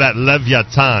Avosenu. Before that,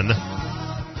 Leviathan,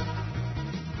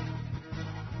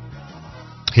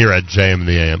 here at JM in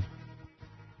the AM.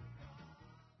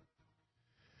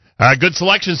 Good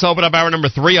selection to open up hour number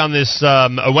 3 on this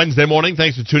Wednesday morning.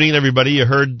 Thanks for tuning in, everybody. You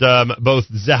heard both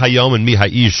Zehayom and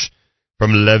Mihaish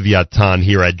from Leviathan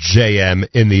here at JM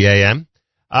in the AM.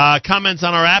 Comments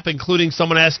on our app, including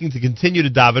someone asking to continue to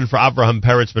daven for Avraham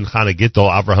Peretz Ben Chana Gittel.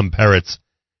 Avraham Peretz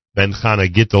Ben Chana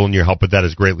Gittel, and your help with that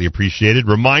is greatly appreciated.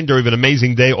 Reminder of an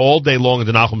amazing day all day long at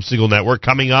the Nachum Segal Network.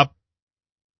 Coming up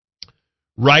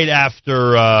right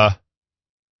after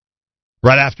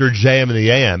JM in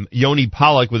the AM, Yoni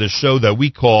Pollack with a show that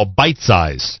we call Bite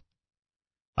Size.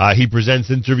 He presents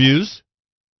interviews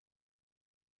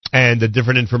and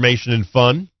different information and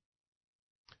fun.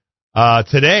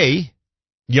 Today,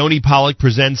 Yoni Pollack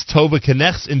presents Tova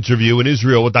Kanech's interview in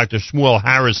Israel with Dr. Shmuel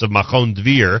Harris of Machon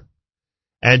Dvir,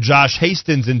 and Josh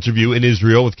Hastings' interview in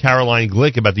Israel with Caroline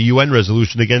Glick about the UN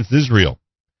resolution against Israel.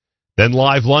 Then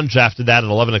live lunch after that at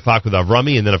 11 o'clock with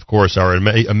Avrami, and then, of course, our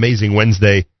amazing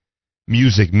Wednesday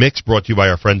music mix brought to you by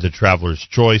our friends at Traveler's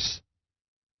Choice,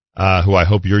 who I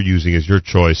hope you're using as your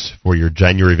choice for your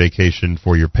January vacation,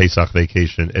 for your Pesach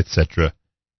vacation, etc.,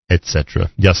 etc.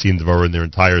 Yossi and Devorah and their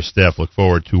entire staff look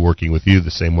forward to working with you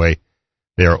the same way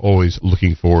they are always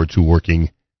looking forward to working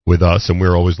with us, and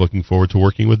we're always looking forward to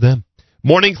working with them.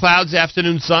 Morning clouds,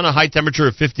 afternoon sun, a high temperature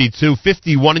of 52,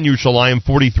 51 in Yerushalayim,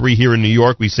 43 here in New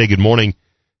York. We say good morning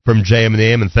from JM and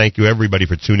AM, and thank you everybody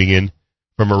for tuning in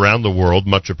from around the world.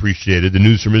 Much appreciated. The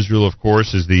news from Israel, of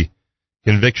course, is the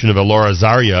conviction of Elor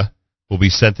Azaria, will be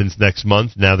sentenced next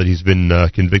month now that he's been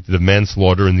convicted of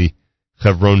manslaughter in the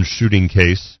Hebron shooting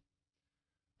case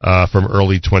from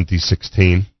early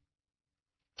 2016.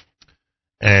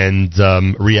 And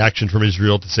reaction from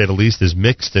Israel, to say the least, is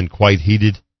mixed and quite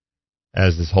heated,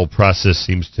 as this whole process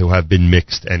seems to have been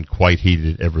mixed and quite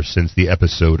heated ever since the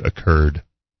episode occurred.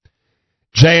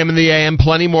 JM in the AM,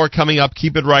 plenty more coming up.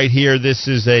 Keep it right here. This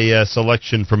is a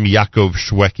selection from Yaakov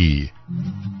Shweki.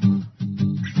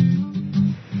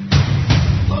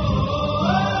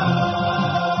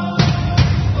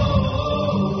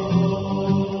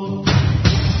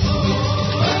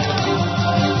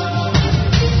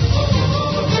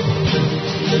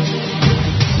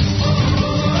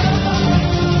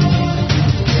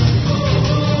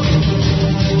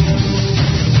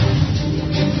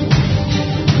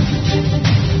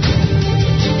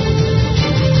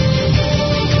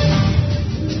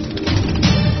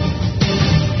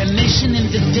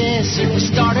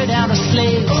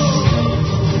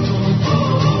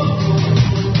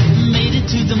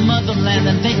 Motherland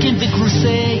and making the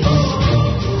crusade.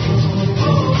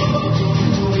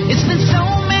 It's been so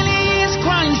many years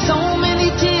crying, so many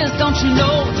tears. Don't you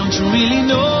know, don't you really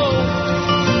know?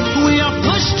 We are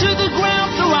pushed to the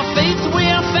ground through our faith. We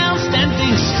are found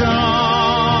standing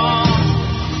strong.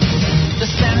 The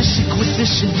Spanish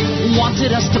Inquisition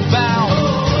wanted us to bow,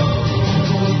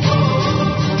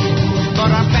 but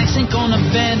our backs ain't gonna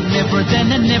bend, never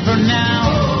then and never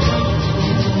now.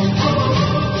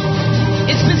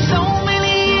 It's been so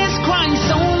many years crying,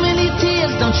 so many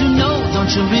tears. Don't you know, don't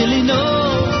you really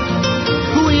know?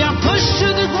 We are pushed to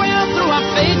the ground through our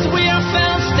faith. We are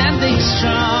found standing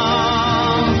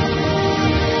strong.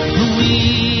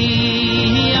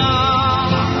 We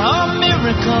are a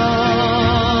miracle.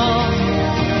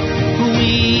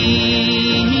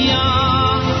 We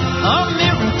are a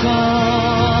miracle.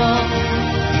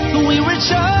 We were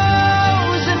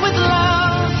chosen with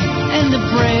love and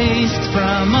embraced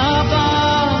from above.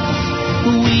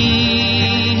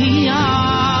 We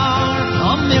are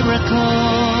a miracle.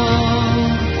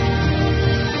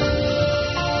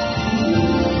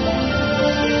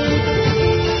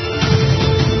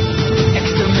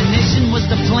 Extermination was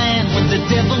the plan when the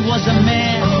devil was a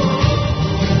man.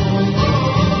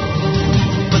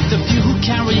 But the few who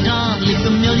carried on leave the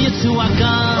millions who are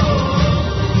gone.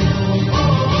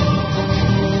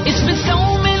 It's been so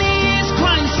many years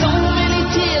crying, so many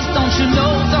tears. Don't you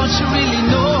know, don't you really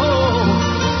know?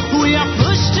 We are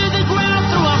pushed to the ground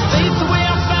through our faith. We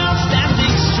are found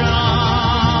standing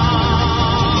strong.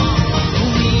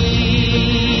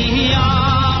 We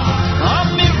are a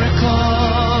miracle.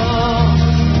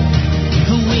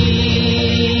 We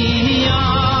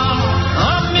are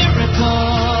a miracle.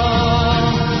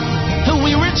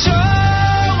 We were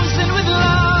chosen with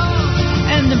love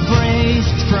and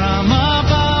embraced from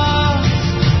above.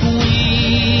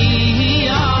 We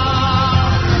are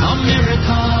a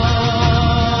miracle.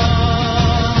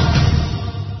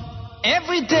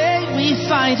 Every day we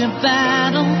fight a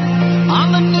battle.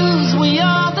 On the news we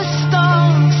are the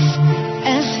stars.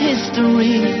 As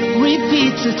history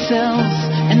repeats itself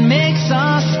and makes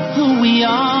us who we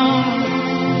are.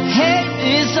 Hate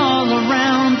is all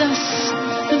around us,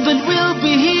 but we'll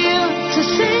be here to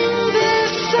sing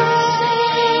this song.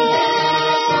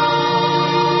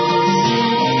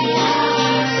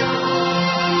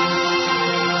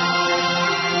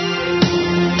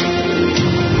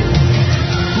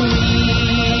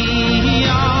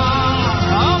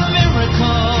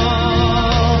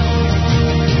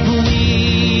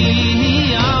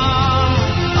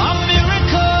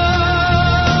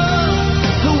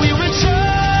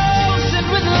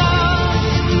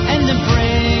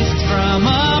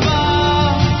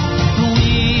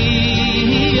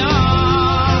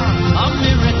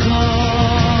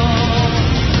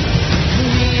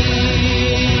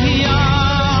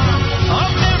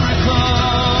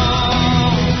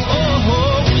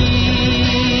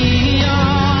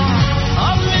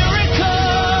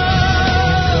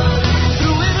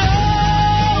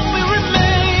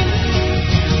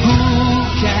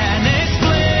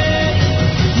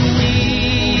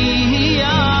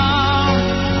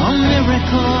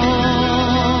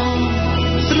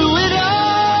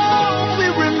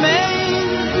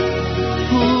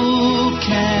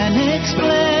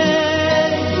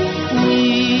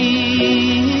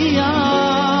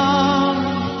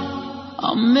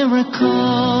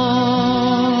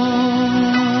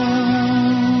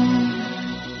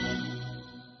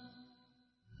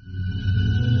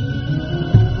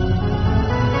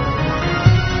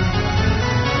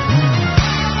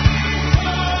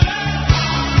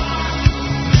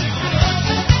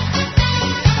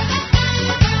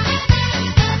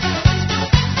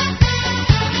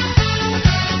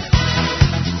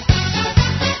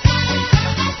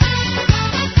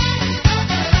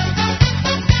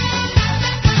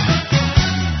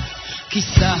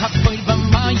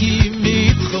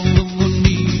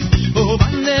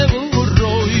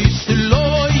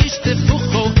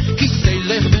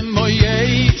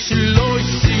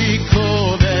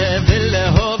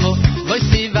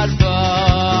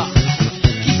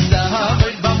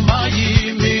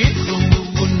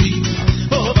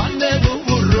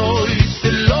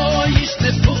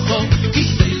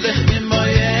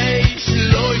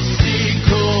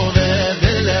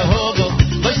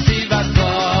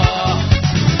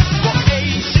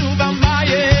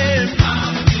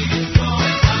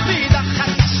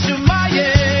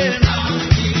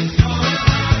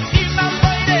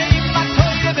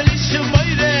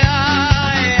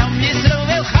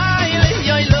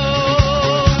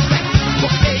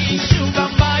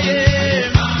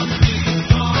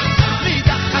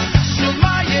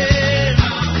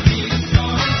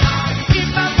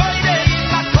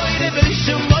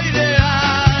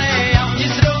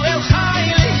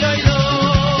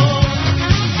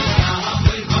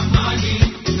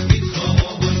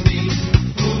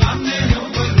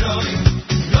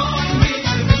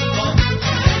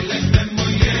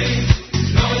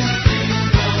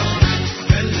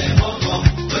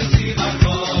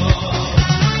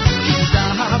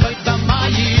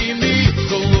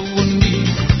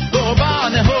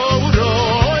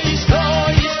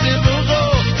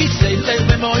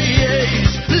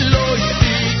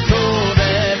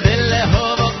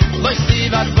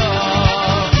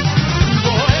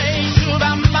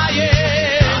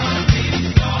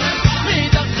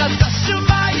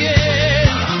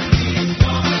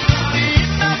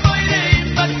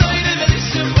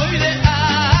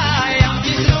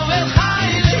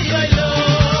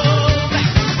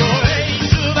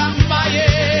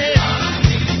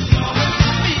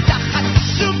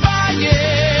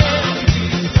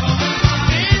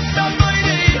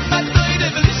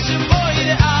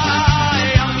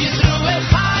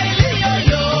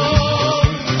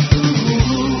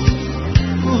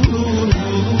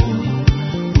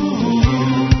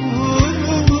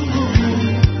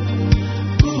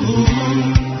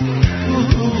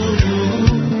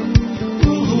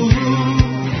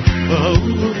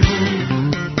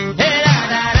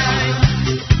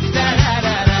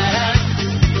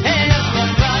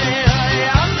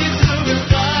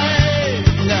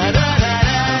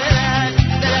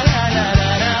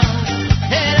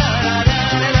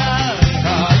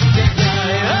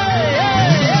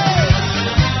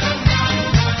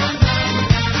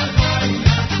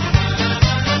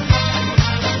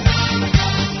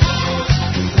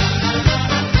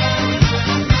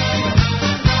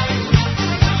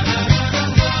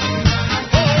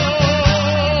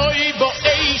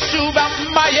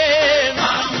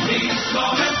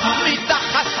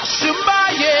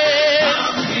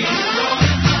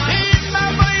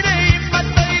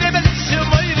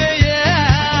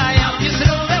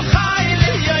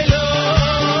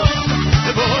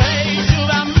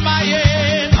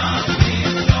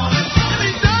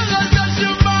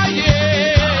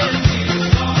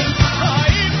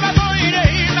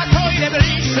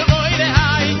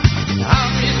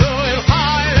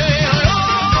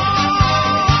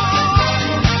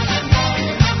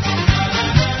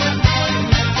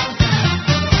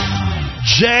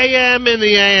 JM in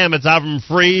the AM. It's Avram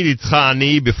Fried,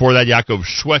 Itzchani. Before that, Yaakov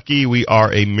Shweki. We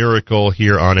are a miracle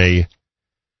here on a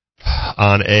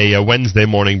Wednesday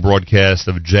morning broadcast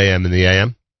of JM in the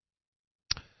AM.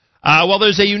 Well,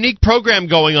 there's a unique program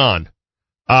going on.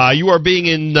 You are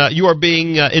being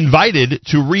invited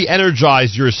to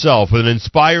re-energize yourself with an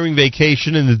inspiring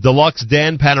vacation in the deluxe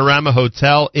Dan Panorama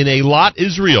Hotel in Eilat,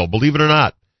 Israel. Believe it or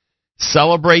not,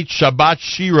 celebrate Shabbat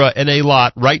Shira in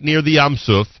Eilat, right near the Yam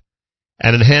Suf,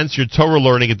 and enhance your Torah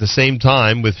learning at the same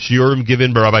time with shiurim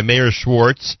given by Rabbi Meir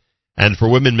Schwartz, and for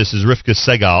women, Mrs. Rivka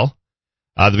Segal.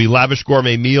 There'll be lavish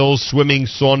gourmet meals, swimming,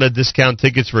 sauna, discount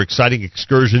tickets for exciting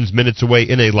excursions minutes away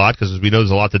in Eilat, because as we know,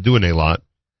 there's a lot to do in Eilat.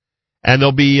 And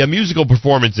there'll be musical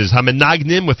performances.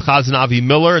 Hamenagnim with Chazan Avi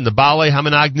Miller and the Ballet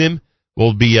Hamenagnim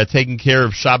will be taking care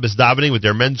of Shabbos davening with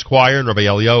their men's choir and Rabbi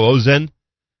Eliyahu Ozen.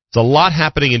 It's a lot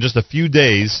happening in just a few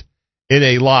days in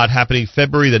Eilat, happening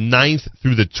February the 9th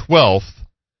through the 12th.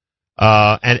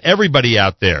 And everybody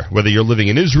out there, whether you're living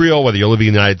in Israel, whether you're living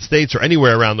in the United States, or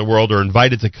anywhere around the world, are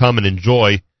invited to come and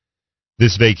enjoy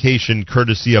this vacation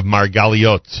courtesy of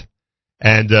Margaliot.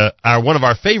 And one of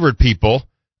our favorite people,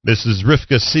 Mrs.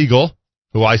 Rivka Segal,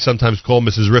 who I sometimes call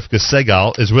Mrs. Rivka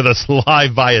Segal, is with us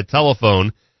live via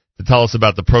telephone to tell us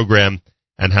about the program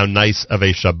and how nice of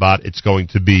a Shabbat it's going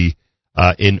to be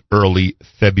in early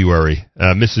February.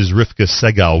 Mrs. Rivka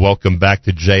Segal, welcome back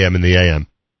to JM in the AM.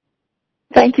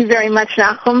 Thank you very much,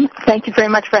 Nachum. Thank you very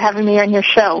much for having me on your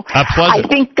show. A pleasure. I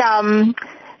think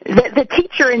the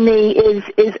teacher in me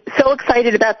is so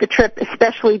excited about the trip,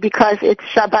 especially because it's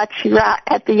Shabbat Shira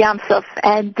at the Yam Suf.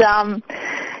 And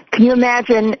can you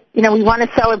imagine, we want to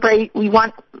celebrate, we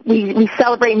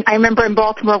celebrate. I remember in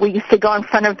Baltimore we used to go in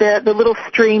front of the little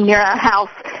stream near our house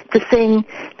to sing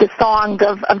the song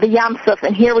of the Yam Suf,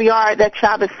 and here we are that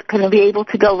Shabbos going to be able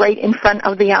to go right in front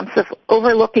of the Yam Suf,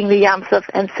 overlooking the Yam Suf,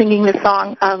 and singing the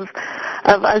song of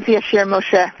Az Yashir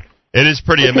Moshe. It is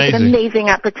pretty amazing. It's an amazing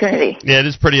opportunity. Yeah, it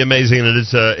is pretty amazing, and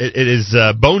it is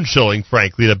bone-chilling,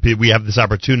 frankly, that we have this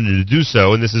opportunity to do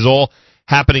so, and this is all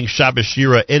happening Shabbos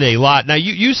Shira in Eilat. Now,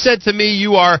 you said to me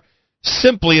you are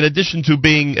simply, in addition to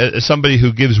being somebody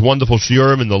who gives wonderful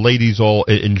shiurim, and the ladies all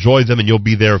enjoy them, and you'll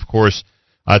be there, of course,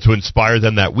 to inspire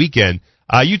them that weekend,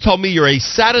 you told me you're a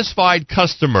satisfied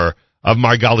customer of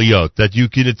Margaliot, that you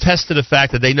can attest to the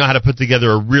fact that they know how to put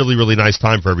together a really, really nice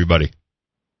time for everybody.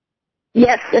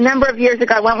 Yes, a number of years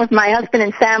ago I went with my husband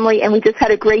and family, and we just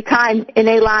had a great time in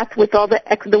Eilat with all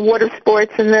the water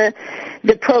sports and the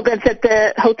programs that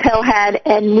the hotel had,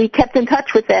 and we kept in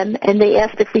touch with them, and they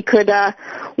asked if we could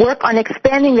work on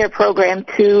expanding their program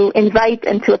to invite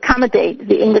and to accommodate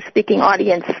the English-speaking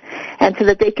audience, and so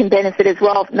that they can benefit as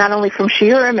well, not only from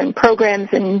shiurim and programs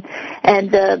and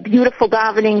beautiful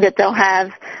davening that they'll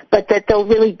have, but that there'll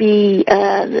really be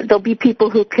there'll be people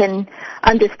who can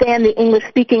understand the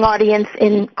English-speaking audience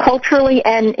culturally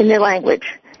and in their language.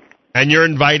 And you're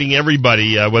inviting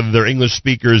everybody, whether they're English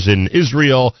speakers in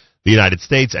Israel, the United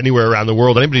States, anywhere around the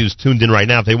world, anybody who's tuned in right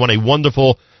now, if they want a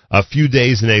wonderful few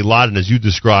days in Eilat, and as you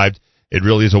described, it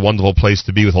really is a wonderful place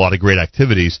to be with a lot of great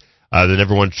activities, then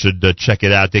everyone should check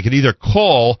it out. They can either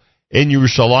call in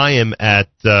Yerushalayim at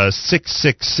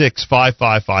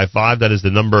 666-5555. That is the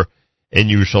number in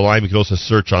Yerushalayim. You can also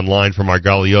search online for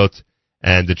Margaliot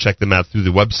and to check them out through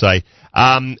the website.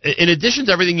 In addition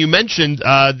to everything you mentioned,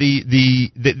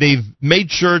 they've made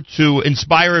sure to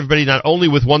inspire everybody not only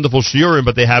with wonderful shiurim,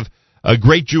 but they have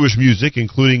great Jewish music,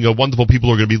 including wonderful people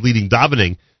who are going to be leading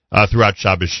davening throughout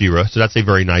Shabbos Shira. So that's a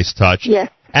very nice touch. Yes.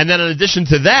 And then in addition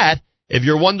to that, if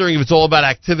you're wondering if it's all about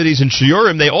activities and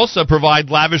shiurim, they also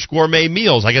provide lavish gourmet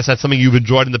meals. I guess that's something you've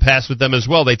enjoyed in the past with them as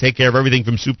well. They take care of everything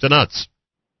from soup to nuts.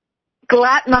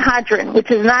 Galat Mahadran, which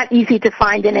is not easy to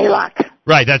find in Eilat.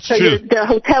 Right, that's true. The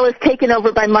hotel is taken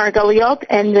over by Margaliot,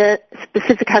 and the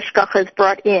specific hashgacha is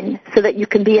brought in so that you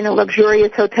can be in a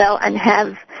luxurious hotel and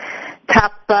have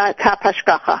top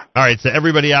hashgacha. All right, so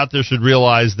everybody out there should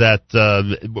realize that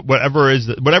whatever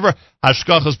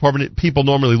hashgachas people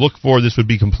normally look for, this would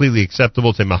be completely acceptable.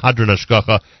 It's a Mahadran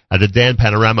hashgacha at the Dan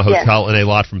Panorama Hotel in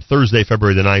Eilat from Thursday,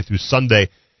 February the 9th through Sunday,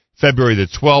 February the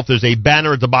 12th. There's a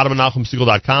banner at the bottom of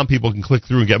NachumSegal.com. People can click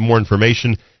through and get more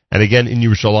information. And again, in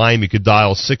Yerushalayim, you could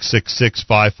dial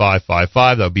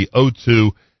 666-5555. That would be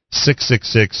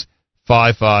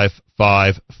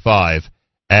 02-666-5555.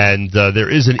 And there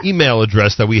is an email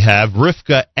address that we have,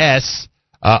 Rivka S,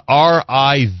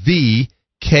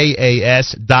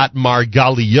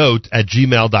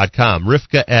 rivkas.margaliot@gmail.com.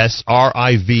 Rivka S,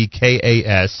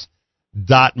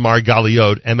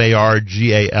 rivkas.margaliot,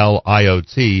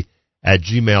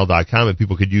 margaliot@gmail.com. And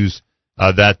people could use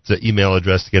that email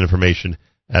address to get information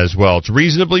as well. It's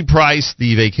reasonably priced.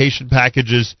 The vacation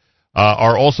packages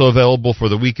are also available for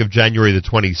the week of January the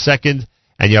 22nd,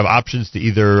 and you have options to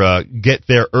either get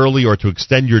there early or to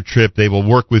extend your trip. They will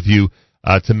work with you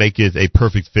to make it a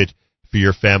perfect fit for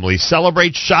your family.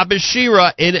 Celebrate Shabbos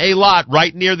Shira in Eilat,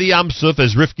 right near the Yam Suf,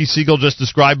 as Rivka Segal just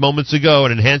described moments ago,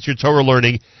 and enhance your Torah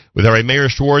learning with our Meir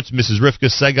Schwartz, Mrs. Rivka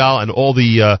Segal, and all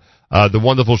the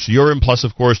wonderful shiurim, plus,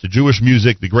 of course, the Jewish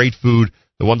music, the great food,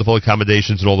 the wonderful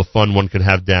accommodations, and all the fun one can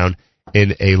have down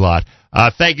in Eilat.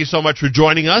 Thank you so much for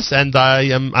joining us, and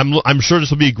I'm sure this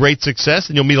will be a great success,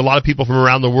 and you'll meet a lot of people from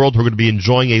around the world who are going to be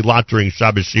enjoying Eilat during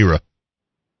Shabbos Shira.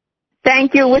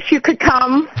 Thank you. Wish you could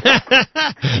come.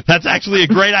 That's actually a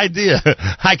great idea.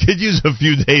 I could use a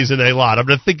few days in Eilat. I'm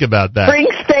going to think about that. Bring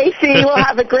Stacy. We'll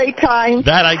have a great time.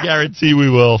 That I guarantee we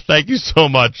will. Thank you so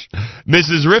much.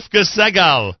 Mrs. Rivka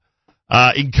Segal,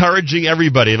 encouraging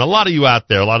everybody, and a lot of you out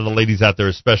there, a lot of the ladies out there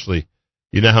especially,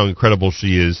 you know how incredible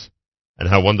she is and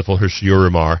how wonderful her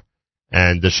shiurim are,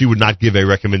 and she would not give a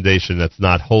recommendation that's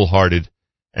not wholehearted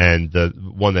and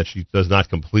one that she does not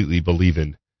completely believe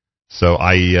in. So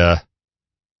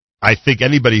I think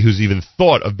anybody who's even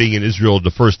thought of being in Israel the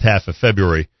first half of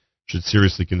February should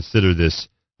seriously consider this.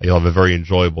 You'll have a very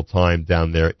enjoyable time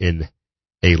down there in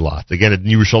Eilat. Again, at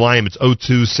Yerushalayim, it's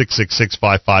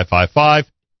 02-666-5555.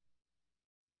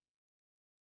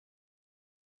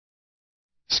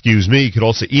 Excuse me. You can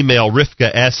also email Rivka,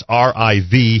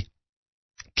 S-R-I-V-K-A-S,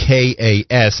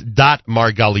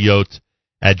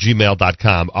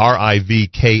 rivkas.margaliot@gmail.com.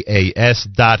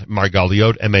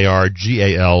 rivkas.margaliot,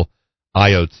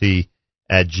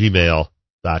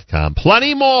 margaliot@gmail.com.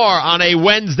 Plenty more on a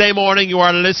Wednesday morning. You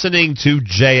are listening to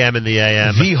JM in the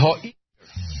AM.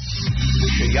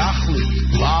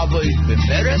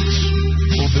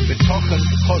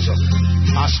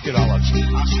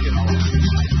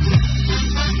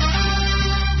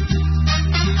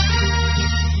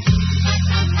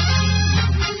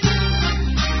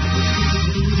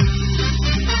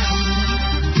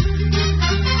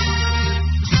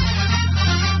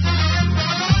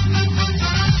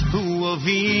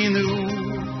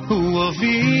 Hu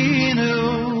avinu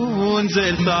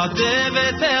unser Tate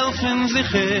vet helfen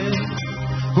sicher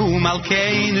Hu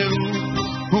malkeinu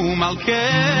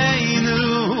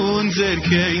unser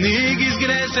König ist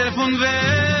größer von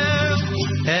Welt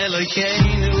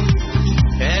Elokeinu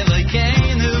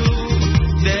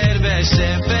der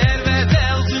Beschäfer vet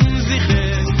helfen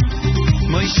sicher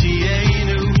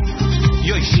Moshienu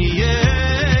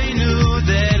Yoshienu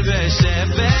der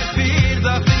Beschäfer für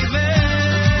das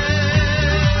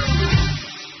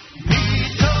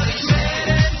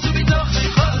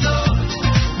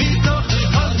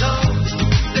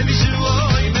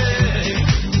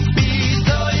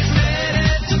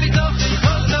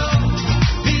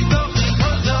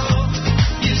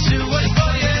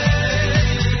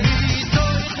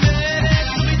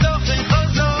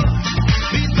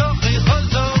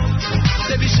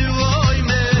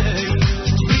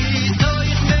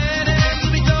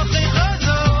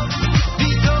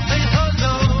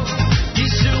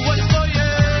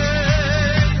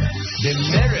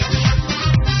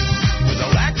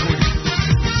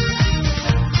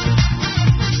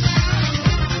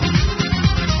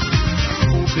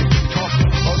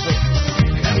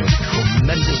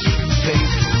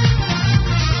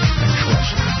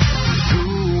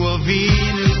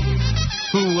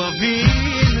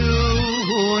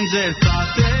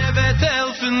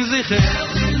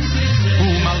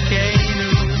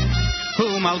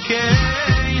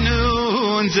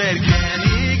unser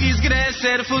König ist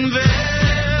größer von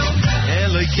Welt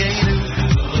Elokeinu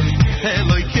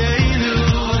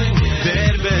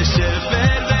der Beschäfer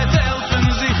wird helfen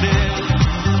sicher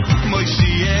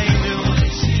Moshienu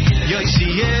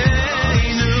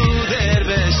Yoshienu der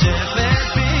Beschäfer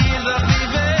für das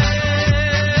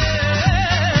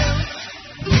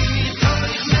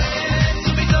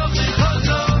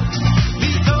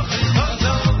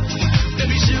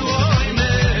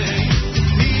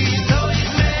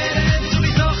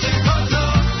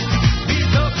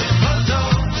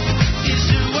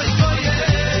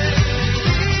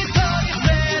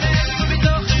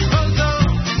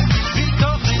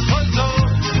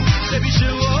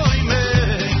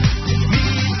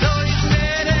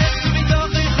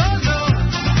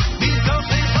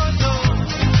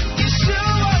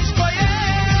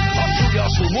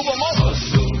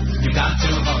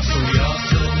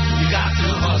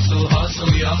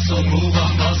Hustle, move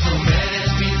on, hustle, man,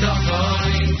 it's me, don't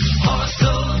worry.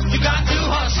 Hustle, you got to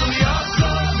hustle,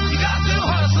 hustle. You got to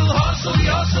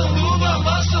hustle, move on,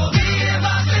 hustle, be a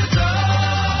master.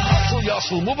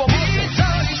 Hustle, move on,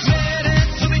 hustle.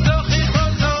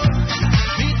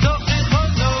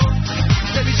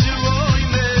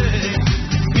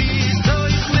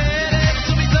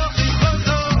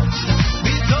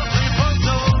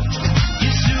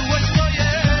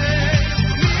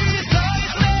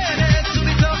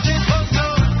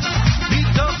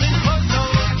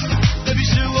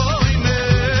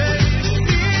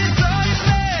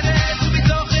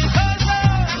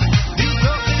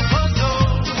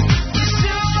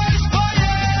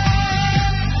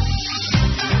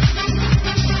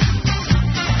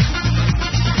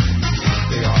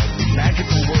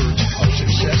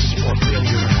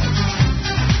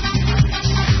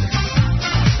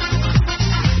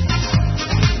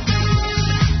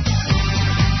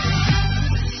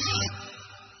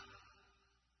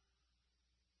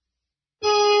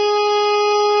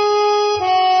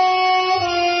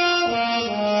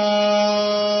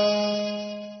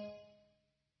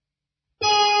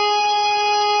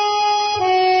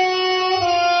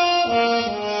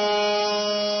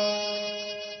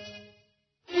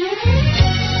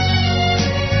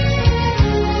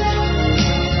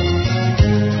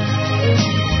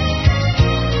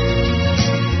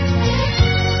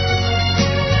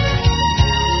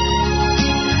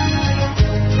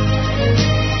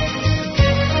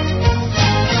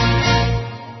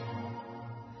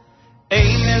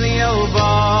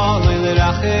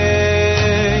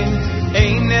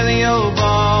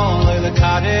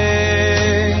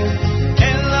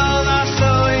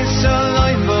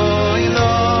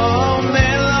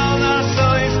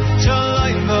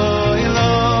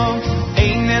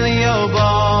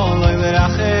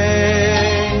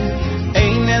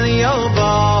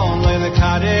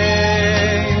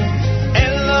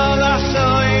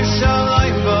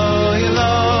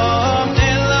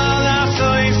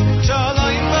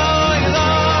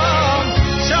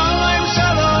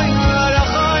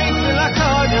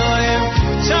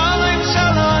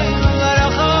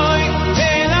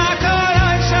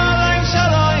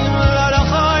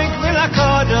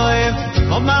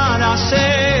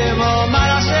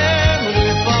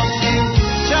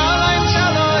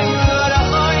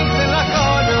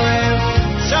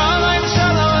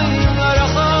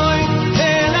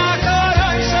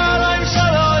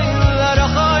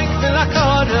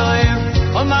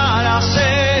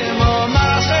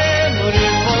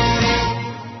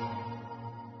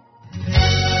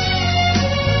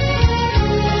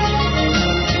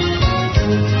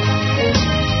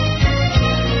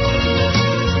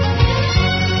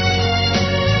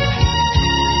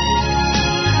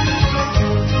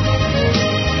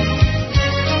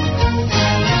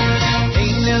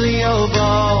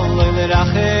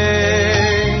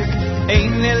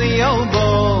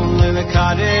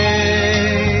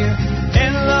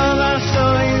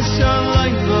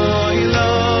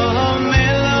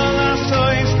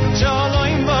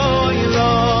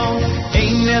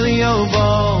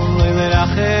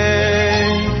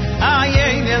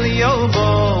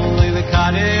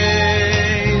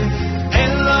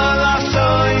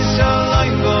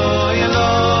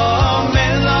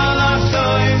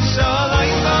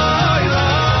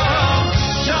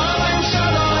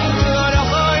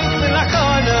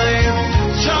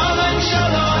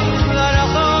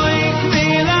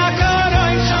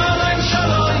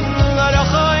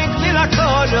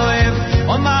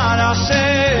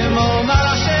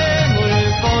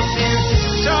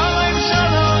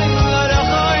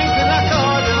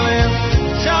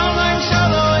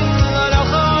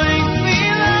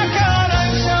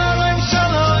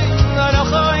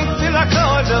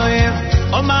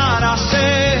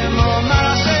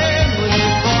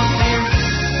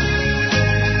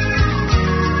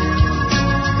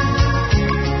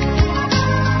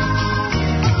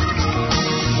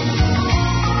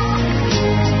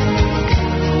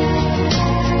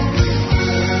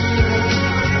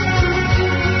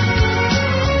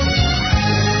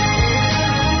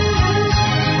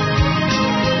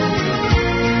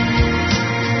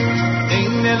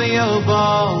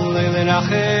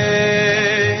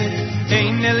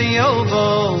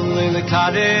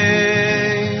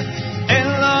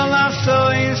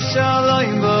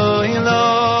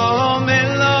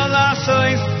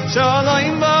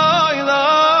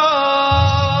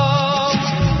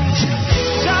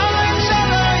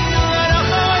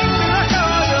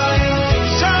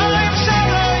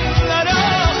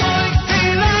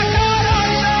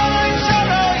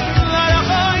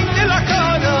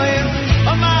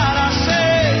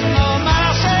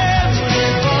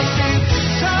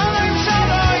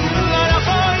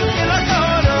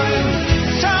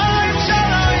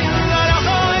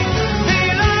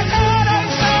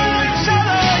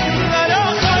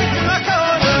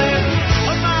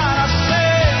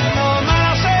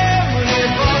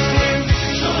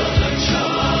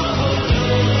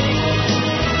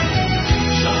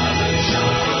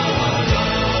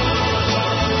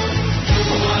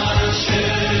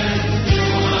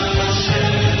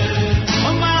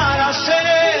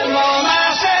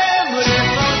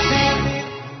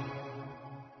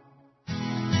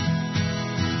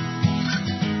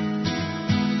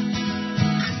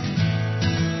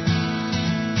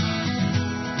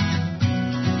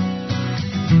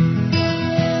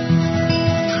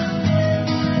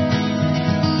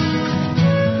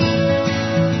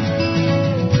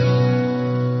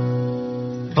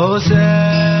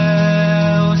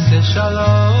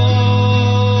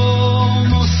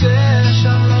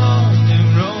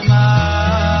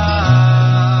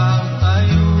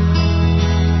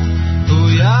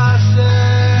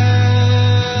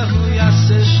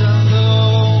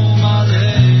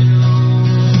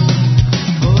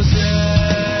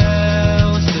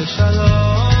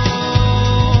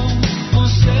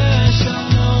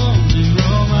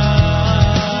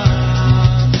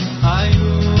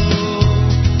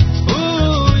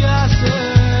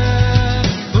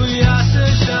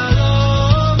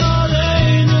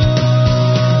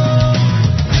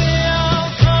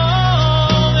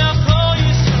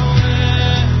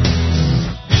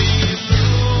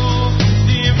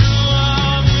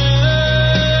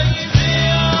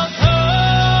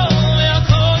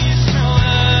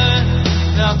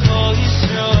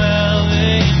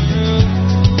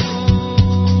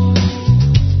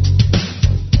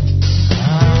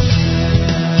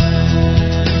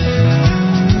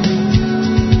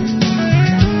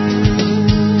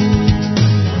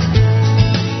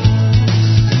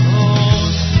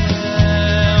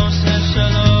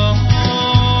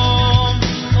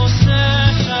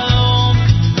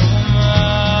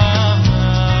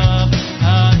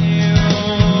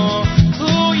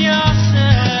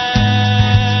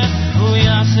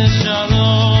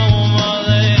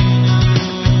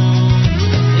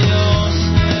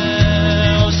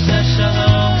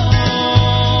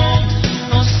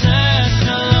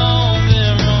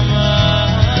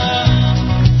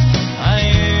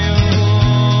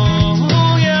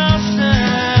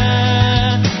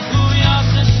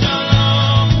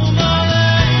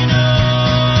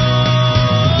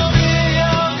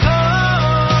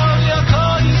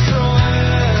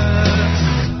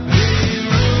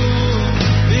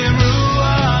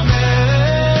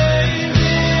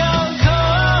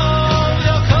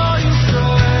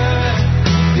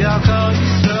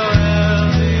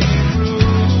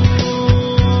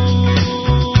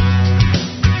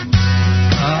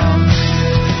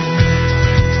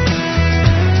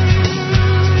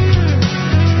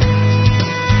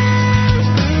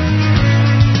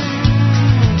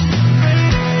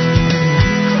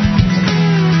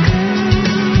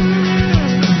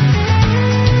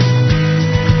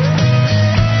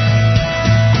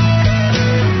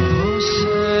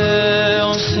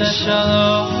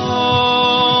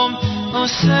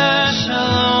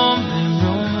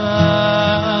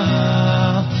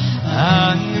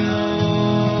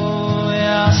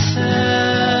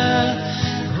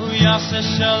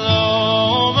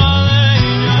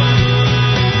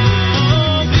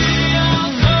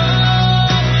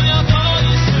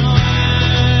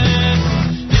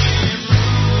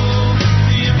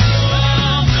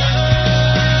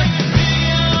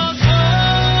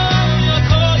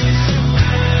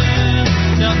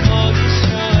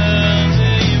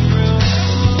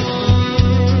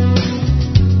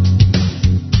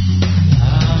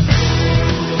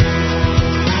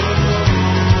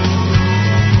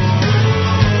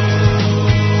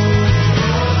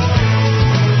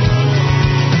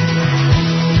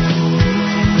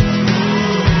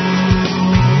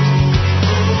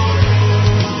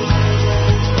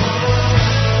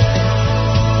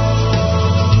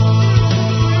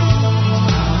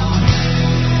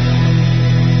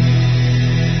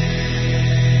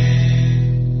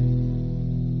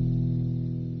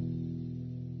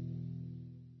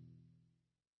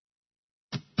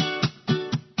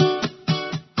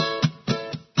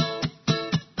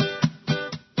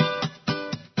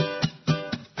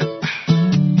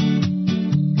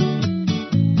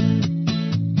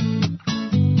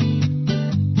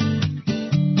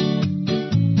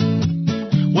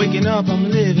 waking up, I'm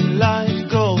living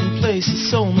life, going places,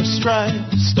 so much strife.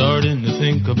 Starting to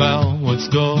think about what's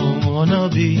gonna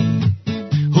be.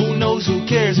 Who knows, who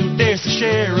cares, who dares to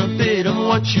share a bit of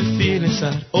what you feel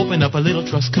inside. Open up a little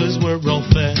trust, cause we're all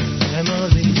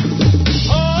family.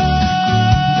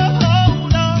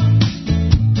 Hold on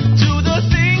to the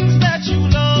things that you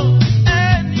love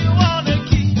and you wanna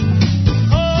keep.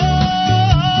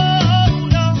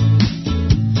 Hold on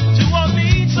to what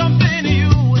means something to you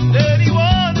and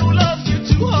anyone who loves you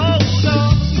to hold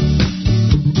on.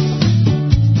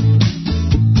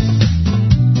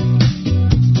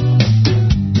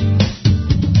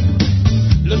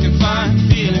 Looking fine,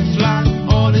 feeling fly,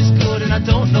 all is good and I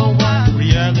don't know why.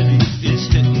 Reality is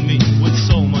hitting me with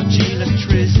so much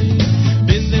electricity.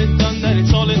 Been there, done that,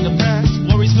 it's all in the past.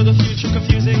 Worries for the future,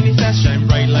 confusing me fast. Shine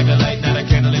bright like a light, not a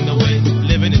candle in the wind.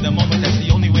 Living in the moment, that's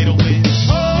the only way to win.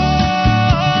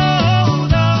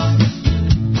 Hold on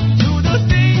to the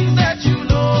things that you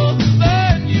love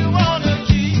and you wanna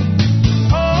keep.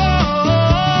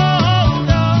 Hold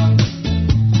on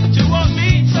to what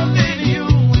means something to you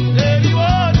and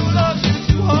anyone who loves you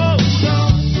to hold on.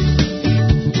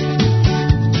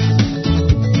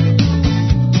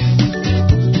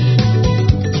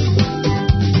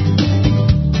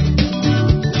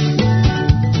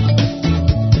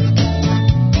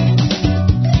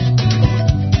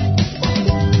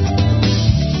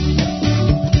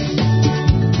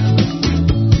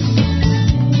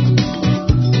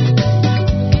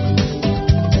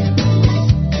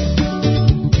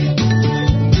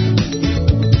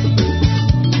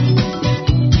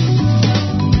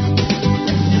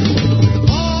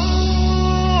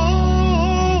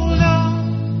 Hold on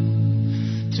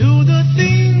to the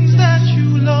things that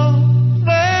you love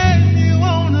and you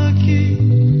wanna keep.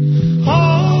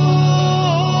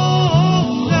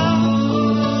 Hold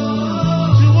on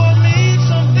to what means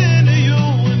something to you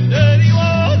and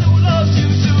anyone who loves you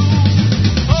too.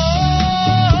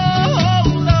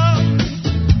 Hold on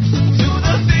to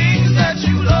the things that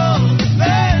you love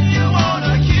and you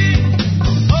wanna keep.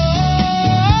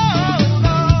 Hold on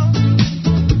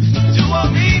to what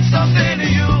means something to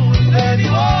you and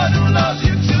anyone who loves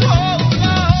you too. Hold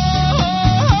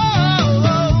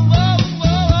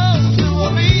on to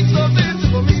what means something, to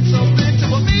what means something, to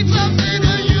what means something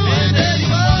to you and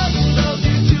anyone who loves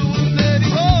you too, and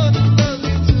anyone who loves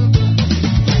you too.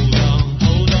 Hold on,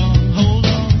 hold on,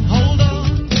 hold on,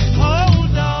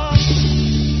 hold on.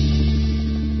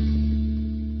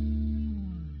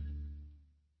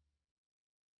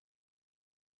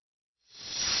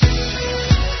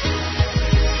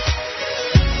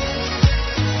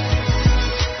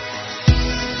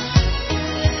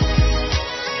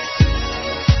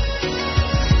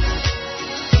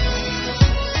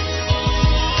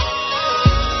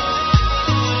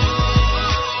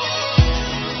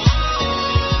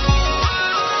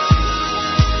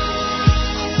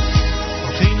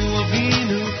 Avinu,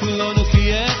 Avinu, kulonu ki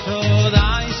echad, I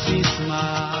see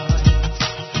smiles.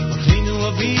 Avinu,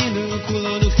 Avinu,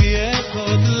 kulonu ki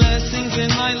echad, blessings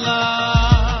in my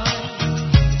life.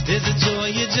 There's a joy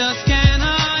you just can't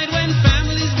hide when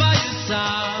family's by your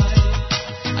side.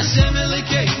 Hashem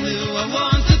Elokeinu, I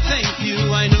want to thank you,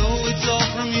 I know it's all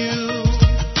from you.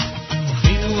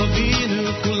 Avinu, Avinu,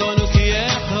 kulonu ki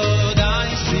echad, I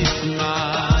see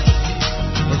smiles.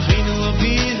 Avinu,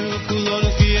 Avinu, kulonu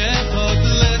ki echad,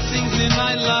 blessings in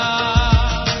my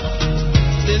life.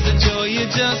 There's a joy you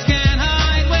just can't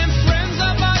hide when friends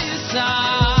are by your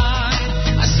side.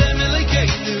 Hashem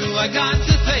Elokeinu, I got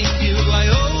to thank you, I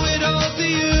owe it all to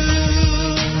you.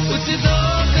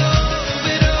 Utzidoko,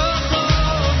 v'rocho,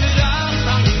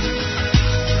 v'rachamim,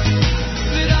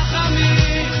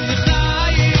 v'rachamim,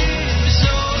 v'chayim,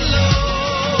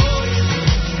 v'sholom.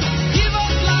 Give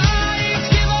us life,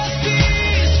 give us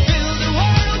peace, fill the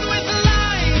world with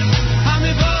light.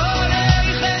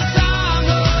 Hamivorech et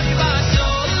Amoy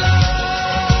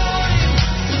v'sholom.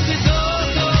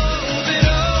 Utzidoko,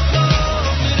 v'rocho,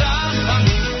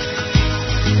 v'rachamim,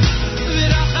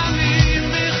 v'rachamim,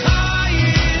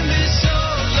 v'chayim,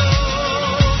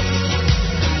 v'sholom.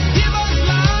 Give us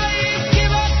life,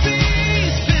 give us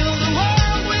peace, fill the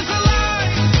world with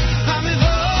light.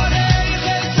 Hamivorech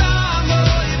et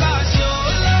Amoy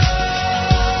v'sholom.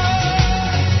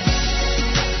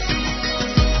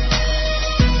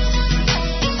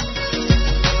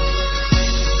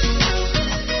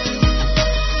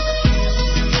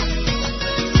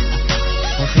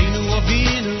 Avinu,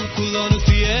 Avinu, kulonu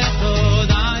ki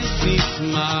echad, I see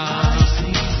smiles.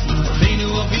 Avinu,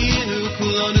 Avinu,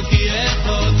 kulonu ki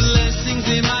echad, blessings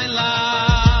in my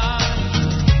life.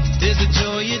 There's a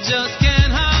joy you just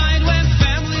can't hide when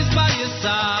family's by your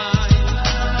side.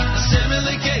 Hashem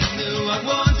Elokeinu,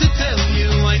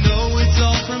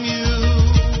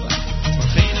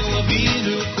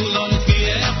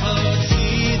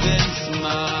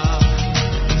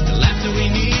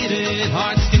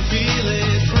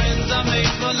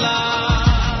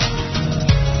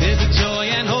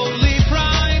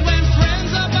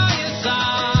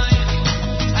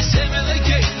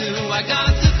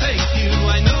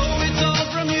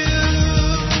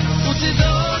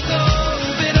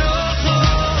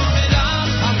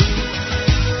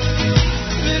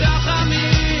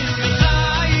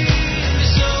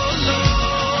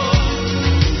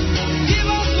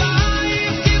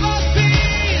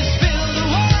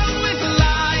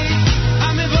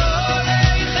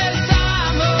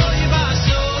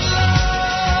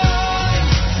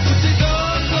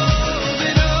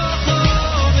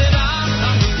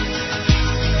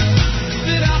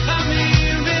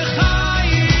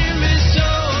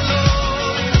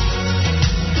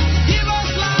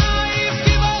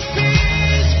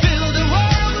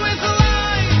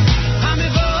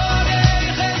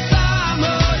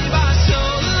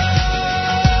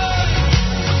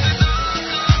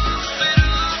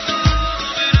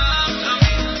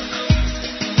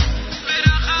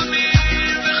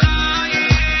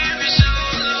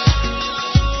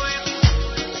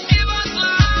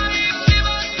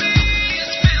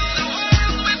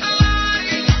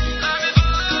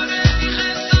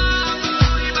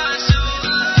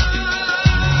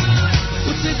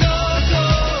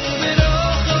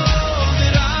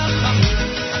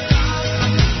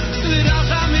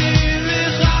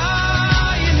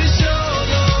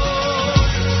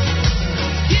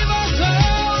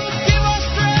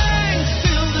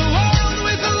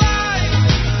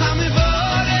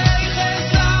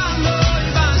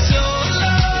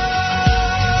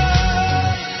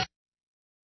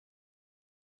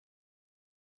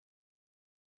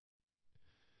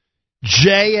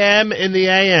 JM in the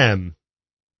AM.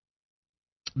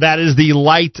 That is the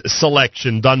light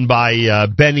selection done by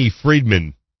Benny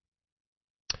Friedman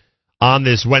on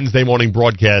this Wednesday morning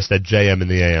broadcast at JM in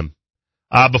the AM.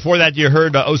 Before that, you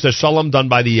heard Osa Shalom done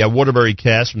by the Waterbury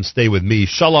cast from Stay With Me.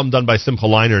 Shalom done by Simcha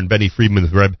Leiner and Benny Friedman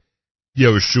with Reb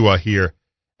Yehoshua here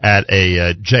at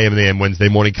a JM in the AM Wednesday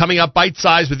morning. Coming up, Bite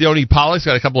Size with Yoni Pollux.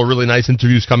 Got a couple of really nice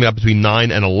interviews coming up between 9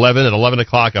 and 11. At 11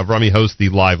 o'clock, Avrami hosts the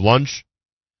live lunch.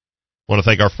 I want to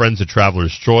thank our friends at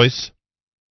Traveler's Choice.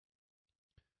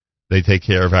 They take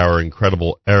care of our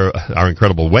incredible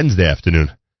Wednesday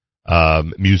afternoon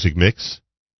music mix,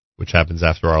 which happens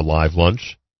after our live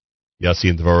lunch. Yossi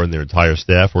and Devorah and their entire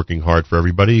staff working hard for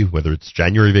everybody, whether it's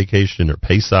January vacation or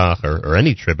Pesach or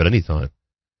any trip at any time.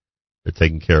 They're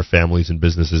taking care of families and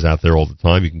businesses out there all the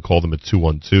time. You can call them at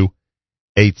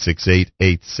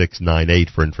 212-868-8698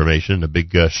 for information. A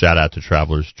big shout out to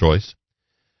Traveler's Choice.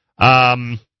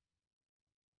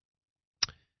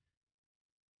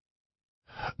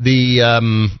 The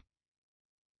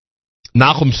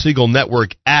Nachum Segal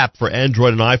Network app for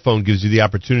Android and iPhone gives you the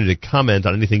opportunity to comment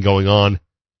on anything going on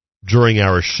during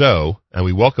our show, and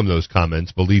we welcome those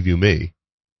comments, believe you me.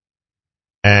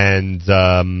 And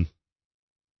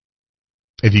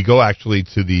if you go actually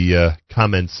to the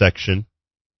comment section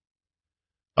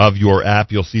of your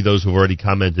app, you'll see those who have already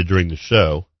commented during the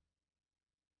show.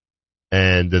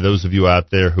 And those of you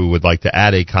out there who would like to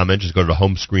add a comment, just go to the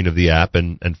home screen of the app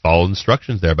and follow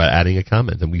instructions there about adding a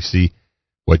comment. And we see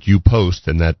what you post,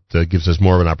 and that gives us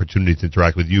more of an opportunity to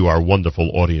interact with you, our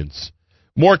wonderful audience.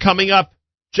 More coming up.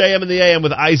 JM in the AM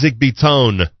with Isaac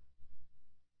Bitone.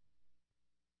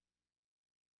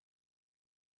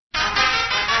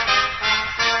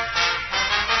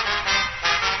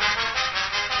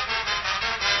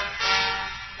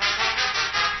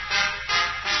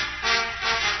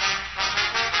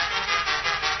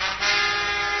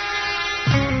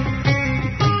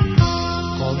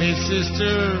 Call me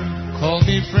sister, call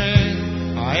me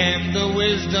friend, I am the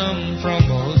wisdom from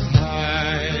Most High.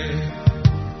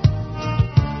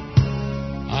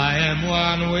 I am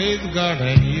one with God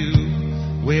and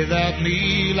you. Without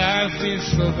me, life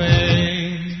is so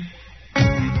vain. A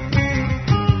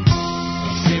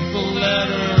simple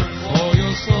letter for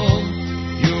your soul.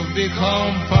 You've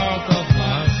become part of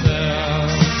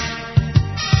myself.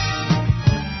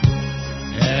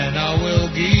 And I will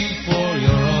give for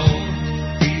your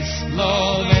own peace,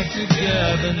 love, and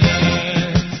togetherness.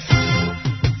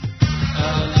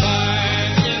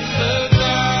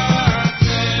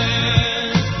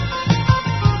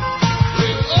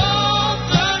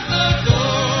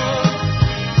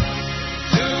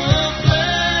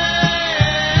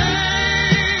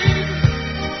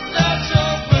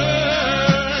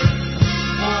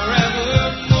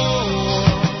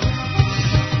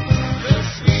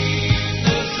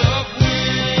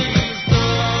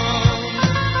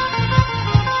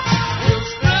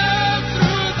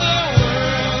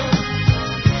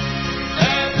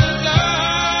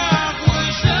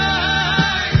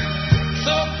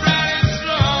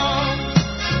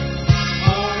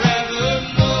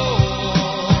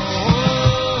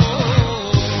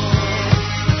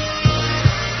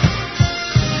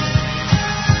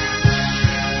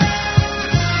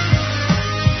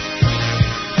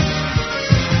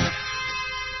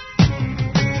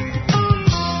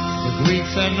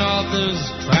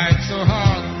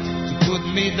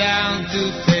 Down to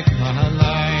take my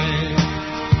life.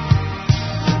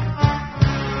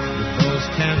 But those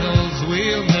candles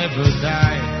will never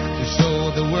die to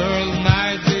show the world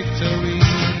my victory.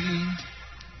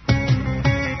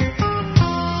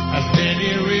 As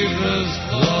many rivers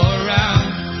flow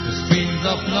around, the streams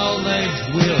of knowledge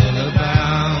will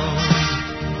abound.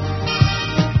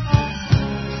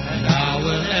 And I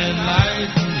will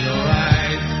enlighten your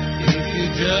eyes if you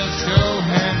just show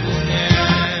humbleness.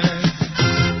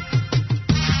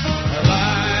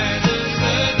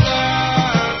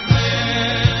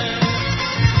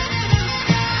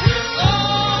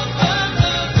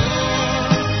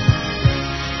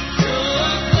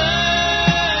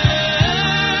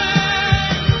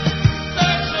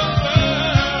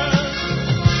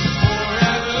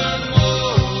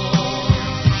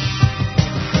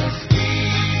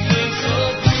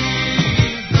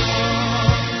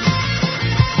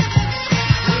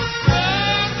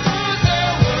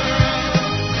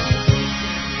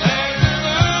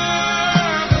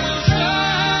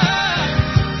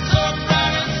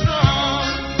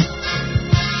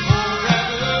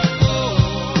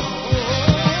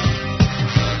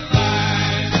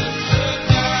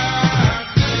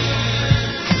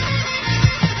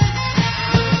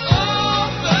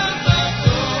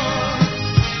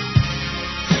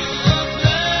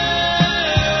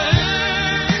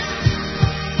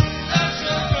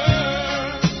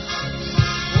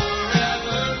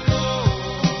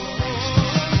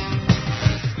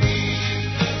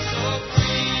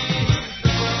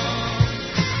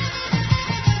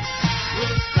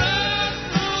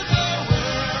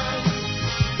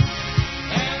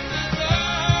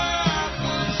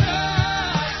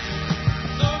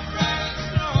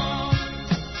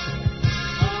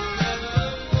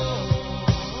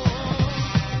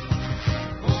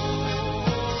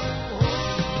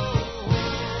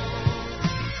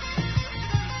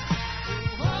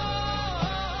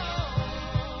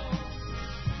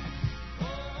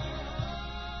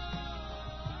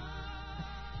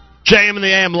 JM in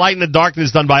the AM, Light in the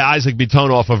Darkness, done by Isaac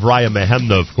Bitonoff of Raya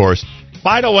Mehemna, of course.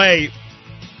 By the way,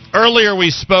 earlier we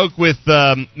spoke with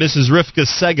Mrs. Rivka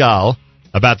Segal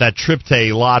about that trip to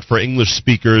Eilat for English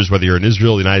speakers, whether you're in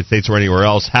Israel, the United States, or anywhere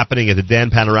else, happening at the Dan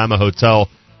Panorama Hotel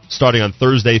starting on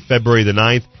Thursday, February the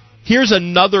 9th. Here's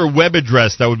another web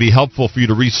address that would be helpful for you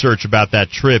to research about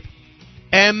that trip.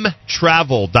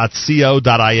 mtravel.co.il.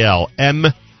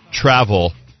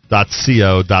 mtravel.co.il.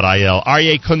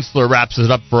 Aryeh Kunstler wraps it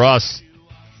up for us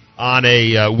on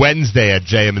a Wednesday at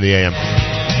JM in the AM.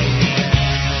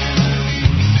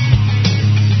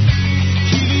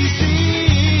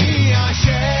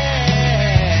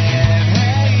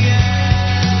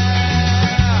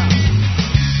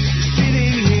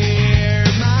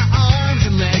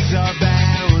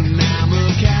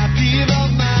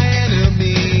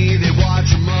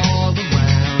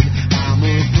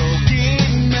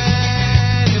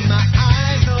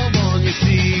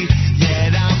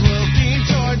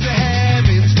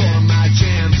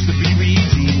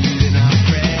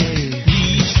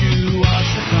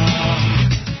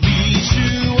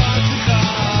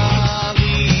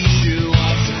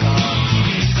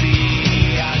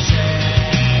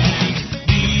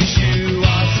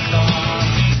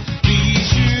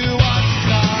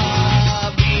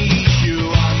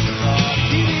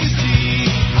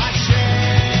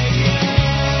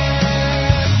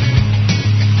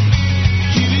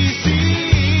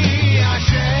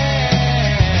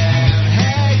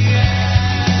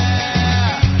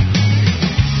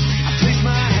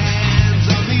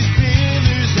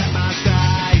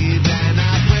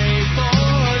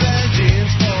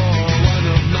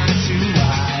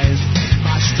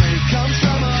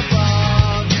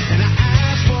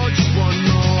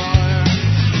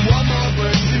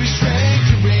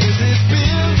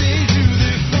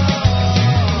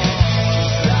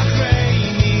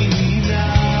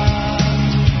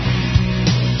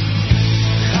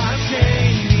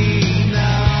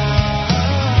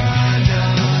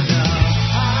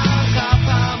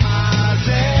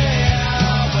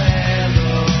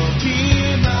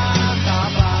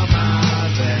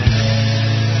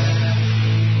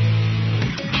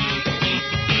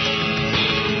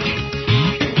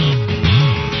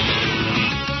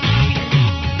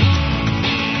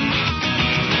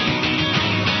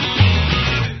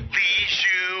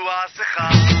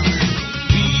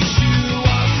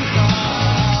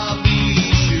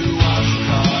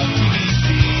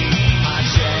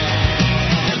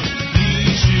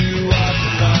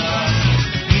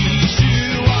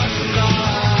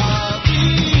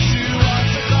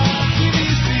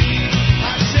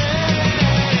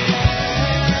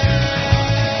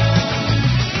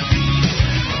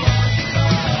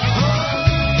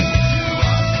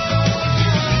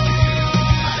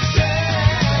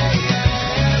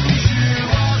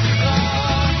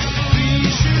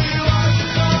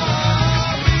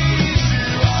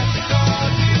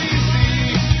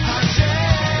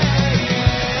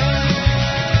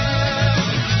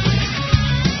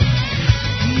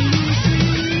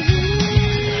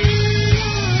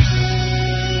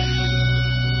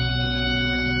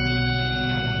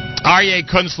 Aryeh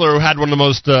Kunstler, who had one of the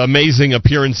most amazing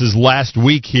appearances last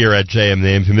week here at JM.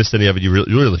 If you missed any of it, you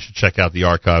really should check out the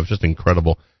archive. Just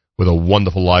incredible, with a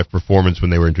wonderful live performance when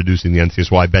they were introducing the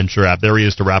NCSY Venture app. There he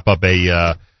is to wrap up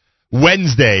a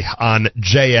Wednesday on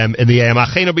JM in the AM.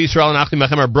 Achenu b'Yisrael and Achim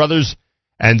Lachem, our brothers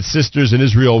and sisters in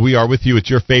Israel. We are with you. It's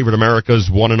your favorite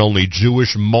America's one and only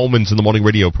Jewish Moments in the Morning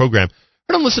radio program.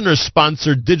 Heard on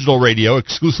listener-sponsored digital radio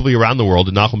exclusively around the world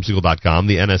at NachumSegal.com,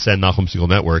 the NSN Nachum Segal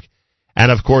Network, and,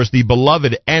 of course, the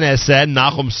beloved NSN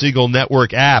Nachum Segal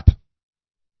Network app.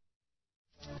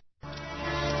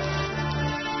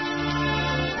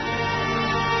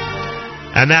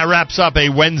 And that wraps up a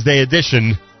Wednesday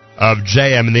edition of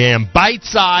JM in the AM. Bite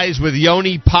Size with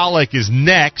Yoni Pollack is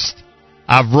next.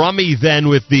 Avrami then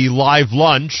with the live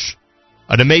lunch.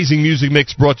 An amazing music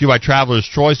mix brought to you by Traveler's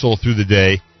Choice all through the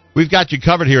day. We've got you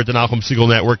covered here at the Nachum Segal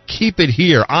Network. Keep it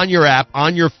here on your app,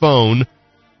 on your phone,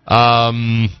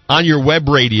 on your web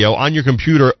radio, on your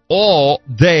computer, all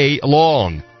day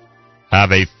long.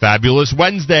 Have a fabulous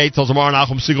Wednesday. Till tomorrow,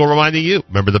 Nachum Segal reminding you,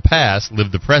 remember the past,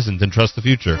 live the present, and trust the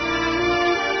future.